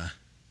then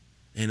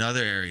in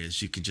other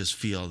areas, you could just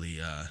feel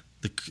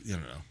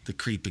the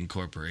creeping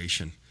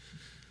corporation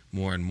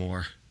more and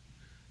more.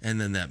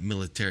 And then that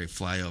military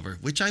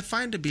flyover, which I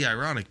find to be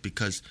ironic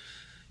because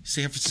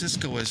San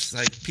Francisco was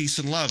like peace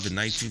and love in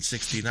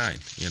 1969,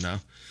 you know,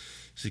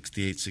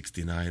 68,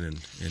 69. And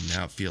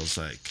now it feels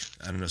like,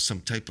 I don't know,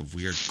 some type of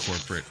weird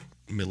corporate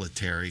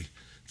military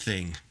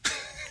thing.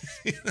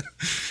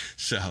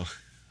 So,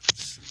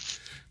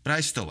 but I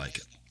still like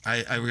it.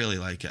 I really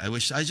like it.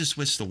 I just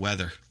wish the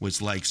weather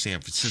was like San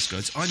Francisco.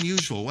 It's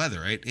unusual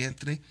weather, right,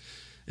 Anthony?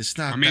 It's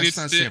not. I mean, it's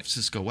not San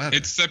Francisco weather.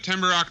 It's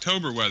September,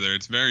 October weather.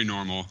 It's very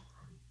normal.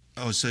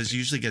 Oh, so it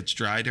usually gets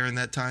dry during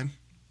that time?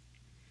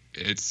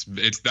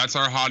 That's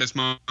our hottest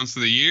months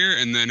of the year,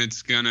 and then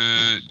it's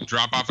gonna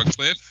drop off a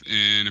cliff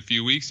in a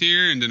few weeks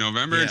here into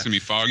November. Yeah. It's gonna be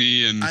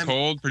foggy and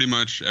cold pretty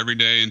much every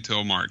day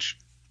until March.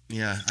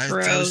 Yeah,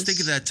 I was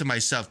thinking that to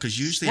myself because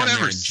usually I'm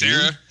there in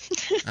June.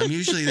 I'm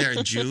usually there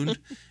in June,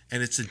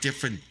 and it's a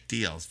different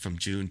deal from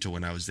June to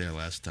when I was there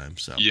last time.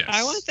 So yes.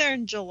 I went there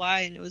in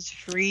July and it was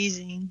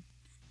freezing.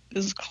 It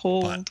was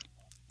cold.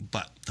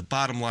 But the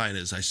bottom line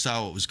is I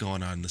saw what was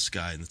going on in the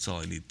sky, and that's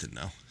all I need to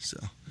know. So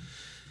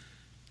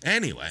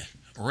anyway,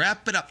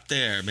 wrap it up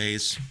there,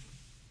 Maze.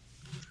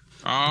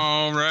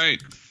 All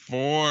right.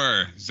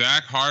 For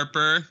Zach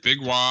Harper,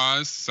 Big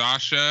Waz,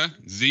 Sasha,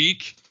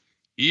 Zeke,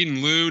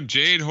 Eden Lou,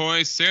 Jade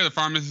Hoy, Sarah the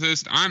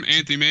Pharmacist, I'm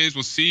Anthony Maze.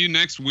 We'll see you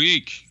next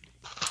week.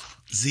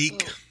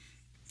 Zeke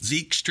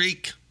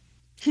Streak.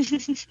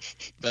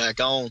 Back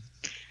on.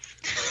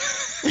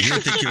 You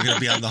didn't think you were going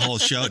to be on the whole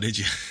show, did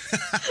you?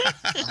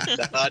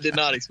 I did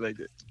not expect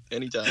it.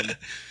 Anytime.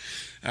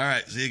 All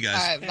right. See you guys.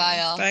 All right, bye,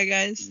 y'all. Bye,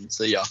 guys.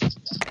 See y'all.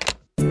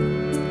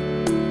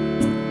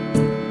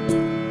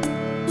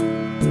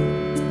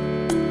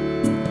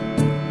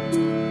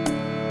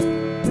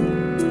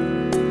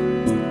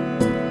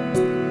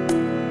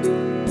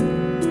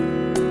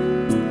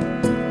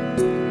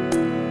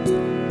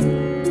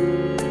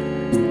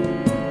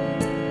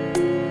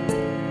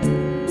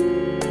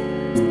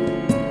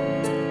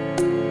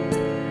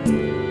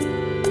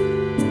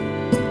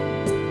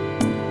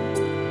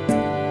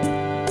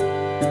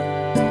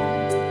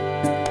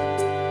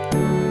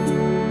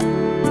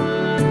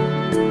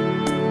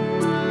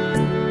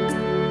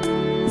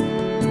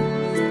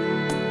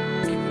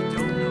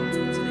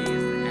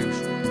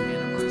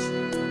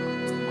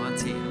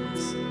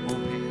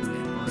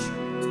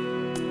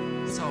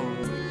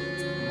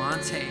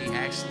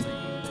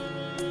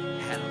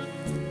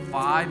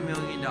 $5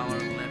 million,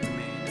 $11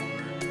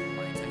 million,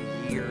 like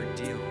a year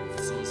deal.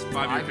 So it's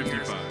 5 year,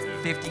 years,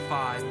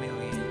 55, $55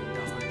 million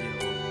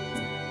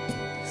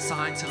deal.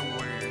 Signed to the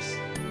Warriors.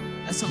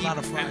 That's a lot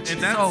of fried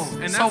chicken.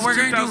 And that's we're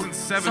gonna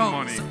 2007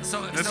 money.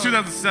 That's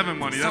 2007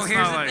 money. So That's here's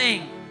not the like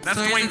thing. that's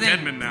So here's Dwayne the thing.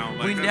 Dedman now.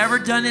 Like, We've that's- never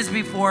done this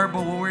before,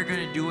 but what we're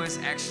gonna do is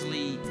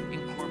actually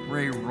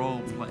incorporate role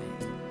play.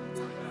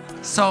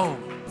 So,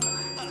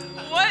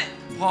 What?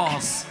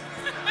 pause.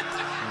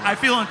 I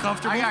feel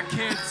uncomfortable. I got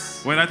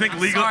kids. Wait, I think I'm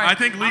legal. sorry. I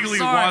think I'm legally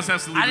sorry. Waz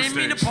has to leave I the didn't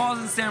stage. mean to pause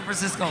in San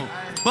Francisco,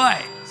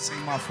 but This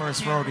ain't my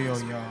first rodeo,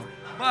 y'all.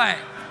 But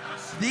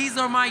these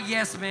are my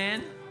yes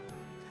men,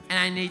 and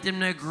I need them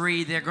to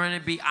agree. They're going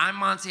to be. I'm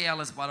Monte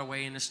Ellis, by the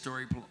way, in the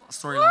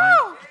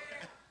storyline,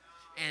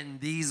 and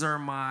these are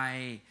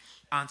my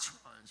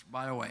entourage,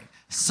 by the way.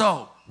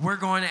 So we're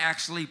going to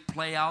actually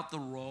play out the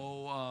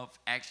role of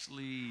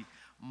actually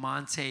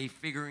Monte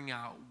figuring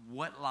out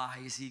what lie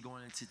is he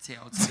going to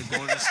tell to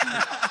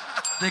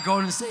the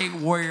Golden State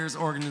Warriors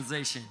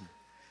organization.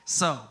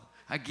 So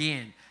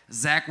again,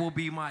 Zach will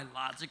be my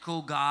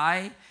logical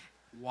guy.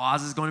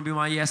 Waz is going to be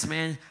my yes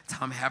man.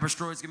 Tom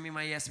Haberstroh is going to be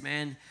my yes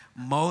man.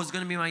 Mo is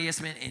going to be my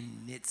yes man.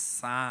 And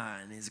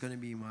Nitsan is going to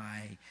be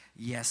my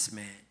yes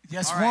man.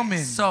 Yes, All right, woman.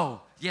 So,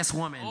 yes,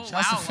 woman.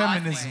 Shouts to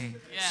feminism.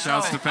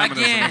 Shouts to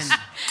feminism. Again,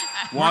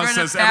 Waz we're gonna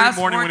says every fast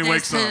morning when he forward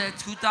wakes this up.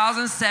 to the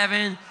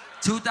 2007,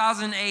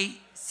 2008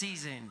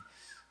 season.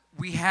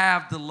 We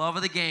have the love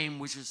of the game,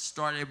 which was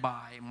started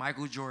by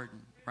Michael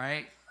Jordan,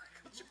 right?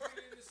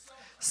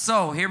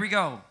 So here we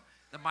go.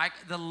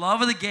 The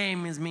love of the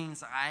game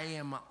means I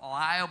am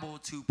liable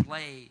to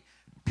play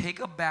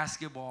pickup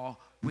basketball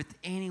with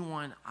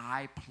anyone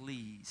I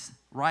please,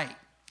 right?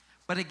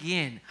 But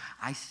again,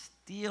 I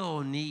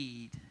still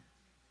need,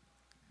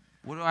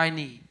 what do I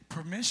need?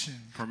 Permission.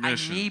 I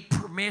need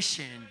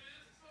permission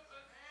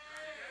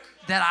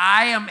that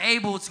I am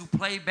able to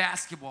play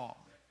basketball.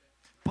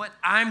 But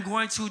I'm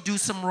going to do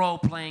some role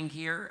playing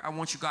here. I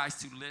want you guys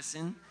to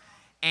listen.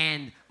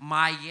 And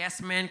my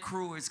Yes Man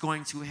crew is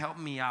going to help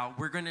me out.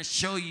 We're going to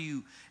show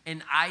you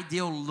an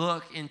ideal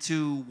look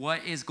into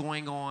what is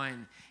going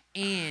on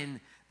in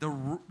the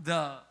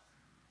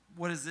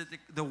what is it?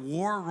 The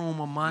war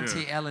room of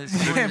Monte Ellis.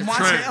 Yeah,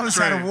 Monte Ellis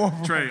had a war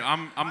room. Trey,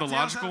 I'm the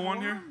logical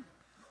one here.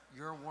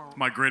 You're a war room.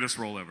 My greatest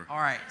role ever. All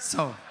right,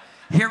 so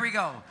here we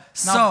go.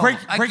 Now so break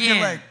your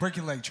again, leg. Break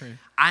your leg, Trey.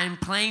 I'm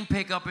playing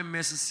pickup in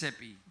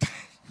Mississippi.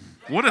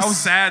 What a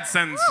sad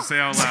sentence to say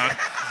out loud.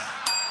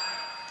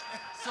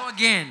 So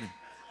again,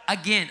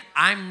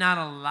 I'm not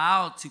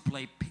allowed to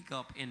play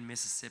pickup in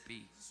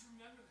Mississippi.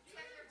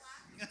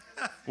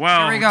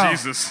 Wow, Here we go.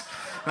 Jesus.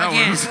 That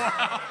Again, was.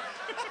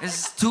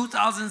 this is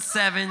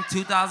 2007,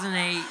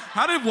 2008.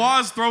 How did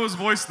Waz throw his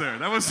voice there?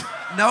 That was.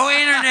 No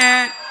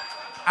internet.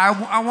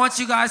 I want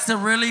you guys to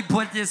really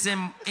put this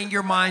in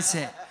your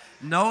mindset.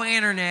 No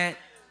internet,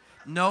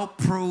 no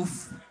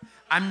proof.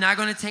 I'm not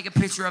going to take a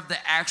picture of the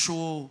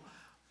actual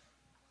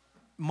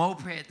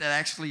moped that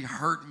actually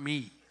hurt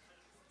me.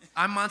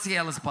 I'm Monte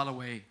Ellis, by the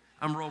way.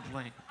 I'm role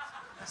playing.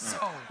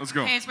 So Let's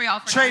go. Hands free all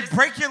for Trey, guys.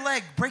 break your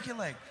leg. Break your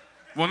leg.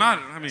 Well, not.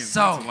 I mean, So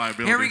that's a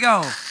liability. here we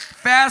go.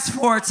 Fast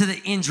forward to the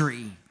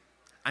injury.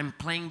 I'm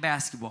playing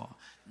basketball.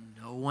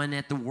 No one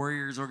at the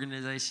Warriors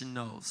organization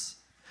knows.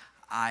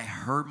 I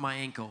hurt my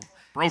ankle.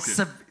 Broke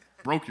it.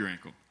 Broke your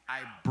ankle. I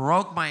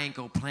broke my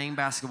ankle playing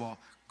basketball.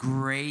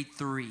 Grade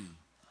 3.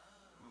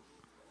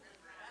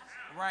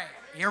 Right.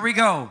 Here we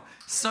go.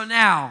 So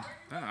now.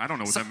 I don't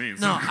know what that means.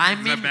 No,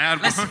 I'm Is in. that bad,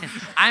 bro? Listen,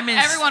 I'm in.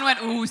 Everyone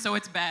went, ooh, so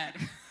it's bad.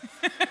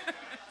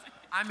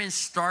 I'm in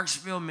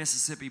Starksville,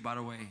 Mississippi, by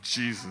the way.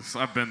 Jesus,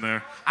 I've been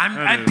there. I'm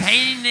That is-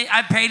 painting it.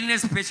 I'm painting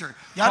this picture.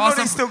 Y'all know Cost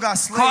they of- still got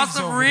slaves Cost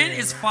of over rent there,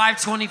 is right?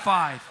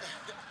 $525.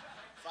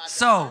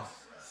 So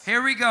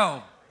here we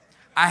go.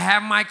 I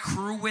have my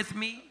crew with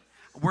me.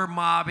 We're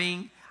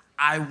mobbing.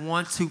 I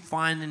want to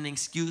find an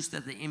excuse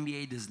that the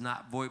NBA does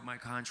not void my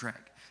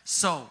contract.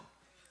 So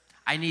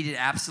I need it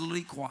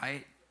absolutely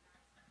quiet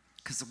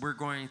because we're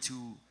going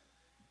to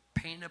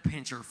paint a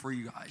picture for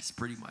you guys,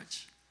 pretty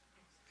much.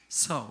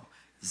 So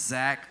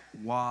Zach,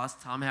 Waz,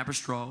 Tom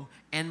Haberstroh,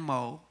 and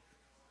Mo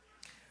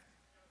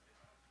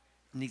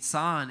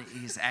Nissan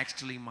is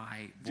actually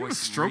my voice. You have a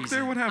stroke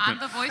there? What happened?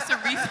 I'm the voice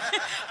of reason.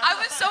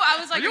 I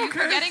was like, are you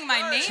forgetting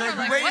my name? Trey, Or we're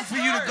like, waiting what's for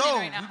you to happening go.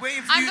 right now? We're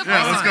waiting for I'm you the to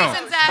voice go. of Let's go.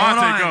 reason, Zach.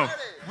 Monte,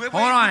 go.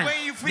 Hold on.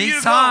 waiting for you to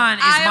Nissan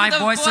go. is I my am the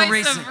voice of voice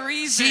reason. of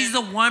reason. She's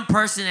the one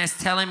person that's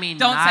telling me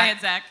Don't not. say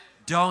it, Zach.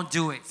 Don't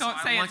do it. Don't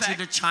so say I it, want you Zach.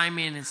 to chime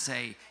in and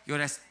say, yo,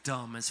 that's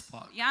dumb as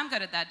fuck. Yeah, I'm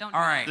good at that. Don't.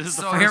 All do right. This is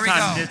the so first here we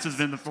time go. Nitz has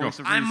been the voice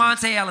of reason. I'm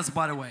Monte Ellis,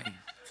 by the way.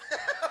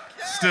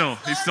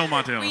 He's still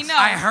Monte Ellis. We know.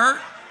 I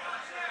hurt.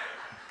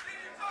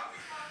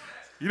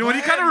 You know what?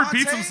 He Go kind of ahead,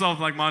 repeats Monte. himself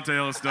like Monte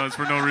Ellis does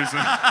for no reason.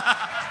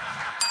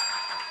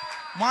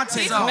 Monte,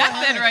 He's go method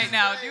ahead. right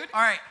now, dude.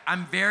 All right.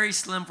 I'm very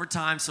slim for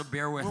time, so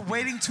bear with We're me.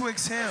 waiting to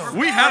exhale.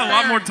 We had a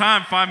lot more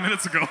time 5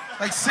 minutes ago.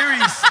 Like,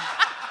 seriously.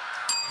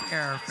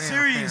 Fair.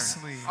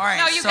 Seriously. All right.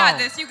 No, you so, got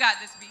this. You got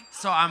this, B.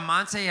 So I'm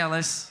Monte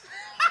Ellis,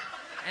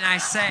 and I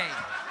say,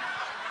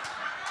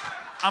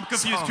 I'm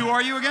confused. So- Who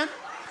are you again?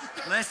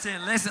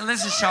 listen,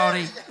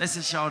 shorty.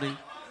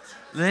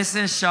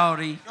 Listen,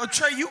 shorty. Yo,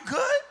 Trey, you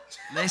good?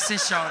 Listen,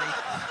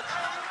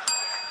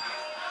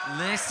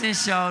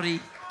 shorty.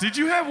 Did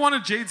you have one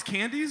of Jade's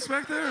candies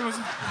back there? Or was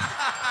it...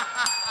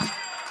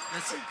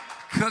 Listen,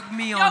 cook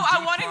me Yo, on I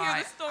deep want to hear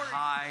fried the story.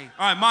 high.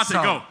 All right, Monte,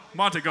 So- go.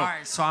 Monte, go. All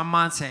right, so I'm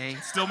Monte.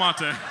 Still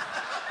Monte.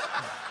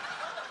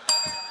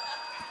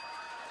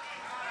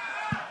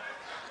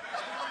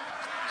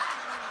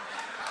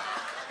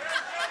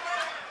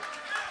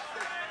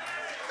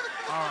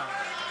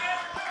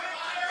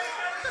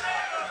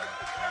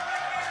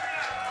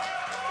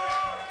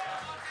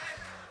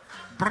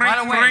 By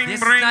the way, Bring, this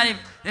bring.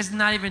 is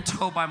not even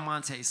told by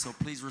Monte, so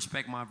please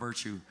respect my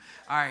virtue.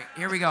 All right,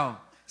 here we go.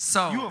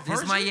 So You a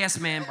this is my virgin? yes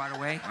man, by the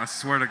way. I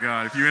swear to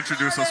God, if you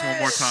introduce us one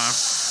more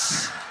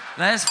time.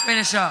 Let's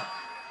finish up.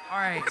 All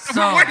right,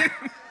 so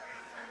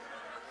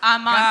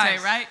I'm Monte,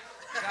 Guys. right?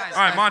 guys, All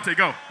right, guys, Monte,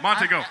 go.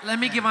 Monte, go. let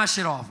me get my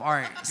shit off. All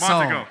right, Monte,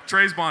 so, go.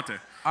 Trey's Monte.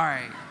 All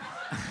right,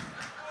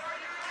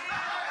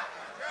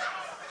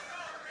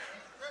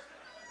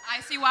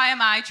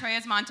 ICYMI, Trey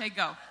is Monte,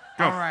 go.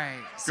 Go. all right.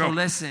 So Go.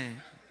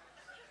 listen.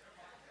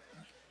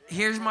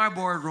 Here's my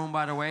boardroom,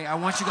 by the way. I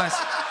want you guys.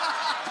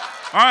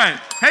 All right.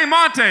 Hey,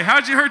 Monte,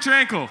 how'd you hurt your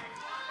ankle?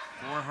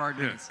 4 hard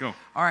Yeah, minutes. go.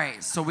 All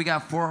right, so we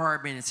got 4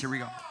 hard minutes. Here we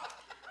go.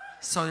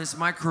 So this is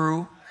my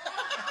crew.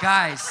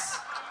 Guys,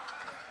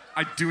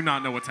 I do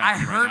not know what's I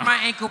happening hurt right my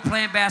ankle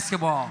playing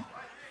basketball.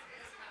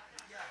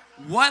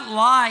 What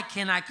lie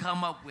can I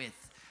come up with?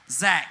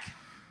 Zach,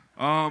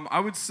 now. I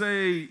would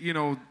say, you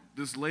know,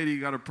 this lady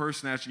got her purse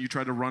snatched and you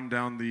tried to run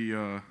down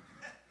the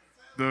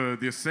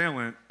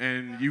assailant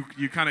and you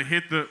kind of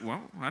hit the,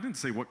 well, I didn't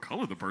say what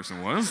color the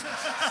person was.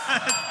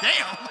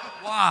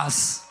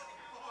 Was.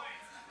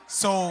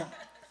 So,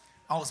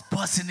 I was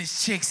busting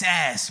this chick's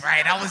ass,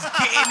 right? I was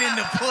getting in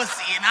the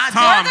pussy, and I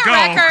Tom, For the go.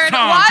 record,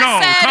 Tom, Waz go.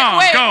 said- Tom,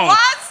 wait, go.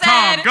 Waz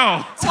said- Tom,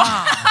 go.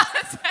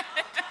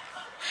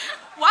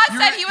 Waz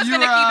said he was You're,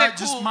 going to keep it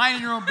just cool.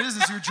 minding your own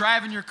business. You're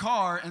driving your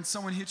car, and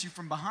someone hits you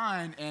from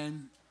behind,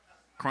 and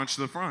Crunch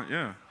to the front,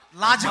 yeah.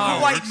 Logical Oh,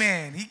 white works.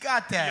 man. He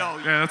got that.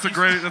 Yeah, that's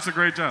a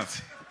great job.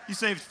 You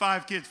saved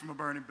 5 kids from a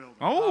burning building.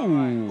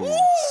 Oh.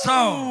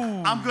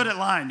 So, I'm good at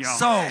lying, y'all.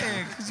 so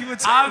Yeah, 'cause you a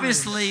terrorist.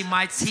 obviously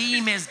my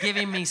team is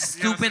giving me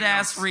stupid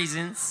ass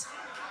reasons.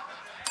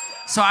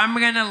 So I'm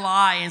gonna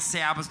lie and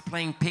say I was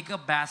playing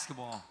pickup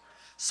basketball.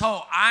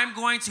 So I'm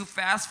going to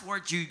fast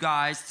forward you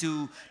guys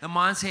to the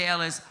Monte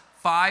Ellis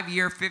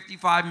 5-year,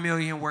 $55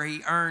 million, where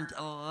he earned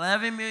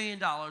 $11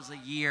 million a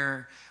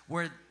year,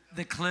 where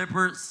the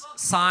Clippers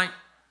signed.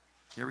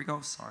 Here we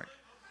go. Sorry,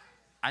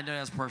 I know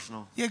that's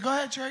personal. Yeah, go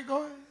ahead, Trey.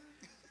 Go ahead.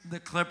 The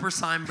Clippers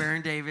signed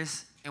Baron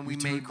Davis, and we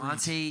made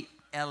Monte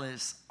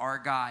Ellis our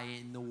guy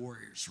in the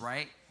Warriors,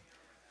 right?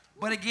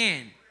 But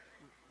again,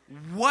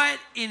 what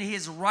in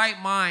his right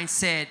mind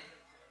said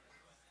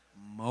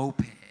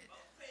moped?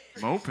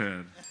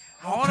 Moped.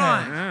 Hold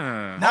on.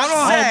 Yeah. Not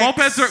Oh,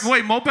 sex.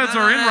 mopeds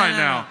No, are in no, right no,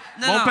 now.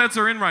 no, no. Mopeds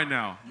are in right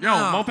now. Yo,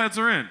 No. mopeds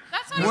are in.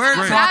 That's That's not We're a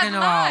great. talking bad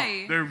about-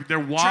 lie. They're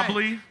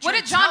wobbly. What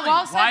did Trey, John tell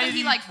Wall me, say why that did he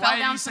you- like why fell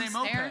did down you some say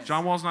moped? stairs?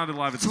 John Wall's not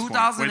alive at this point. Wait,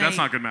 2008. that's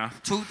not good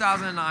math.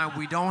 2009,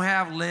 we don't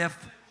have Lyft.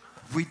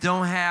 We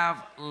don't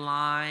have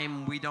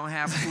Lime. We don't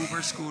have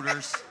Uber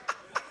scooters.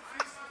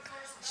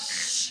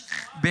 Shh.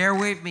 Bear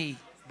with me.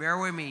 Bear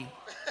with me.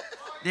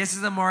 This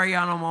is a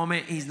Mariano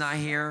moment. He's not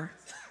here.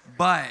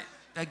 But,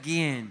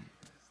 again,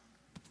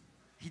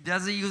 he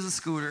doesn't use a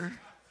scooter.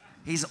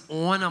 He's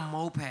on a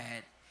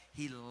moped.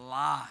 He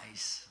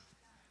lies.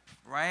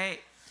 Right?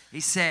 He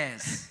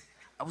says,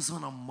 I was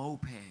on a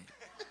moped.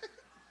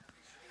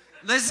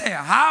 Listen,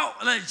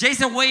 look,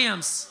 Jason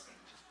Williams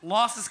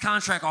lost his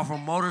contract off a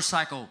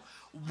motorcycle.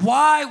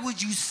 Why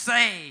would you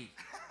say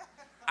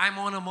I'm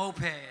on a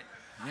moped?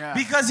 yeah.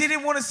 Because he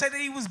didn't want to say that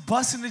he was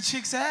busting the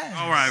chick's ass.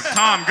 All right,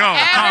 Tom, go.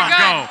 And Tom, we're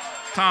go. good.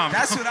 Tom.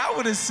 That's what I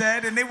would have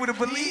said, and they would have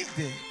believed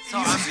it. So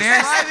He I'm was very,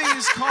 driving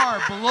his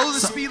car below the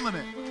speed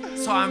limit.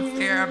 so I'm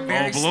fair. I'm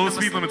very Oh, below the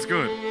slim- speed limit's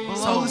good.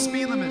 Below the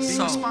speed limit. Being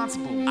so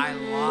responsible. I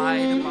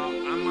lied about.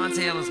 I'm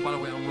Monte Ellis, by the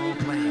way. I'm role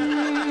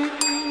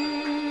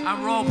playing.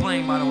 I'm role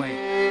playing, by the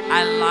way.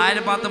 I lied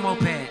about the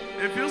moped.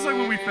 It feels like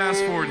when we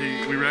fast forward,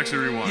 we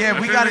actually rewind. Yeah, I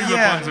we feel gotta. like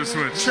Yeah, the buttons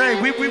are switched.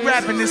 Trey, we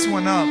wrapping this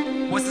one up.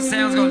 What's the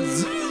sounds going?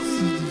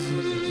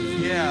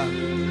 Yeah.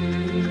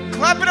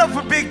 Clap it up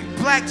for Big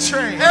Black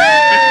Trey. We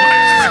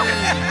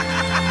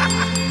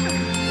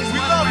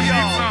love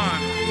y'all.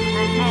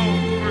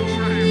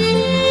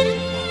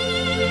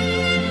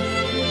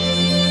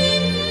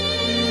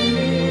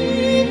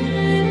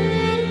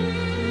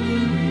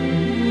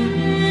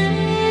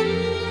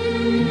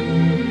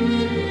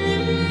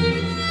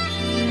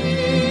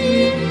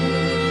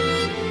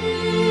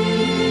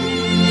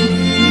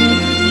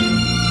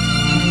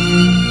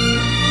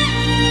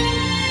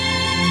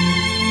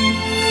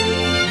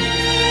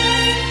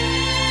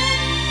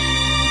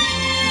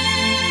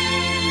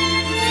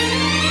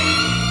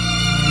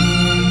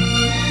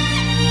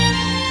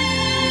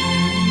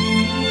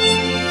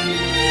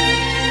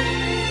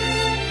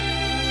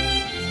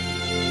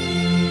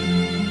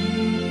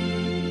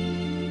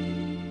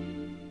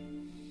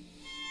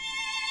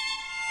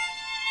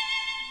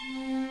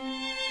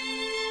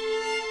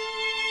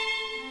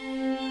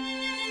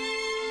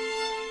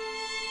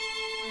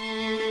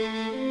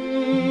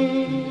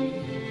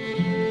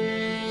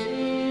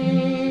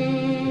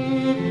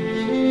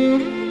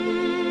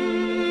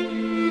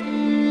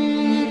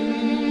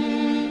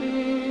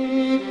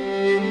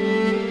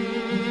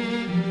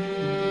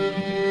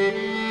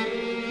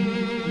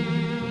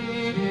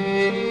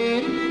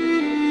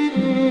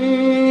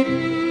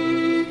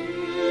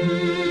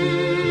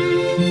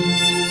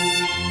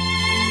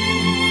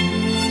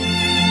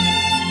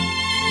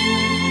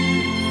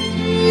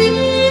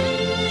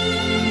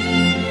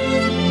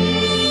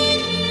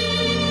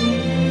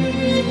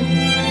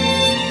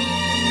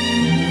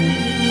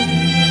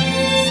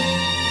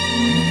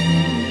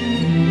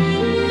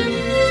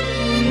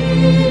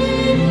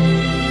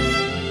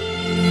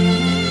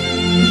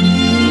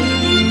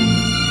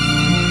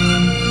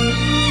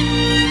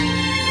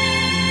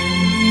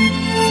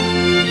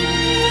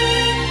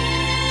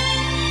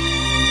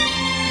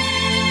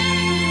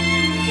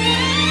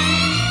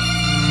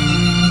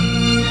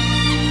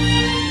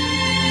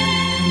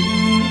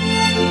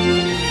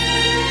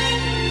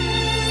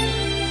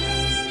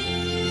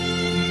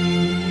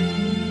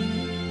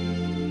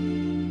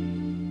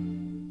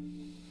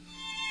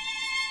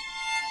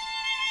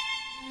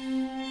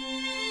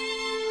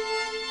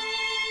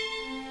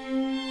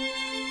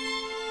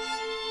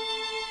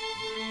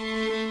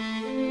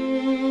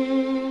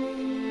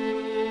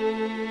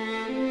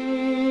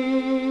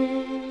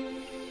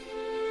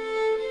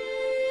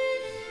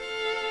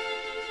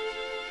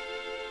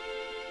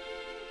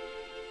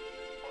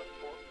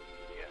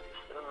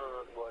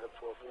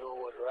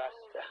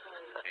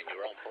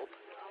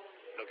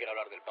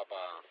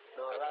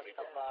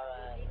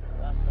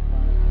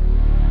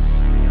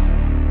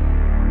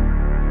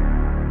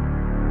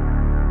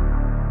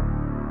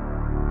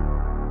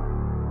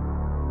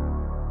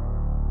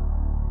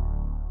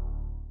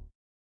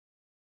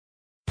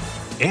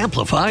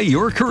 Amplify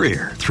your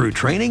career through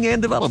training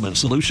and development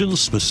solutions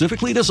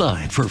specifically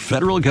designed for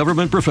federal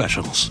government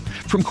professionals.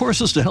 From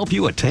courses to help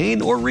you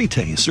attain or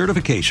retain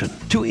certification,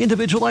 to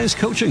individualized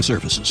coaching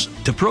services,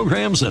 to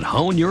programs that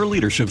hone your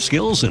leadership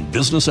skills and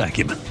business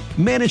acumen,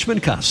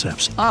 Management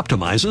Concepts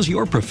optimizes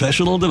your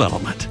professional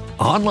development.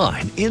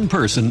 Online, in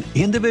person,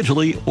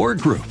 individually, or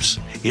groups,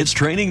 it's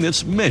training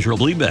that's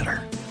measurably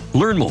better.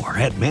 Learn more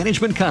at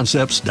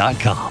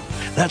managementconcepts.com.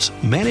 That's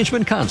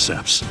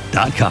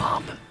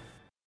managementconcepts.com.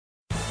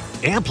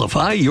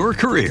 Amplify your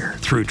career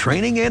through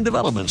training and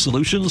development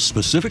solutions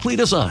specifically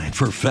designed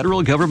for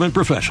federal government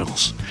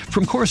professionals.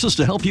 From courses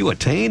to help you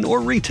attain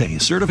or retain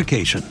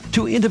certification,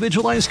 to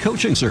individualized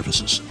coaching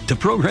services, to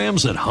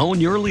programs that hone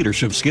your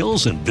leadership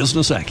skills and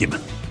business acumen,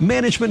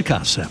 Management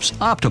Concepts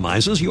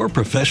optimizes your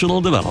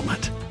professional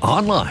development.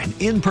 Online,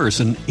 in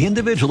person,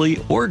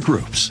 individually, or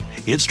groups,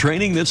 it's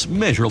training that's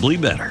measurably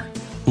better.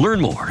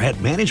 Learn more at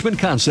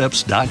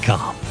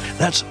managementconcepts.com.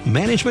 That's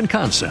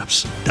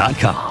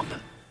managementconcepts.com.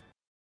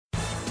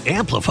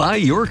 Amplify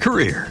your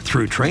career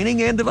through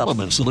training and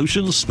development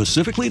solutions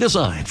specifically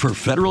designed for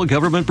federal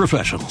government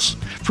professionals.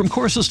 From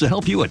courses to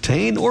help you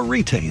attain or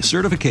retain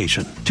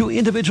certification, to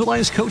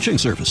individualized coaching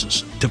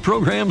services, to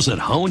programs that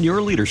hone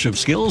your leadership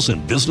skills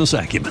and business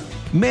acumen,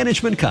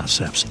 Management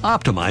Concepts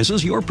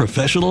optimizes your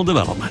professional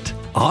development.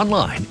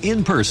 Online,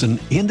 in person,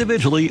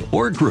 individually,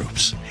 or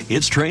groups,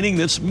 it's training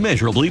that's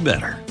measurably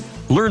better.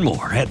 Learn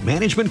more at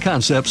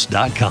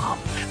managementconcepts.com.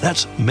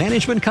 That's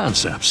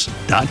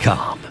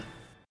managementconcepts.com.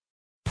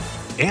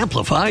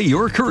 Amplify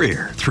your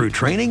career through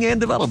training and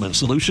development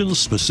solutions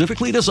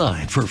specifically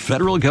designed for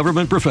federal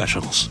government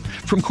professionals.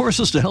 From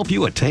courses to help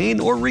you attain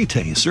or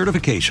retain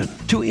certification,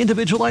 to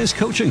individualized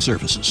coaching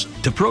services,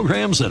 to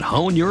programs that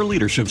hone your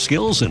leadership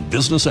skills and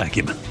business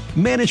acumen,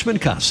 Management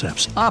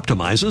Concepts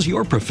optimizes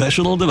your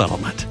professional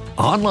development.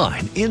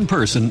 Online, in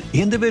person,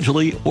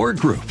 individually, or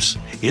groups,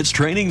 it's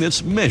training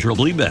that's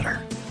measurably better.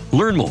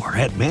 Learn more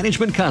at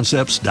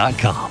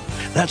managementconcepts.com.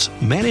 That's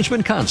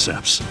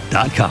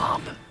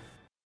managementconcepts.com.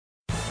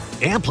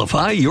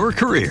 Amplify your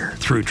career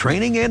through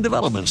training and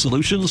development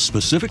solutions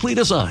specifically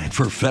designed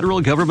for federal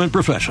government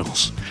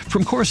professionals.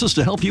 From courses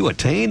to help you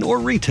attain or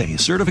retain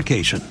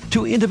certification,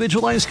 to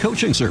individualized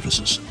coaching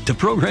services, to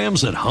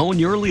programs that hone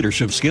your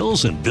leadership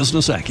skills and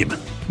business acumen,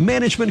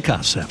 Management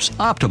Concepts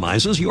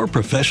optimizes your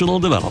professional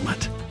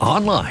development.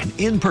 Online,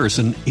 in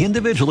person,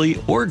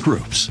 individually, or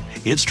groups,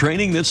 it's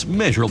training that's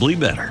measurably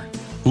better.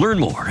 Learn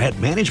more at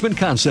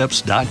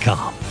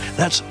managementconcepts.com.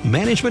 That's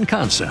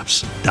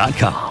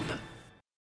managementconcepts.com.